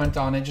just comment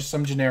on it, just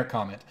some generic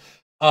comment.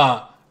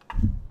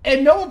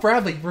 And Noah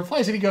Bradley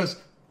replies, and he goes,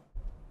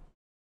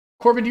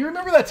 "Corbin, do you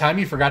remember that time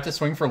you forgot to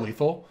swing for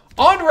lethal?"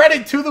 On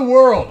Reddit to the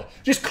world,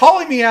 just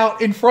calling me out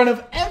in front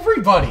of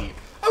everybody.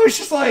 I was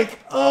just like,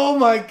 oh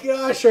my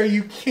gosh, are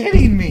you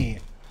kidding me?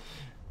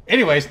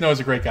 Anyways,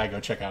 Noah's a great guy. Go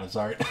check out his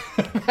art.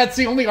 That's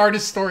the only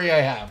artist story I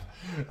have.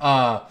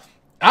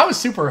 I was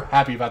super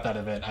happy about that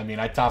event. I mean,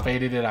 I top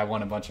 8'd it. I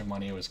won a bunch of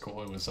money. It was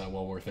cool. It was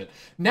well worth it.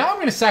 Now I'm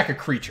going to sack a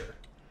creature.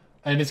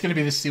 And it's going to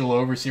be the Steel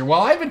Overseer.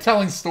 While I've been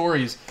telling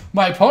stories,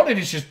 my opponent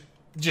is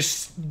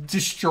just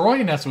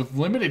destroying us with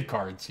limited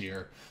cards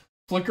here.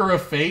 Flicker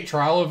of Fate,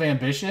 Trial of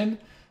Ambition.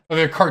 Are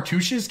there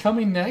cartouches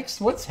coming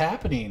next? What's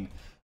happening?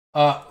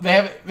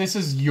 This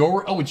is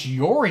it's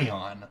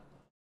Yorion.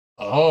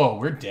 Oh,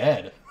 we're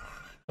dead.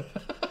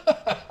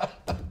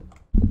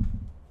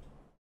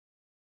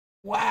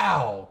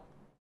 Wow.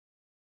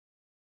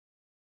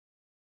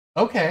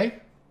 Okay.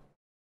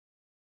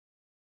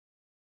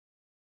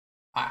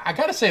 I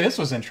gotta say, this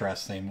was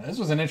interesting. This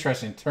was an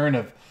interesting turn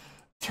of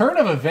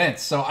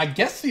events. So I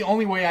guess the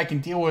only way I can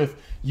deal with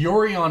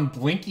Yorion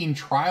blinking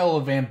Trial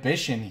of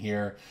Ambition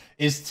here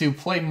is to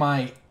play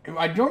my...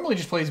 I normally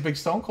just play his big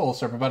Stonecoil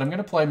Serpent, but I'm going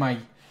to play my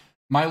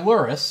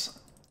Lurrus.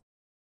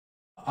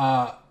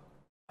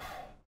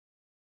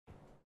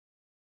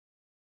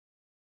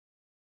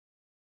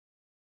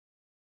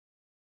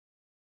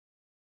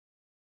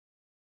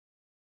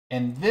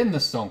 And then the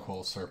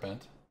Stonecoil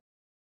Serpent.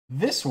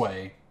 This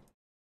way,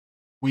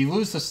 we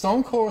lose the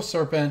Stonecoil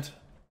Serpent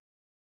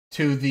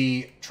to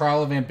the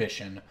Trial of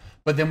Ambition,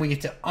 but then we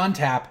get to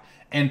untap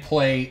and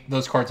play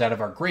those cards out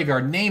of our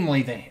graveyard,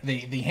 namely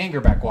the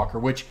Hangarback Walker,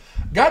 which,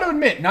 got to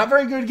admit, not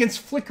very good against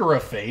Flicker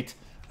of Fate,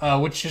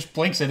 which just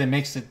blinks it and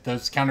makes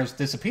those counters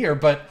disappear,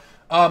 but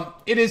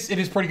it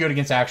is pretty good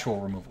against actual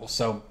removal.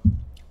 So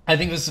I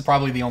think this is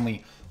probably the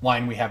only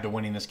line we have to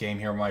winning this game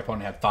here. My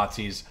opponent had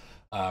Thoughtseize,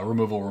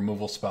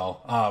 removal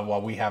spell,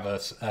 while we have a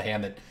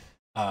hand that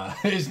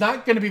is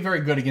not going to be very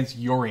good against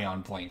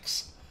Yorion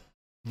blinks.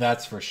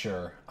 That's for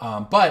sure.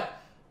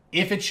 But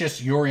if it's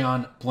just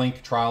Yorion,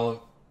 blink, Trial of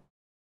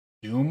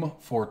Doom,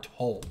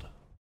 Foretold.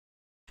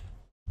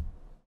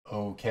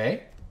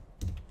 Okay.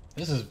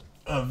 This is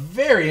a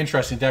very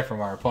interesting deck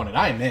from our opponent.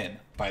 I'm in,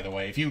 by the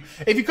way. If you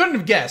couldn't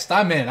have guessed,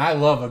 I'm in. I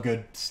love a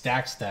good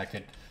stack.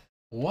 And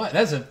what?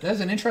 That's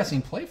an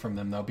interesting play from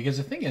them, though, because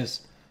the thing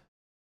is,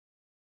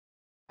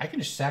 I can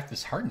just sack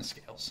this Hardened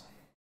Scales.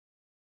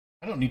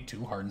 I don't need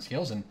 2 Hardened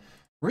Scales, and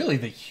really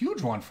the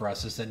huge one for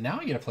us is that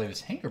now you get to play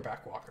this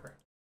Hangarback Walker.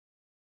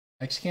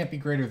 X can't be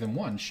greater than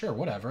 1. Sure,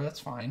 whatever, that's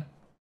fine.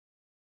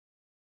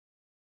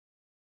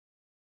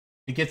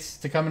 It gets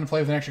to come and play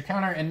with an extra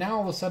counter, and now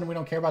all of a sudden we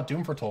don't care about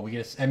Doom Foretold. We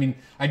get, I mean,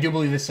 I do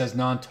believe this says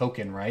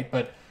non-token, right?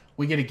 But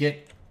we get to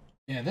get,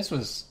 yeah, this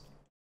was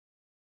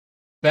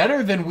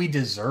better than we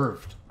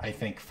deserved, I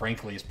think,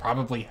 frankly, is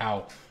probably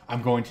how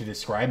I'm going to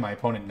describe my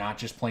opponent not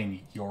just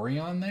playing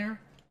Yorion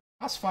there.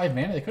 Cost 5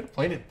 mana, they could have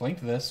played it,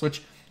 blinked this,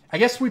 which I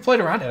guess we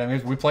played around it. I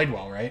mean, we played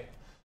well, right?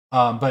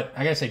 But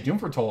I gotta say, Doom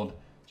Foretold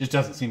just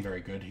doesn't seem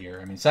very good here.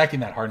 I mean,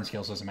 sacking that Hardened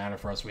Scales doesn't matter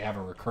for us. We have a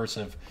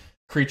recursive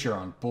creature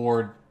on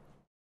board.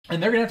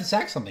 And they're going to have to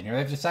sack something here. They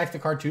have to sack the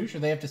cartouche, or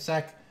they have to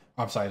sack...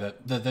 I'm sorry,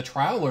 the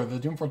Trial or the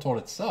Doom Foretold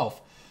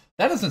itself.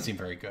 That doesn't seem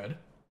very good.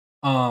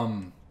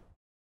 I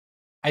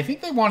think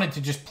they wanted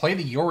to just play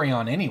the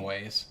Yorion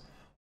anyways.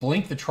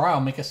 Blink the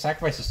Trial, make a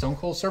sacrifice of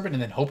Stonecoil Serpent,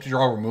 and then hope to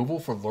draw removal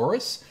for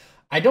Lurrus.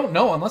 I don't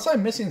know. Unless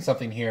I'm missing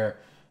something here,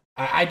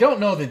 I don't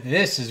know that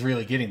this is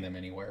really getting them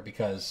anywhere,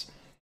 because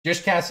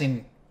just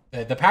casting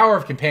the power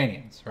of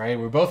companions, right?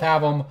 We both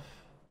have them.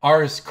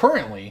 Ours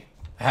currently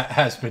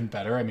has been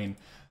better. I mean...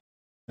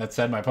 That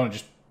said, my opponent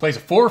just plays a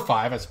 4-5.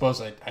 I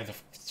suppose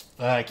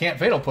I can't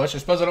Fatal Push. I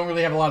suppose I don't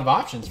really have a lot of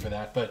options for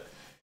that. But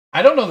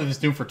I don't know that this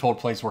Doom Foretold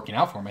play is working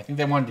out for him. I think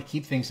they wanted to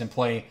keep things in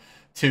play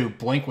to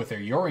blink with their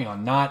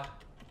Yorion, not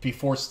be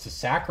forced to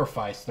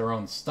sacrifice their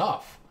own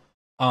stuff.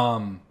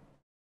 I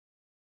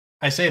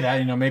say that,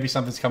 you know, maybe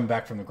something's coming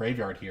back from the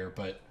graveyard here,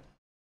 but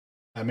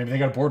maybe they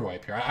got a board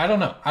wipe here. I don't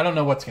know. I don't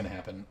know what's going to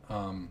happen.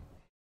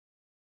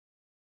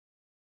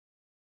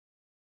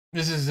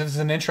 This is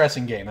an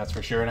interesting game, that's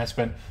for sure, and I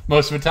spent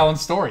most of it telling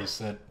stories.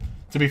 That,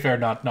 to be fair,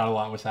 not a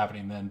lot was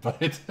happening then, but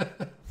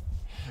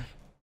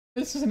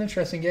this is an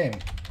interesting game.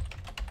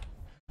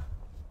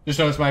 Just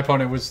noticed my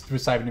opponent was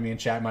typing to me in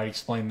chat. Might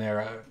explain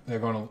they've been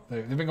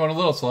going a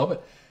little slow,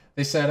 but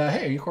they said,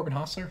 "Hey, are you Corbin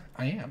Hosler?"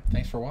 I am.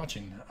 Thanks for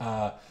watching.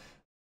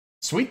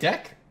 Sweet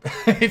deck.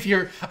 If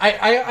you're,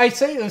 I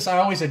say this, I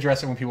always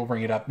address it when people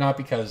bring it up, not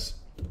because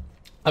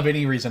of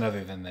any reason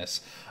other than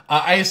this.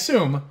 I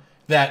assume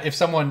that if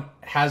someone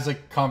has a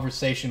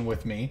conversation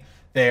with me,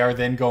 they are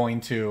then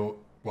going to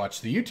watch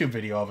the YouTube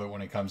video of it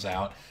when it comes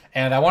out.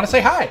 And I want to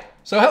say hi.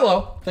 So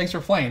hello. Thanks for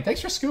playing.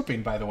 Thanks for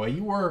scooping, by the way.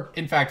 You were,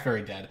 in fact,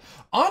 very dead.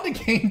 On to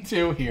game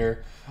 2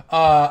 here.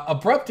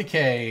 Abrupt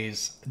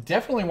Decays.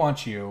 Definitely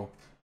want you.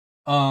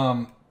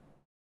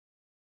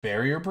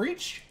 Barrier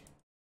Breach?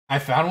 I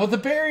found what the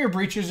Barrier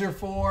Breaches are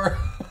for.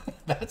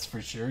 That's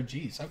for sure.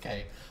 Jeez.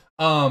 Okay.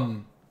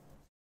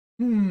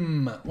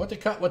 What to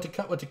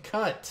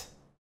cut?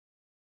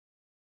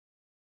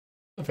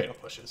 The Fatal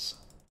Pushes.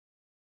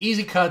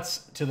 Easy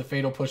cuts to the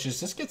Fatal Pushes.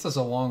 This gets us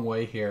a long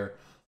way here.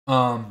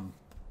 I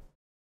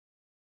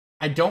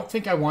don't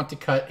think I want to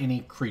cut any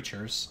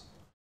creatures,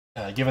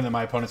 given that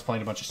my opponent's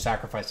playing a bunch of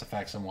sacrifice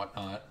effects and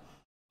whatnot.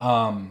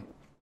 I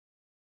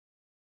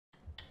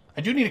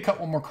do need to cut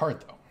one more card,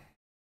 though.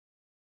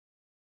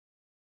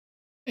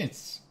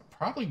 It's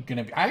probably going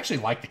to be... I actually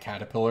like the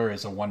Caterpillar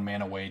as a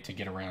 1-mana way to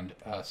get around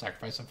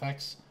sacrifice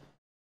effects.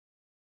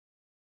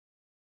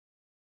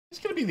 It's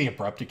going to be the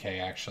Abrupt Decay,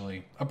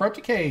 actually. Abrupt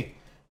Decay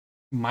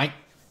might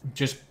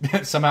just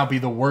somehow be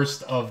the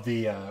worst of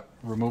the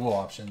removal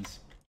options.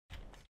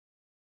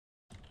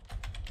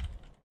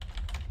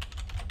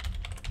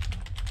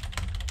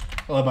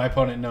 I'll let my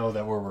opponent know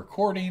that we're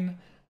recording.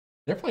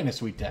 They're playing a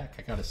sweet deck,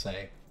 I gotta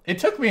say. It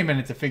took me a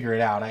minute to figure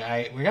it out.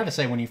 We gotta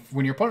say, when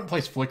your opponent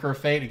plays Flicker of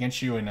Fate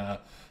against you in an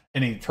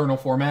Eternal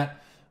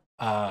format,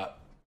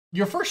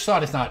 your first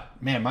thought is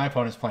not, man, my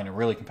opponent's playing a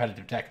really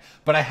competitive deck.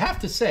 But I have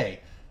to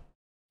say,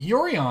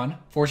 Yorion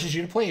forces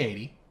you to play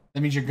 80.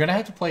 That means you're going to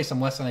have to play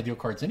some less than ideal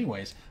cards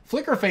anyways.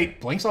 Flicker of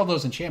Fate blinks all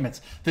those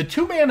enchantments. The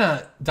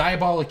 2-mana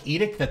Diabolic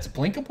Edict that's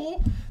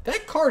blinkable,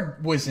 that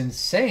card was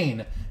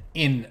insane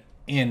in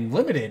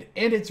Limited,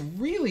 and it's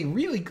really,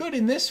 really good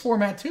in this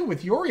format too,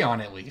 with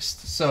Yorion at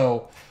least.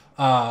 So,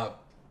 I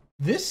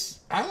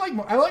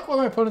like what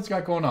my opponent's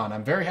got going on.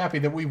 I'm very happy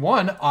that we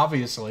won,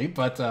 obviously,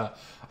 but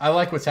I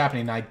like what's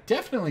happening. I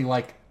definitely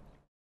like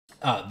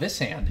this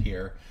hand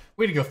here.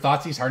 Way to go,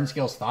 Thoughtseize, Hardened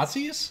Scales,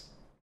 Thoughtseize.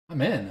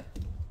 I'm in.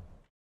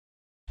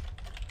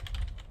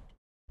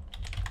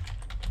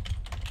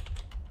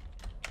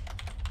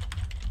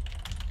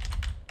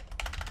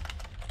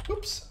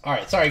 Oops. All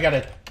right, sorry, got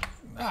to...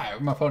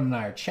 my phone and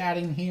I are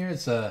chatting here.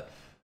 It's a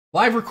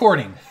live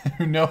recording.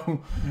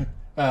 No,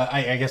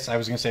 I guess I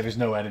was going to say there's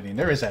no editing.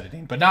 There is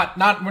editing, but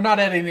we're not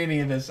editing any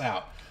of this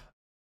out.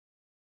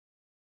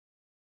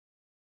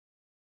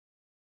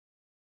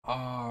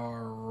 All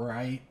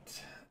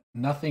right.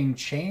 Nothing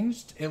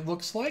changed, it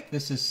looks like.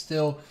 This is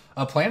still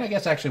a plan. I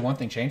guess actually one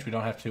thing changed. We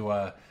don't have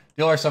to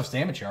deal ourselves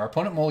damage here. Our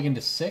opponent mulliganed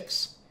to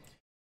 6,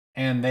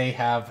 and they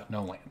have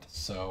no land.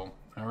 So,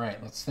 all right,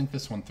 let's think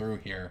this one through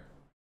here.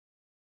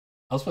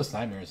 Elspeth's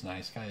Nightmare is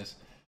nice, guys.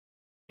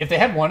 If they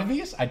had one of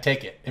these, I'd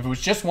take it. If it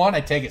was just one,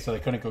 I'd take it so they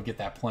couldn't go get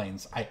that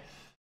Plains.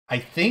 I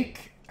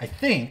think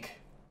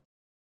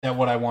that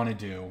what I want to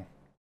do...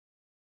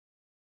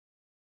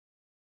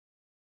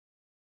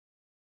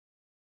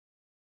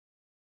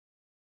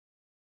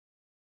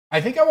 I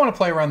think I want to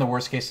play around the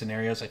worst case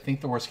scenarios. I think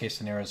the worst case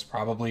scenario is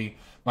probably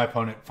my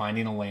opponent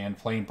finding a land,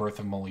 playing Birth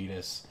of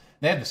Meletis.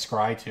 They had the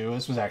Scry too.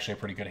 This was actually a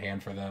pretty good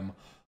hand for them.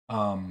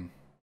 I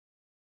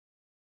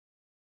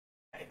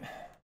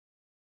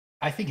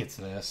think it's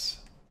this.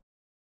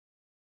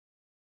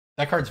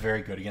 That card's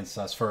very good against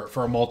us for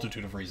a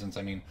multitude of reasons.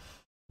 I mean,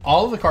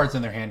 all of the cards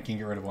in their hand can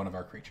get rid of one of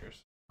our creatures,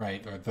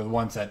 right? Or the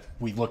ones that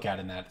we look at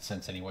in that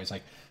sense anyways.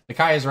 Like, the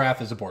Kaya's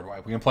Wrath is a board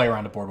wipe. We can play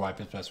around a board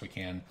wipe as best we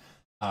can.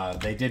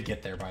 They did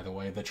get there, by the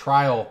way. The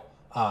Trial,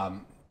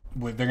 they're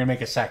going to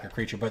make a sack a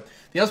creature. But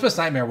the Elspeth's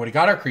Nightmare would have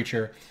got our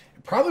creature.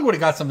 It probably would have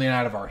got something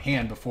out of our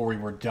hand before we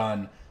were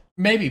done.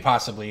 Maybe,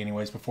 possibly,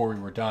 anyways, before we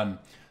were done.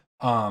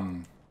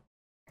 And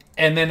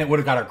then it would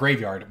have got our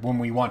graveyard when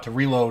we want to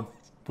reload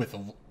with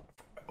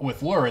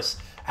Lurrus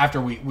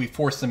after we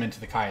force them into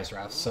the Kaya's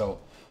Wrath. So,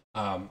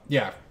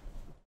 yeah.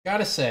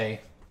 Gotta say,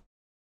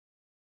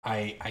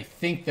 I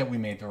think that we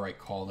made the right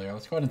call there.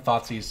 Let's go ahead and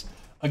Thoughtseize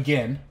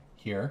again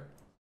here.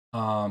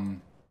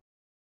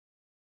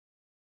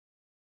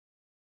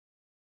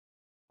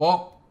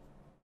 Well,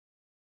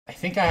 I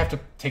think I have to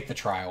take the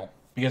Trial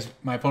because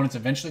my opponent's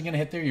eventually going to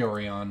hit their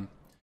Yorion,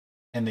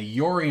 and the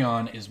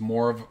Yorion is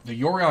more of the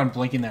Yorion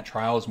blinking that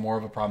Trial is more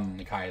of a problem than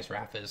the Kaya's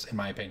Wrath is, in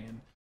my opinion.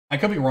 I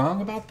could be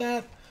wrong about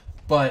that,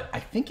 but I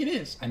think it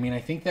is. I mean, I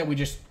think that we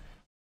just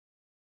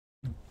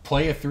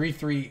play a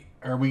 3/3,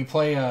 or we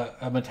play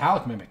a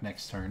Metallic Mimic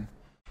next turn.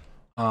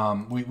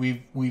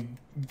 We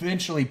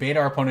eventually bait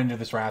our opponent into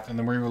this Wrath, and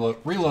then we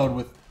reload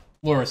with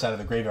Lurrus out of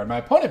the graveyard. My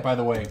opponent, by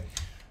the way,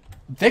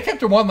 they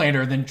kept a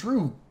one-lander, then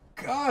drew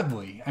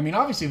Godly. I mean,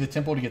 obviously the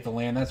Temple to get the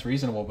land, that's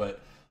reasonable,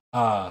 but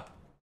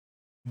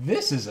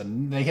this is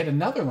they hit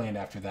another land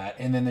after that,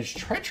 and then this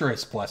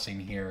Treacherous Blessing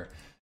here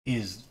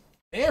is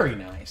very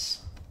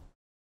nice.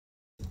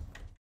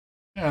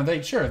 Yeah,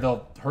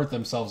 they'll hurt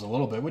themselves a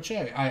little bit, which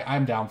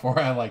I'm down for.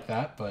 I like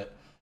that, but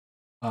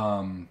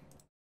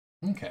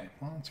okay,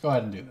 well, let's go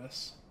ahead and do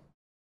this.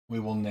 We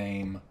will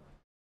name...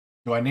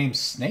 Do I name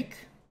Snake?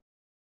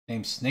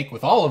 Name Snake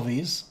with all of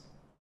these.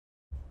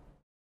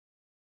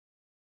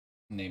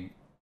 Name...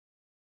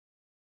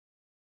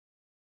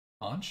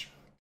 Conch?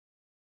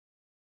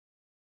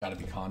 Gotta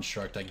be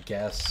Construct, I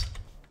guess.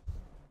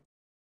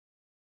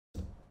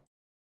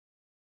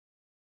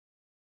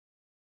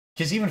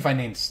 Because even if I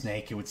named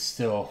Snake, it would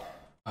still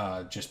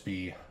just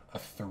be a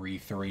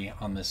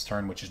 3/3 on this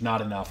turn, which is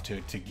not enough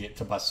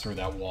to bust through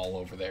that wall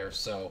over there.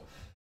 So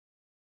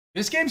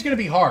this game's going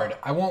to be hard.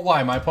 I won't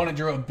lie. My opponent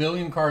drew a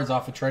billion cards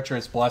off of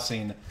Treacherous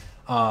Blessing.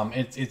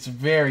 It's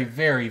very,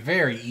 very,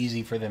 very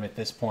easy for them at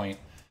this point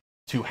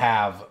to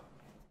have,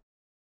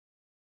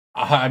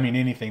 I mean,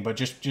 anything, but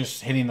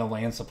just hitting the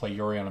lands to play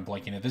Yorion and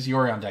blanking it. This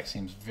Yorion deck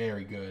seems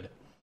very good.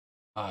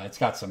 It's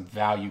got some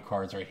value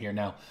cards right here.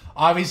 Now,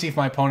 obviously, if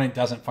my opponent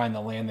doesn't find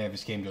the land there,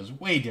 this game goes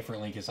way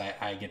differently because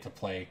I get to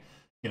play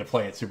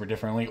it super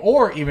differently.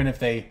 Or even if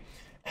they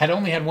had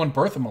only had one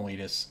Birth of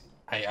Meletis,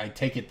 I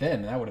take it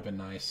then. That would have been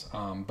nice.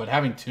 But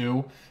having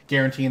two,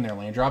 guaranteeing their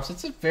land drops,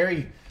 it's a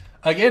very...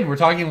 Again, we're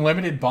talking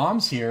limited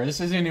bombs here. This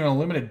isn't even a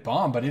limited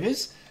bomb, but it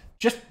is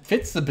just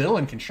fits the bill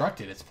in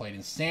Constructed. It's played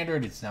in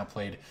Standard. It's now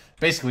played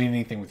basically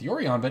anything with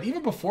Yorion. But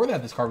even before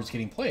that, this card was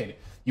getting played.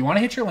 You want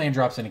to hit your land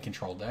drops in a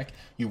control deck.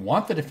 You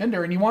want the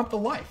Defender, and you want the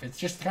Life. It's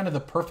just kind of the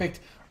perfect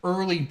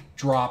early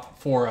drop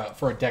for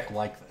a deck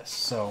like this.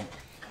 So,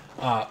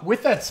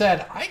 with that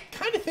said, I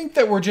kind of think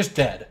that we're just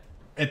dead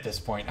at this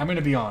point. I'm going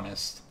to be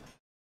honest.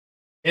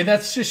 And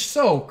that's just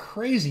so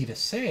crazy to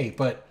say,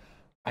 but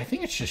I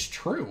think it's just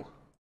true.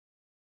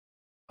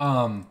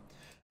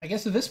 I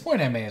guess at this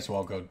point I may as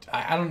well go.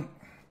 I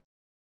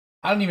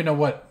don't even know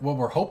what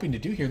we're hoping to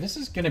do here. This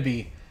is going to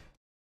be...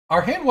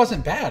 Our hand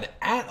wasn't bad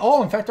at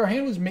all. In fact, our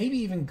hand was maybe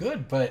even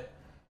good, but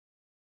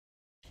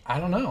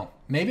I don't know.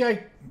 Maybe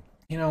I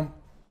don't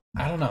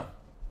know.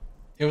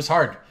 It was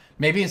hard.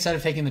 Maybe instead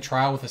of taking the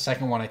Trial with the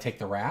second one, I take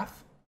the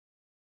Wrath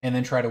and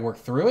then try to work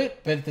through it.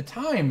 But at the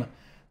time,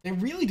 they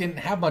really didn't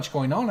have much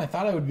going on. I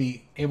thought I would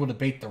be able to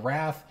bait the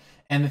Wrath.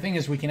 And the thing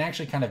is, we can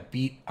actually kind of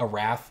beat a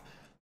Wrath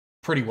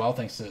pretty well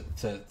thanks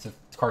to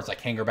cards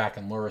like Hangarback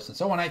and Lurrus and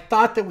so on. I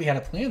thought that we had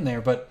a plan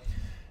there, but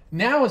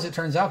now, as it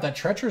turns out, that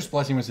Treacherous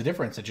Blessing was the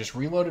difference. It just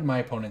reloaded my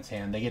opponent's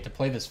hand. They get to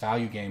play this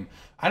value game.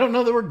 I don't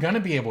know that we're going to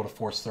be able to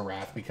force the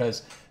Wrath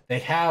because they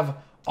have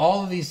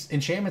all of these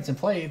enchantments in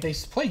play. If they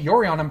play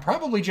Yorion, I'm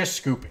probably just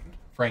scooping,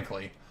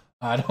 frankly.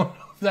 I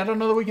don't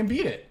know that we can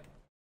beat it.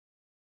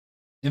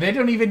 And they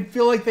don't even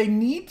feel like they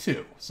need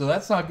to. So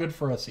that's not good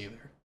for us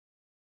either.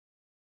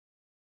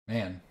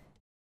 Man.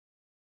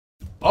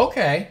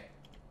 Okay.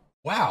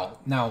 Wow.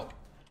 Now,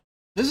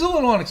 this is a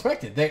little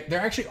unexpected. They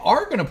actually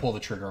are going to pull the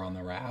trigger on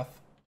the Wrath.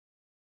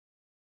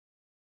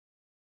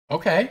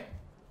 Okay.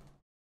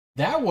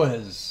 That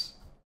was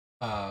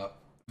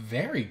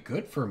very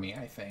good for me,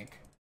 I think.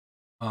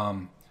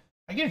 I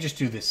get to just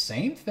do the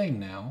same thing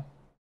now.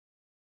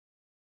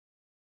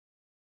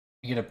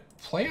 I get to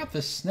play out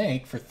this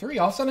snake for 3.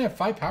 All of a sudden I have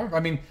 5 power. I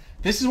mean,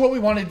 this is what we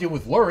wanted to do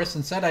with Lurrus.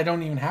 Instead, I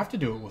don't even have to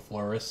do it with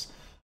Lurrus.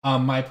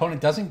 My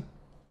opponent doesn't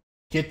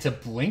get to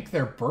blink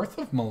their Birth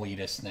of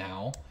Meletis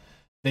now.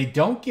 They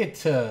don't get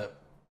to...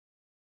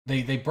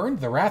 They burned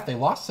the Wrath. They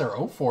lost their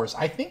O4s.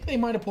 I think they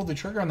might have pulled the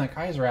trigger on that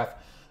Kai's Wrath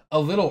a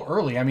little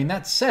early. I mean,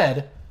 that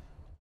said,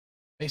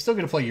 they still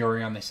get to play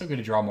Yorion. They still get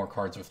to draw more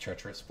cards with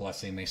Treacherous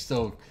Blessing. They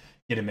still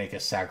get to make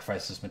us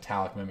sacrifice this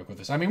Metallic Mimic with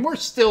this. I mean, we're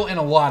still in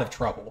a lot of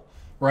trouble,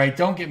 right?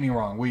 Don't get me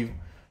wrong. We've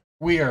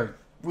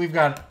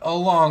got a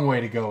long way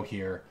to go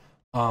here.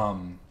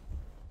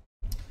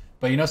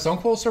 But, you know,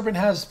 Stonecoil Serpent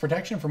has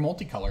protection for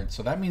multicolored,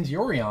 so that means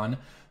Yorion,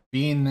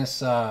 being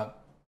this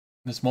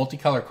this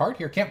multicolor card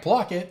here, can't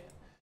block it.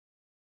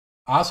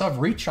 I also have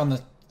reach on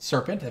the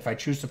Serpent if I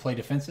choose to play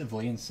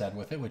defensively instead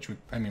with it, which we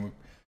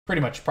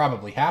pretty much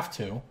probably have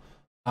to.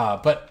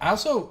 But I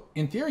also,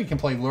 in theory, can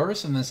play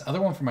Lurrus and this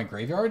other one from my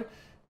graveyard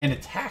and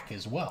attack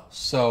as well.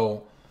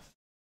 So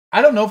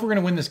I don't know if we're going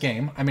to win this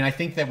game. I mean, I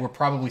think that we're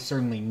probably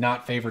certainly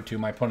not favored to.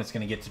 My opponent's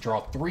going to get to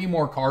draw 3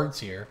 more cards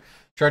here.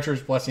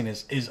 Treacherous Blessing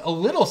is a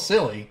little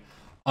silly.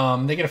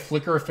 They get a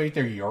Flicker of Fate,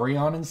 their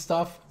Yorion and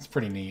stuff. It's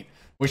pretty neat.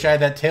 Wish I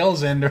had that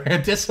Tails End or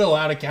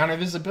Disallow to counter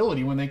this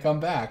ability when they come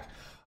back.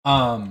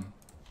 But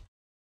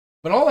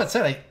all that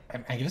said,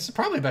 I guess this is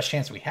probably the best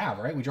chance we have,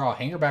 right? We draw a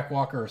Hangarback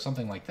Walker or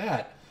something like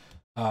that.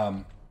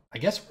 I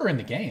guess we're in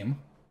the game.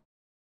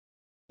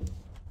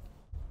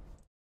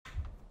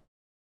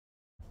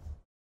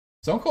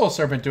 Stonecoil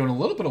Serpent doing a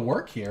little bit of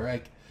work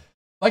here.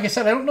 Like I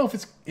said, I don't know if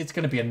it's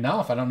going to be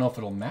enough. I don't know if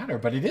it'll matter,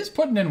 but it is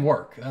putting in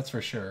work. That's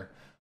for sure.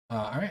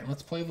 All right,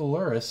 let's play the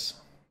Lurrus.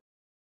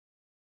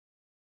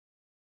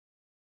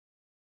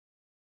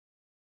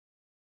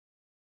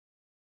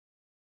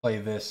 Play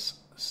this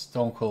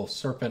Stonecoil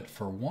Serpent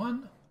for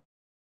 1.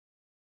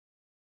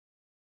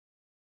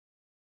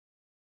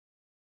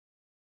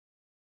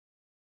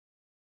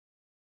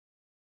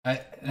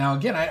 Now,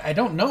 again, I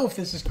don't know if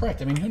this is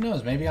correct. I mean, who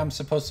knows? Maybe I'm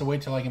supposed to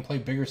wait till I can play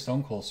bigger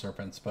Stonecoil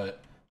Serpents,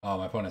 but... Oh,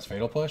 my opponent's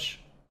Fatal Push.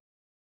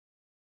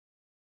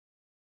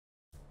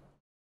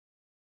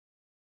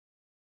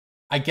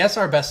 I guess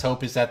our best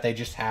hope is that they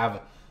just have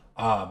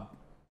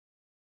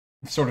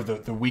sort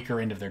of the weaker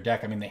end of their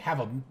deck. I mean, they have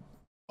a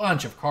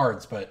bunch of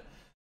cards, but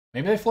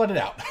maybe they flood it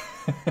out.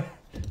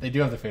 They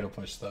do have the Fatal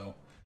Push, though.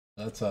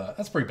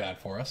 That's pretty bad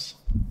for us.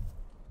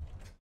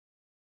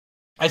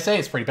 I say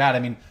it's pretty bad. I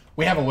mean,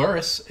 we have a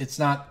Lurrus. It's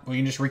not... We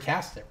can just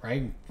recast it,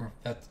 right?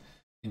 That,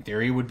 in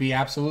theory, would be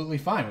absolutely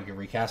fine. We can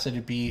recast it.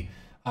 It'd be...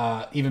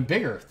 even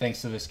bigger thanks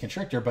to this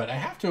Constrictor, but I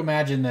have to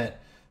imagine that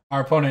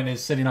our opponent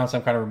is sitting on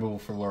some kind of removal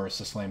for Lurrus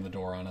to slam the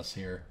door on us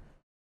here.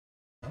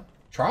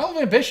 Trial of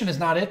Ambition is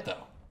not it,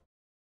 though.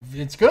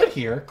 It's good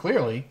here,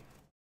 clearly.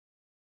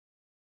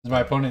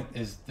 My opponent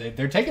is...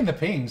 They're taking the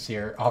pings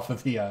here off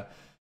of the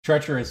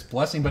Treacherous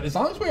Blessing, but as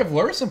long as we have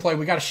Lurrus in play,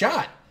 we got a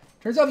shot.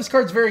 Turns out this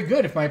card's very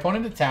good. If my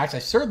opponent attacks, I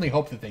certainly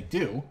hope that they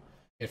do.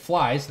 It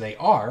flies. They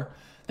are.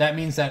 That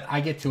means that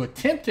I get to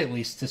attempt, at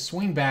least, to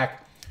swing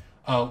back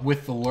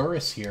with the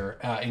Lurrus here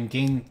and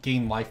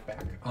gain life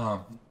back.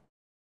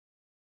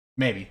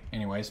 Maybe,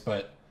 anyways,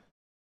 but...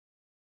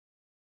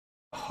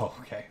 Oh,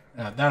 okay.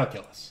 That'll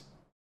kill us.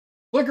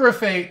 Flicker of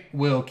Fate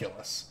will kill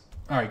us.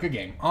 Alright, good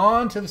game.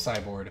 On to the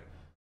sideboard.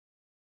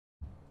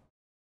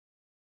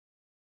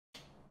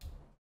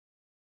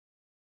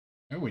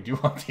 Oh, we do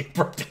want the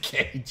Abrupt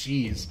Decay.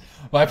 Jeez.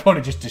 My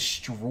opponent just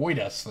destroyed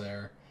us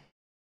there.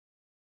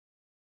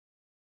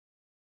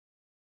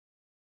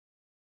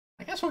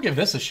 I guess we'll give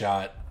this a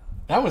shot.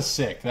 That was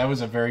sick. That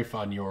was a very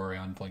fun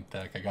Yorion Blink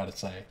deck, I gotta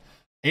say.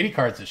 80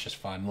 cards is just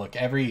fun. Look,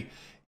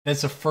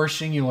 that's the first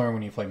thing you learn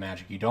when you play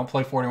Magic. You don't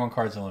play 41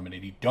 cards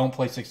unlimited. You don't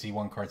play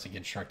 61 cards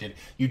against Constructed.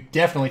 You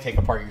definitely take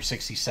apart your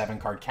 67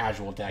 card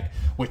casual deck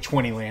with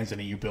 20 lands in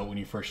it you built when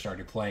you first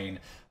started playing.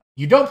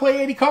 You don't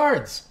play 80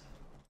 cards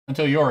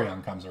until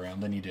Yorion comes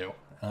around. Then you do.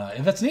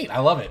 And that's neat. I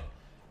love it.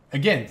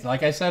 Again,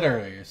 like I said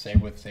earlier,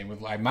 same with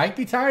I might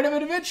be tired of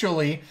it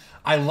eventually.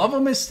 I love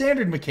them as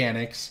standard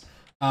mechanics.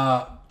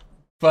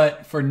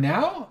 But for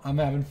now, I'm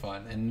having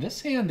fun. And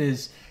this hand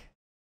is,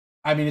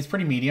 I mean, it's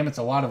pretty medium. It's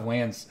a lot of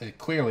lands,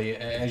 clearly,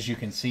 as you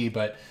can see.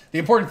 But the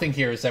important thing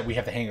here is that we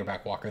have the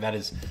Hangarback Walker. That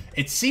is,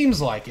 it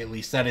seems like, at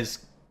least, that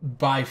is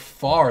by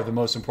far the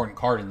most important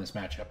card in this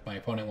matchup. My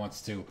opponent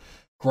wants to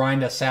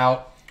grind us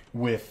out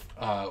with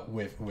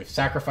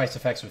sacrifice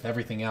effects, with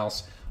everything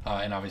else,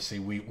 and obviously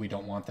we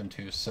don't want them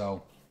to.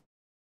 So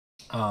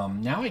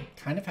now I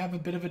kind of have a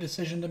bit of a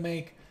decision to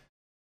make.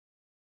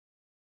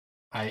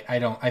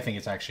 I think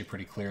it's actually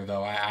pretty clear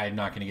though. I'm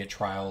not going to get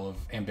Trial of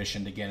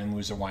Ambition again and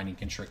lose a Winding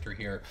Constrictor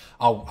here.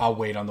 I'll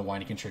wait on the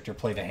Winding Constrictor,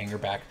 play the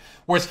Hangarback.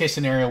 Worst case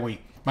scenario,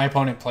 my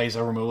opponent plays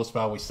a removal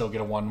spell, we still get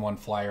a 1/1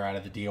 flyer out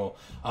of the deal,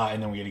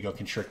 and then we get to go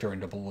Constrictor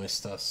into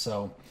Ballista.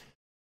 So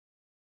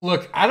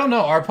look, I don't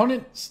know. Our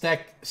opponent's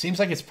deck seems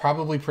like it's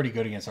probably pretty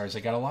good against ours.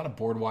 They got a lot of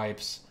board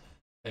wipes.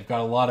 They've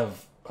got a lot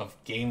of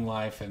game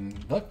life,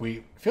 and look,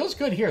 feels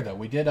good here though.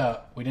 We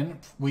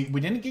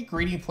didn't get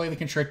greedy, play the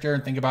Constrictor,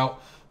 and think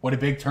about what a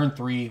big turn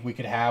 3 we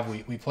could have.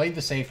 We played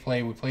the safe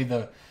play, we played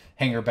the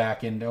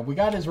Hangarback, and we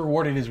got as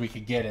rewarded as we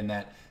could get in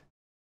that.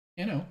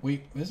 You know,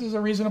 this is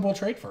a reasonable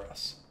trade for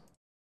us.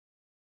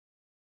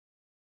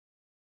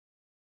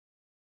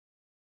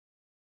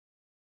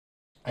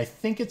 I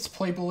think it's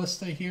play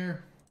Ballista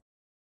here.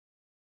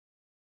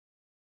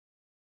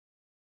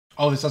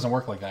 Oh, this doesn't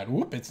work like that.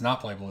 Whoop, it's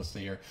not play Ballista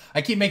here.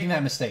 I keep making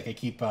that mistake. I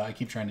keep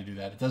trying to do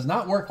that. It does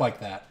not work like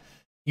that.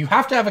 You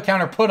have to have a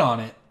counter put on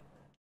it.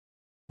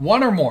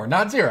 1 or more,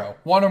 not 0.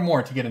 1 or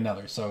more to get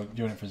another. So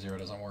doing it for 0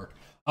 doesn't work.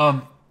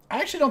 I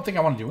actually don't think I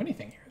want to do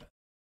anything here.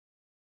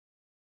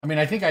 I mean,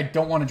 I think I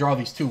don't want to draw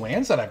these 2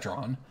 lands that I've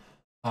drawn.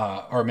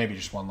 Or maybe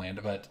just 1 land.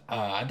 But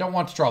I don't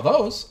want to draw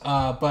those.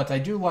 But I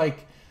do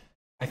like,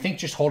 I think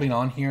just holding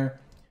on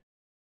here.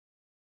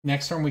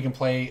 Next turn we can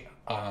play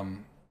a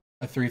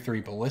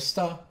 3/3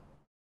 Ballista.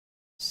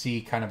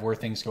 See kind of where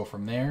things go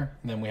from there.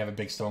 And then we have a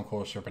big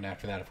Stonecoil Serpent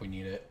after that if we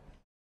need it.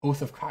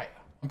 Oath of Kaya.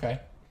 Okay.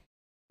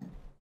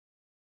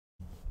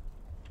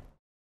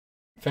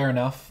 Fair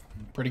enough.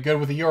 Pretty good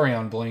with the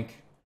Yorion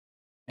Blink.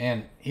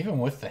 And even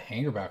with the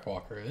Hangarback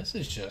Walker, this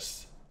is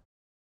just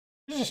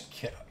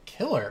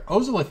killer.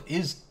 Ozolith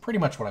is pretty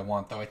much what I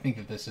want, though. I think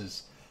that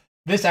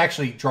this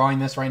actually, drawing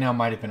this right now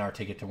might have been our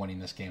ticket to winning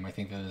this game. I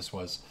think that this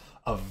was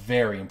a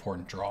very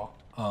important draw.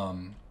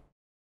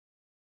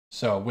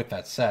 So with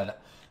that said,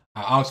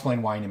 I'll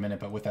explain why in a minute,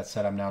 but with that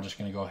said, I'm now just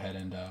going to go ahead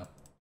and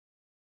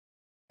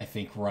I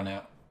think run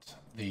out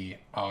the...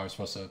 Oh, I was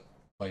supposed to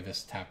play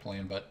this tapped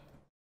land, but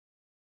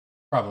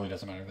probably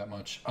doesn't matter that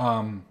much.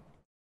 All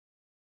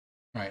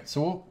right,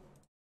 so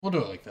we'll do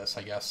it like this,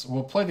 I guess.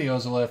 We'll play the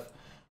Ozolith.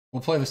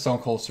 We'll play the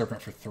Stonecoil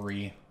Serpent for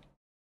 3.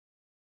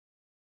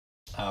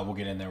 We'll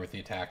get in there with the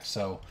attack.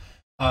 So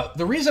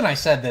the reason I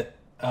said that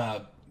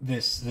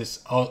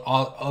this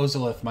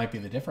Ozolith might be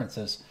the difference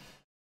is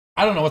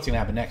I don't know what's going to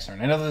happen next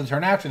turn. I know that the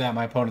turn after that,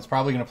 my opponent's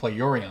probably going to play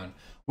Yorion.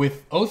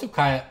 With Oath of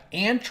Kaya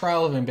and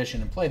Trial of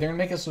Ambition in play, they're going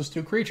to make us those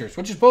 2 creatures,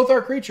 which is both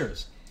our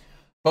creatures.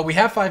 But we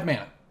have 5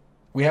 mana.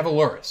 We have a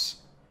Lurrus.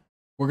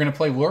 We're going to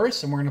play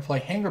Lurrus, and we're going to play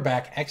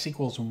Hangarback X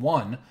equals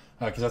 1,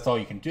 because that's all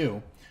you can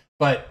do.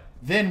 But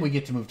then we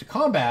get to move to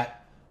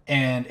combat,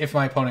 and if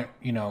my opponent,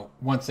 you know,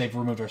 once they've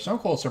removed our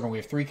Stonecoil Serpent, we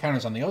have 3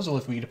 counters on the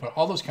Ozolith, we get to put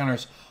all those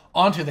counters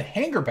onto the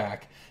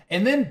Hangarback,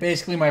 and then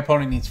basically my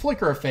opponent needs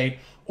Flicker of Fate,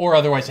 or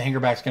otherwise the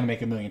Hangarback's going to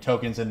make a million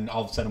tokens, and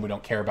all of a sudden we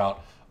don't care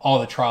about all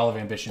the Trial of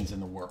Ambitions in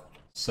the world.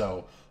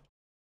 So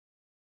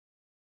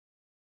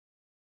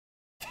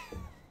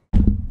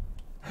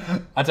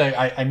I tell you,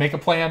 I make a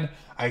plan,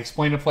 I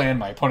explain a plan,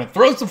 my opponent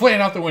throws the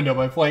plan out the window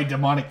by playing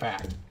Demonic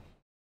Pact.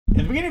 At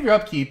the beginning of your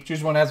upkeep,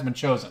 choose one that hasn't been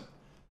chosen.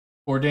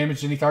 4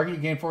 damage to any target,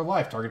 you gain 4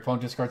 life. Target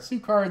opponent discards 2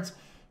 cards.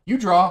 You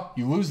draw,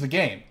 you lose the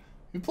game.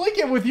 You play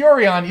it with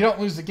Yorion, you don't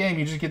lose the game,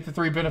 you just get the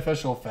 3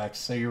 beneficial effects.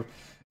 So you're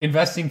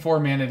investing 4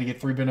 mana to get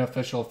 3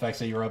 beneficial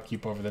effects at your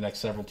upkeep over the next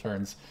several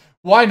turns.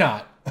 Why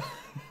not?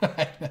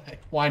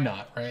 Why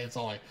not, right? That's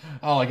all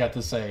I got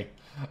to say.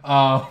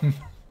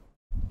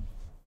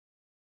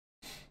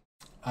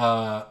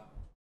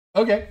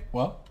 Okay,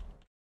 well,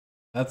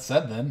 that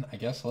said then, I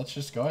guess let's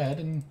just go ahead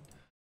and...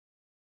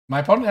 My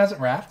opponent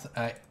hasn't wrathed.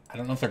 I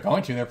don't know if they're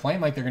going to. They're playing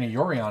like they're going to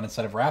Yorion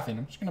instead of wrathing.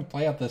 I'm just going to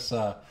play out this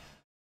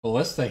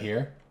Ballista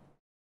here.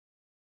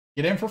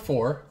 Get in for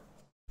 4.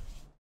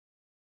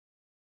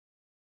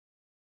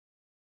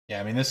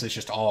 Yeah, I mean, this is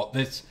just all...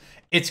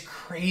 It's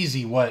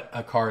crazy what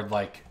a card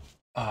like,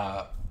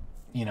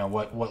 you know,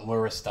 what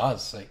Lurrus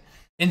does. Like,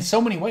 in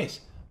so many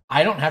ways.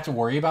 I don't have to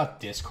worry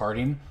about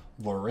discarding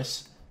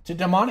Lurrus to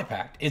Demonic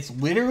Pact. It's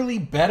literally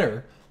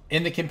better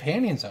in the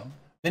Companion Zone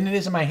than it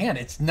is in my hand.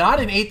 It's not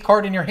an 8th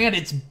card in your hand.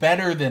 It's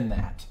better than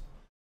that.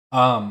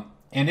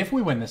 And if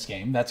we win this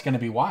game, that's going to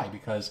be why,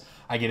 because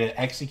I get to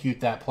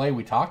execute that play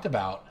we talked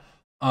about.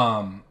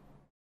 And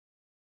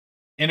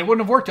it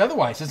wouldn't have worked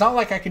otherwise. It's not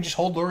like I can just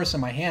hold Lurrus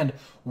in my hand,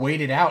 wait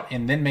it out,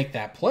 and then make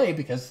that play,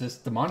 because this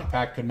Demonic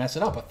Pact could mess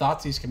it up. A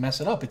Thoughtseize could mess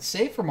it up. It's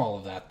safe from all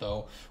of that,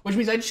 though, which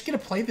means I just get to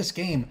play this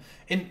game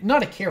in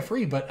not a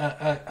carefree, but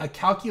a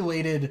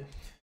calculated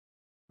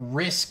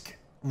risk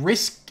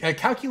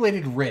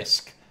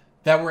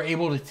that we're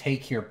able to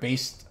take here.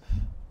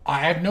 I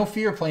have no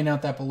fear playing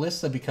out that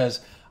Ballista,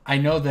 because I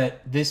know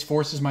that this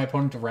forces my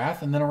opponent to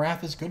Wrath, and then a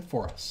Wrath is good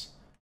for us.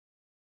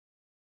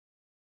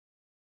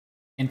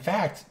 In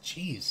fact,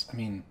 geez, I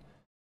mean,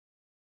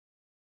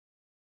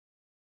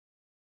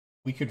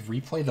 we could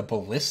replay the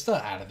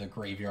Ballista out of the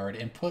graveyard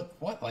and put,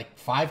 what, like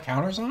 5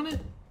 counters on it?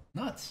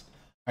 Nuts.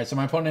 All right, so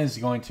my opponent is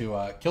going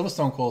to kill the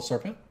Stonecoil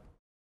Serpent.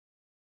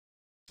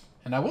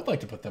 And I would like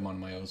to put them on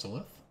my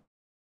Ozolith.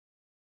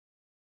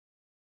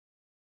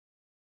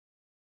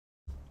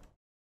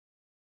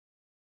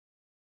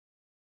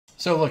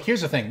 So look,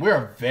 here's the thing. We're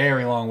a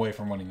very long way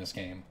from winning this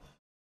game.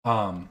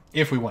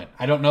 If we win.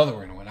 I don't know that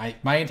we're going to win.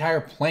 My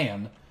entire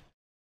plan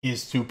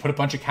is to put a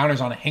bunch of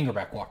counters on a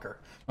Hangarback Walker.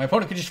 My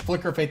opponent could just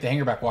Flicker Fate the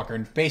Hangarback Walker,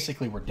 and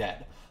basically we're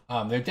dead.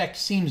 Their deck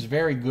seems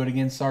very good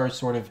against ours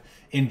sort of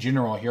in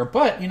general here.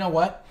 But you know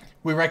what?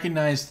 We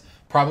recognized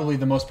probably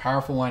the most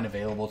powerful line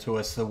available to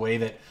us, the way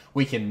that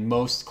we can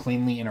most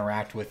cleanly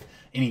interact with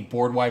any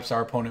board wipes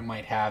our opponent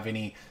might have,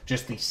 any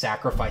just the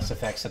sacrifice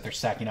effects that they're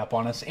stacking up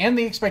on us, and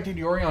the expected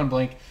Yorion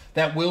Blink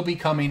that will be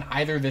coming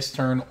either this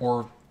turn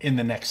or in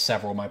the next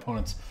several. My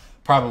opponent's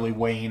probably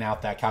weighing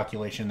out that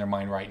calculation in their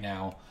mind right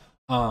now.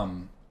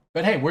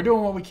 But hey, we're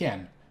doing what we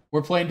can.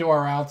 We're playing to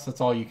our outs. That's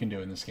all you can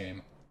do in this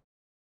game.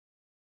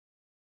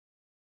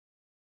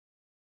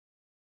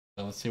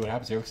 So let's see what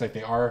happens here. Looks like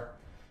they are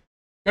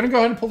going to go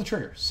ahead and pull the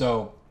trigger.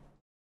 So,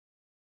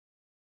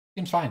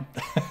 seems fine.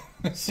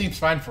 It seems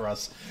fine for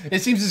us.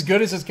 It seems as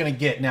good as it's going to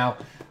get. Now,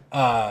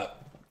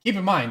 keep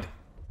in mind,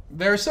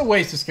 there are still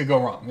ways this could go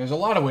wrong. There's a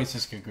lot of ways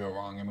this could go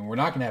wrong. I mean, we're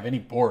not going to have any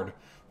board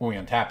when we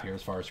untap here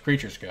as far as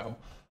creatures go.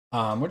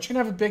 We're just going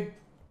to have a big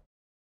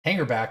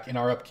Hangarback in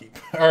our upkeep.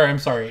 Or, I'm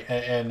sorry,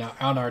 and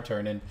on our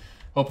turn, and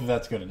hope that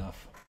that's good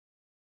enough.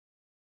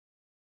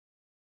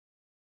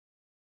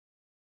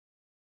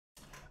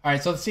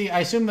 Alright, so let's see.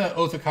 I assume the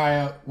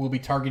Othakaya will be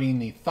targeting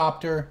the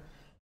Thopter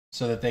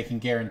so that they can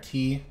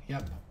guarantee.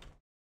 Yep.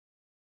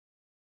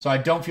 So I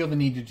don't feel the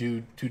need to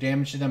do 2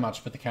 damage to them. I'll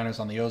just put the counters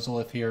on the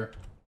Ozolith here.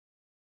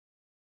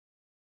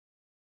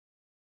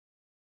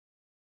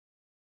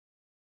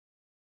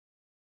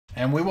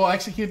 And we will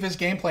execute this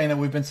game plan that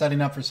we've been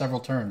setting up for several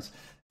turns.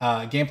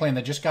 A game plan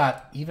that just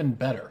got even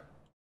better.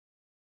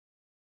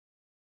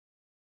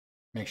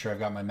 Make sure I've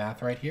got my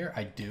math right here.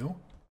 I do.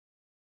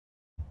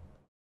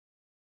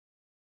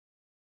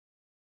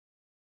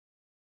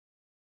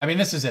 I mean,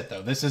 this is it,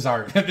 though. This is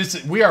our...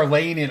 we are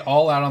laying it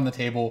all out on the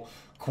table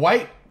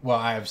quite... Well,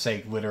 I would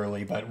say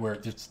literally, but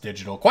it's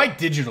digital. Quite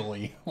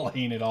digitally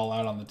laying it all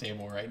out on the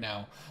table right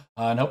now.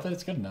 And hope that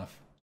it's good enough.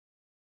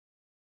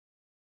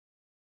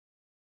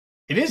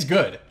 It is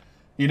good.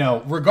 You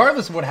know,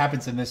 regardless of what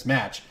happens in this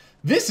match,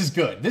 this is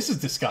good. This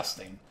is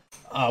disgusting,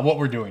 what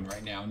we're doing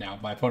right now. Now,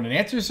 if my opponent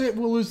answers it,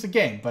 we'll lose the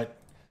game, but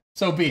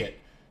so be it.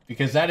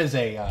 Because that is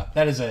an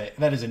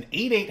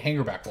 8/8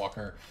 Hangarback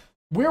Walker.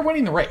 We're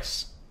winning the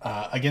race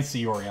against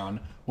the Yorion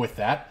with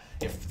that.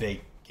 If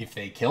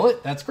they kill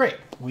it, that's great.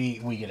 We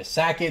get to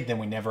sack it, then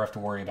we never have to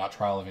worry about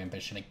Trial of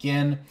Ambition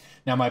again.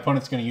 Now my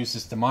opponent's going to use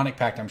this Demonic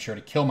Pact, I'm sure,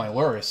 to kill my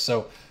Lurrus.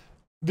 So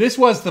this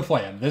was the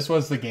plan. This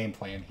was the game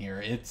plan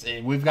here.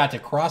 We've got to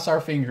cross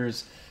our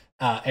fingers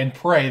and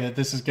pray that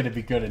this is going to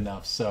be good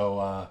enough.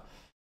 So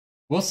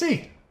we'll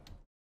see.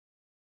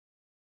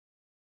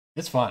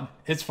 It's fun.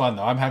 It's fun,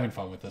 though. I'm having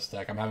fun with this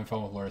deck. I'm having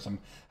fun with Lurrus. I'm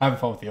having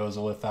fun with the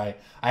Ozolith.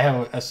 I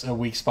have a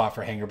weak spot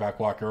for Hangarback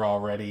Walker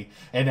already.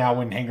 And now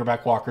when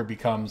Hangarback Walker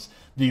becomes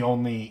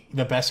the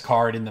best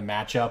card in the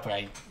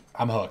matchup,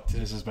 I'm hooked.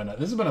 This has been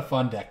a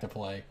fun deck to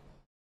play.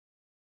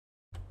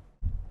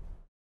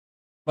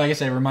 Like I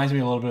said, it reminds me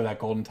a little bit of that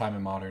Golden Time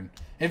in Modern.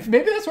 And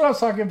maybe that's what I was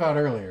talking about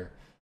earlier.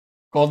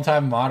 Golden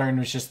Time in Modern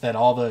was just that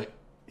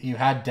you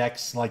had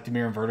decks like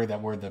Dimir Inverter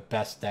that were the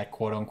best deck,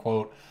 quote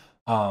unquote.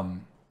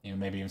 You know,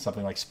 maybe even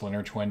something like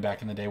Splinter Twin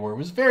back in the day where it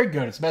was very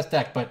good. It's the best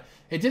deck, but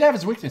it did have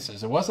its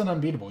weaknesses. It wasn't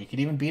unbeatable. You could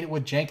even beat it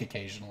with jank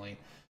occasionally.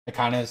 It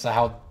kind of is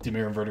how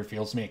Dimir Inverter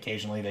feels to me.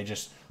 Occasionally they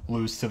just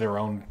lose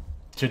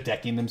to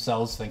decking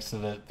themselves thanks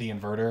to the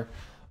inverter.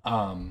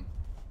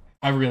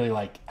 I really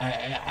like...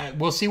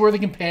 we'll see where the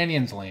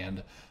companions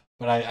land,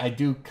 but I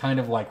do kind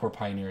of like where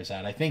Pioneer is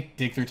at. I think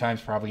Dig Through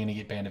Time's probably going to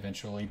get banned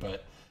eventually,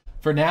 but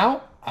for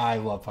now, I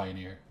love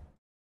Pioneer.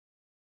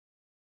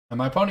 And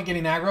my opponent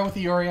getting aggro with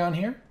the Yorion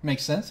here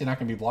makes sense. They're not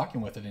going to be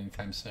blocking with it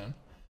anytime soon.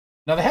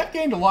 Now, they have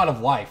gained a lot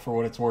of life for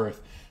what it's worth.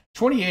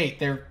 28,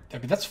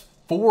 that's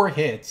 4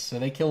 hits, so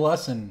they kill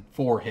us in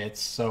 4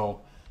 hits,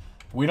 so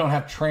we don't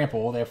have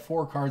Trample. They have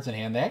 4 cards in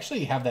hand. They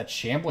actually have that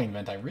Shambling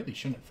Vent I really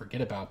shouldn't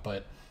forget about,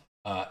 but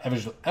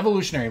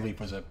Evolutionary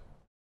Leap was a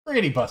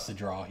pretty busted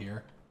draw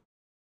here.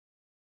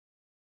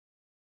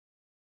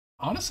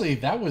 Honestly,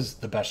 that was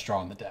the best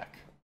draw in the deck.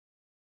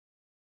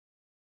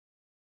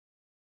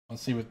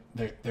 Let's see what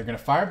they're going to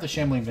fire up the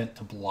Shambling Vent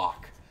to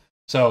block.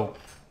 So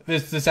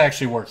this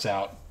actually works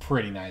out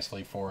pretty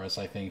nicely for us.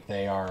 I think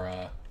they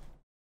are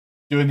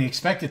doing the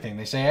expected thing.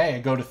 They say, hey, I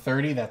go to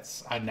 30.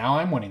 Now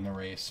I'm winning the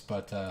race.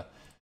 But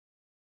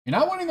you're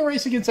not winning the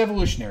race against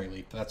Evolutionary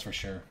Leap. That's for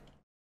sure.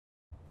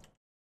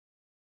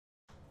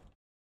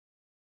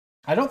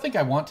 I don't think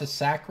I want to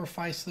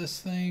sacrifice this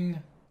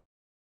thing.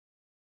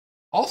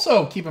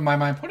 Also, keep in my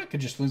mind, opponent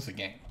could just lose the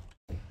game.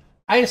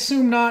 I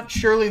assume not.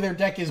 Surely their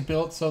deck is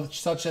built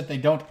such that they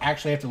don't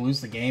actually have to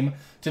lose the game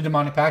to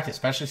Demonic Pact,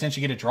 especially since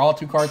you get to draw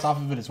 2 cards off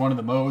of it as one of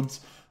the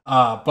modes.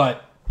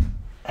 But,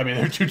 I mean,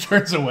 they're 2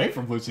 turns away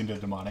from losing to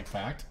Demonic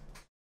Pact.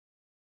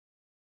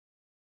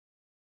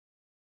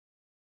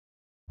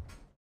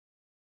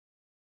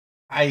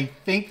 I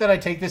think that I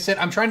take this hit.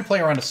 I'm trying to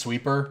play around a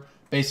sweeper.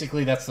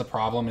 Basically, that's the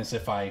problem, is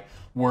if I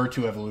were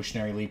to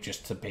Evolutionary Leap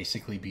just to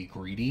basically be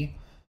greedy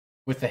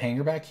with the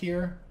Hangarback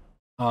here,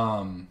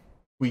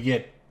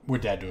 we're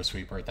dead to a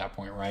sweeper at that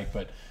point, right?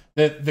 But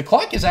the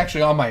clock is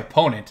actually on my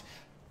opponent.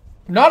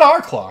 Not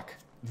our clock.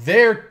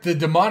 They're the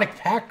Demonic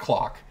Pact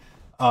clock.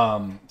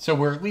 So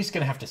we're at least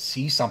going to have to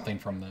see something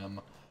from them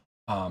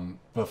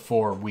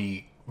before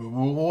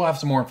we'll have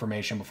some more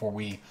information before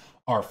we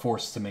are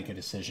forced to make a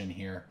decision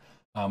here.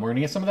 We're going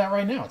to get some of that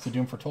right now. It's a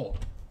Doom Foretold.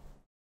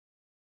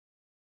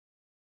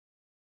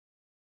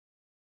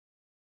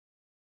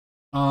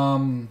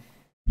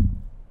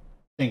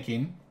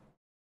 Thinking.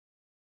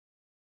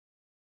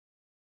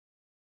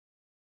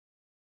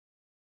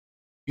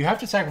 You have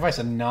to sacrifice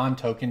a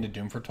non-token to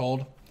Doom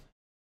Foretold.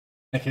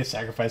 They can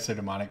sacrifice their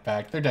Demonic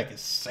Pact. Their deck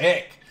is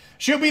sick.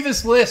 Shoot me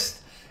this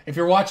list. If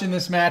you're watching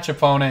this match,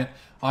 opponent,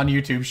 on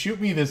YouTube, shoot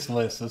me this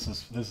list. This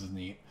is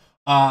neat.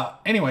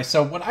 Anyway,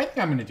 so what I think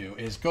I'm going to do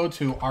is go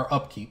to our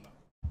upkeep.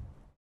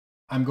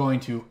 I'm going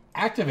to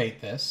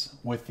activate this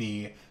with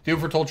the Doom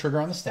Foretold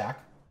trigger on the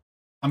stack.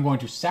 I'm going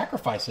to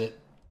sacrifice it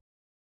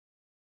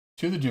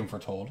to the Doom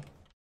Foretold.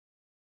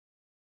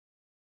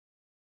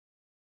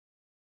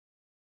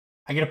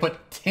 I get to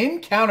put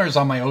 10 counters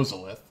on my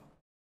Ozolith.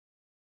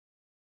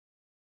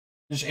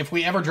 If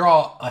we ever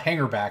draw a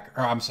Hangarback,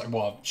 or I'm sorry,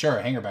 well, sure,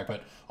 a Hangarback,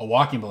 but a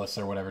Walking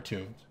Ballista or whatever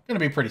too, it's going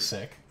to be pretty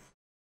sick.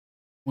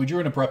 We drew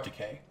an Abrupt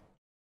Decay,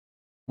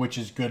 which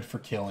is good for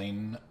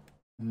killing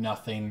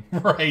nothing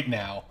right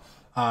now.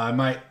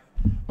 My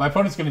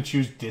opponent's going to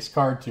choose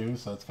discard too,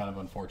 so it's kind of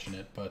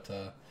unfortunate, but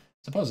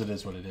suppose it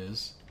is what it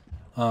is.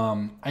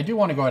 I do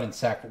want to go ahead and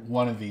sack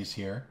one of these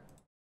here.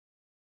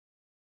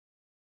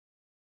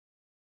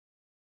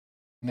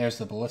 And there's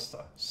the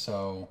Ballista.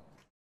 So,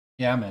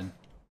 yeah, I'm in.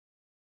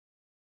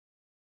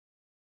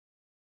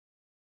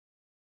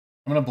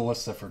 I'm going to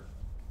Ballista for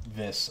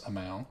this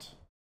amount.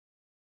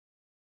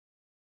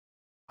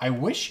 I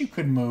wish you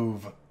could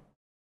move...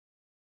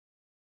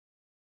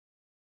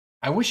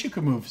 I wish you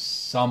could move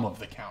some of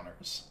the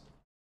counters.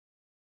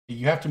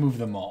 You have to move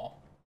them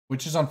all,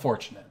 which is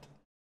unfortunate.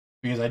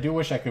 Because I do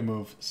wish I could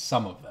move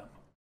some of them.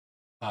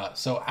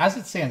 So as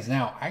it stands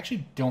now, I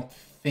actually don't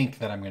think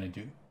that I'm going to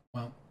do...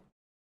 Well,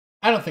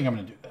 I don't think I'm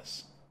going to do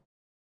this.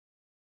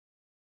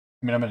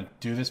 I mean, I'm going to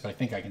do this, but I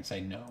think I can say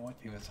no. I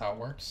think that's how it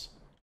works.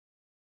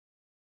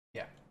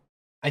 Yeah.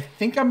 I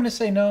think I'm going to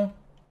say no.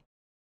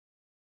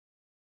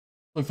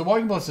 Look, the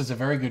Walking Ballista is a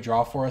very good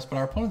draw for us, but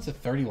our opponent's at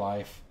 30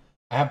 life.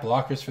 I have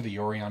blockers for the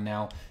Yorion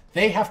now.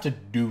 They have to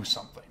do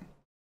something.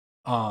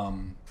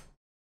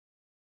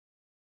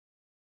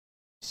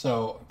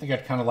 So I think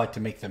I'd kind of like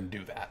to make them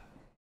do that.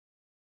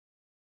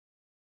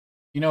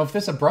 You know, if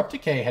this Abrupt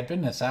Decay had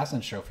been an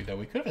Assassin's Trophy, though,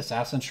 we could have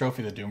Assassin's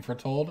Trophy the Doom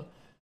Foretold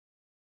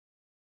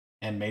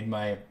and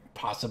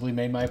possibly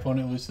made my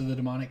opponent lose to the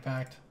Demonic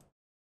Pact.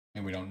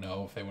 And we don't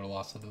know if they would have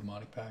lost to the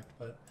Demonic Pact,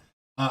 but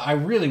I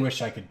really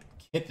wish I could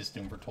hit this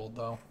Doom Foretold,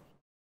 though.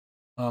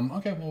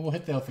 Okay, well, we'll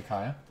hit the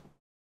Othakaya.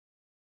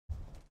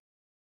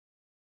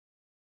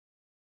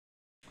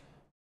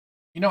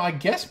 You know, I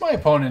guess my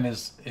opponent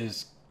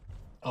is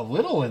a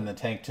little in the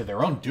tank to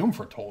their own Doom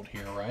Foretold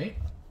here, right?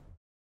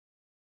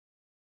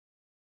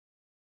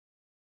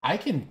 I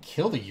can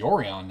kill the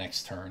Yorion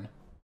next turn.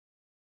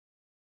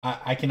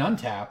 I can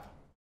untap.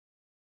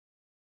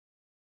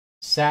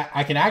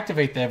 I can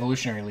activate the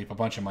Evolutionary Leap a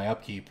bunch of my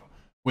upkeep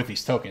with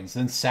these tokens,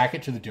 then sack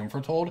it to the Doom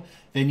Foretold,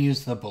 then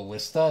use the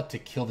Ballista to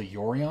kill the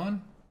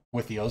Yorion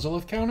with the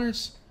Ozolith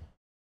counters.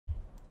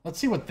 Let's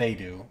see what they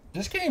do.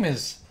 This game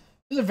is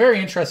a very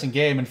interesting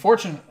game.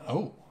 Unfortunately,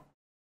 oh.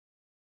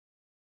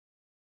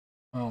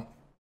 Well,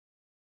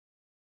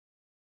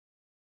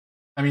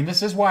 I mean,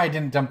 this is why I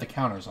didn't dump the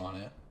counters on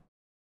it.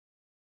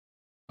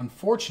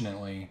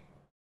 Unfortunately,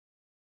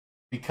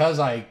 because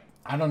I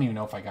don't even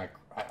know if I got,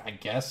 I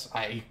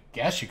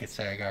guess you could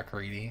say I got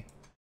greedy.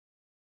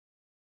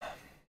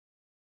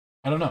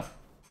 I don't know.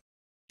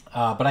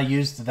 But I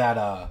used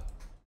that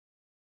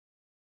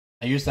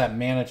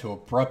mana to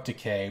Abrupt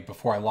Decay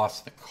before I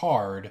lost the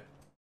card.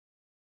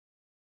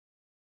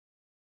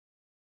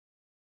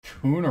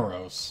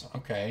 Kunaros.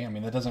 Okay, I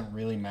mean, that doesn't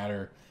really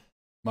matter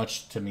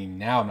much to me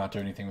now. I'm not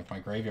doing anything with my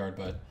graveyard,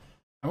 but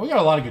I mean, we got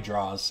a lot of good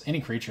draws.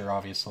 Any creature,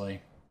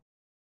 obviously.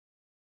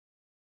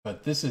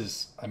 But this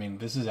is, I mean,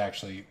 this is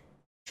actually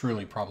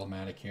truly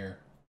problematic here.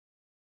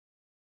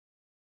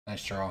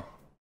 Nice draw.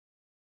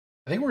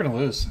 I think we're going to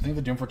lose. I think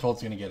the Doom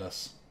Foretold's going to get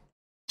us.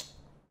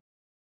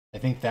 I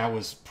think that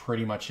was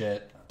pretty much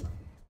it.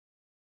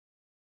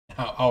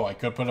 Oh, I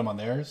could put him on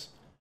theirs?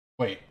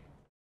 Wait.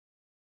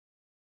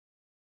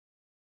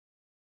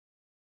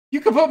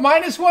 You could put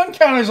 -1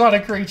 counters on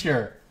a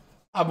creature!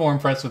 I'm more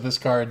impressed with this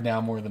card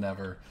now more than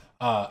ever.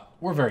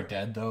 We're very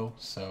dead, though,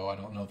 so I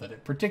don't know that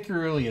it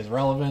particularly is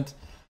relevant.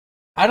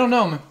 I don't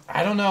know.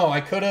 I don't know.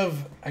 I could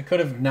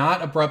have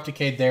not Abrupt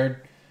Decayed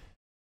there.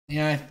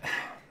 Yeah,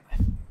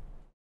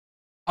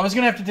 I was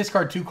going to have to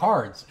discard 2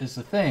 cards, is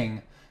the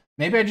thing.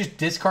 Maybe I just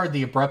discard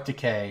the Abrupt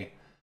Decay,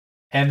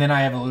 and then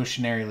I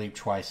Evolutionary Leap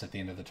twice at the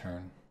end of the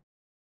turn.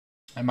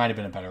 That might have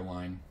been a better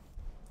line.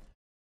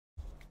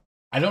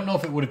 I don't know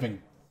if it would have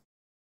been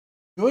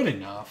good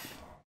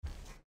enough.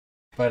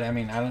 But, I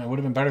mean, I don't know. It would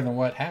have been better than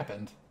what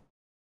happened.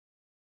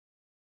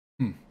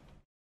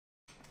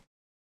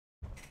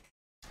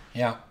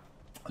 Yeah.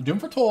 Doom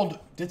Foretold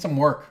did some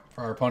work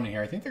for our opponent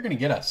here. I think they're going to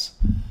get us.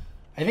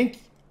 I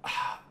think...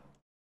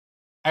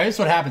 I guess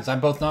what happens, I'm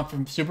both not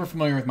super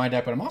familiar with my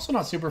deck, but I'm also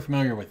not super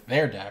familiar with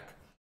their deck.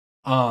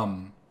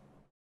 And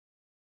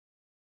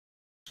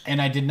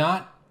I did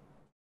not...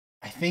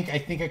 I think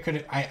I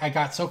could... I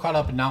got so caught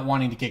up in not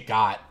wanting to get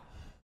got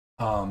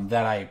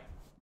that I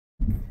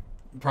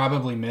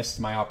probably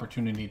missed my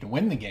opportunity to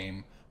win the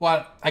game.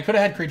 Well, I could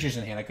have had creatures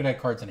in hand. I could have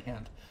had cards in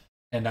hand.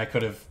 And I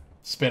could have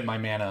spent my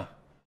mana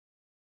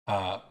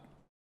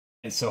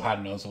and still had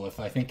an Ozolith.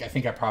 I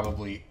think I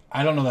probably...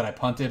 I don't know that I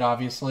punted,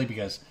 obviously,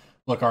 because,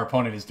 look, our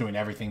opponent is doing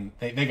everything.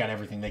 They got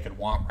everything they could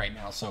want right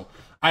now. So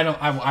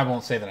I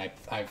won't say that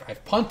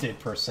I've punted,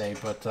 per se,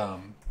 but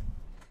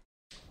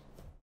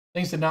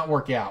things did not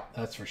work out,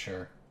 that's for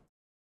sure.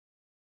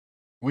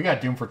 We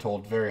got Doom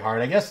Foretold very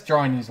hard. I guess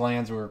drawing these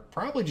lands, we were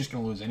probably just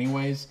going to lose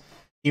anyways.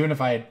 Even if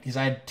I had... Because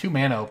I had 2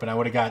 mana open, I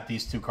would have got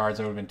these 2 cards.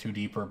 I would have been 2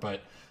 deeper,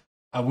 but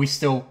we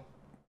still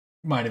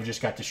might have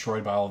just got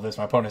destroyed by all of this.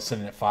 My opponent's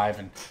sitting at 5,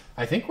 and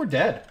I think we're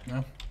dead.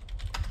 Yeah.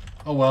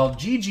 Oh, well.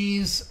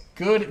 GG's.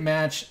 Good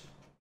match.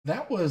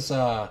 That was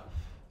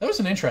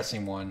an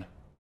interesting one.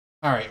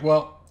 All right,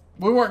 well,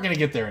 we weren't going to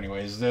get there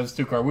anyways. Those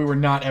 2 cards. We were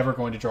not ever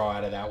going to draw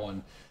out of that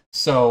one.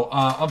 So,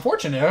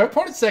 unfortunate. Our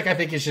opponent's deck, I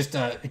think, is just,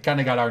 it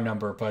kind of got our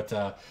number. But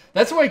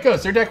that's the way it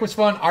goes. Their deck was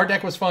fun. Our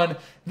deck was fun.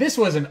 This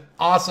was an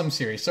awesome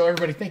series. So,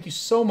 everybody, thank you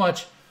so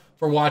much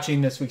for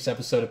watching this week's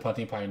episode of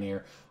Punting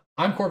Pioneer.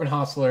 I'm Corbin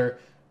Hosler.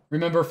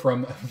 Remember,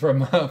 from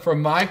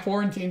my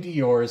quarantine to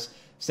yours,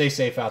 stay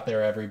safe out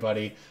there,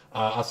 everybody.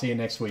 I'll see you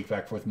next week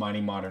back with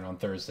Mining Modern on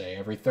Thursday.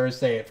 Every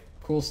Thursday at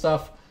Cool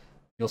Stuff,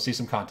 you'll see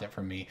some content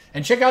from me.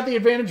 And check out the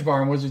Advantage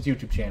Bar on Wizards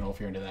YouTube channel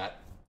if you're into that.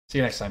 See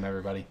you next time,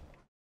 everybody.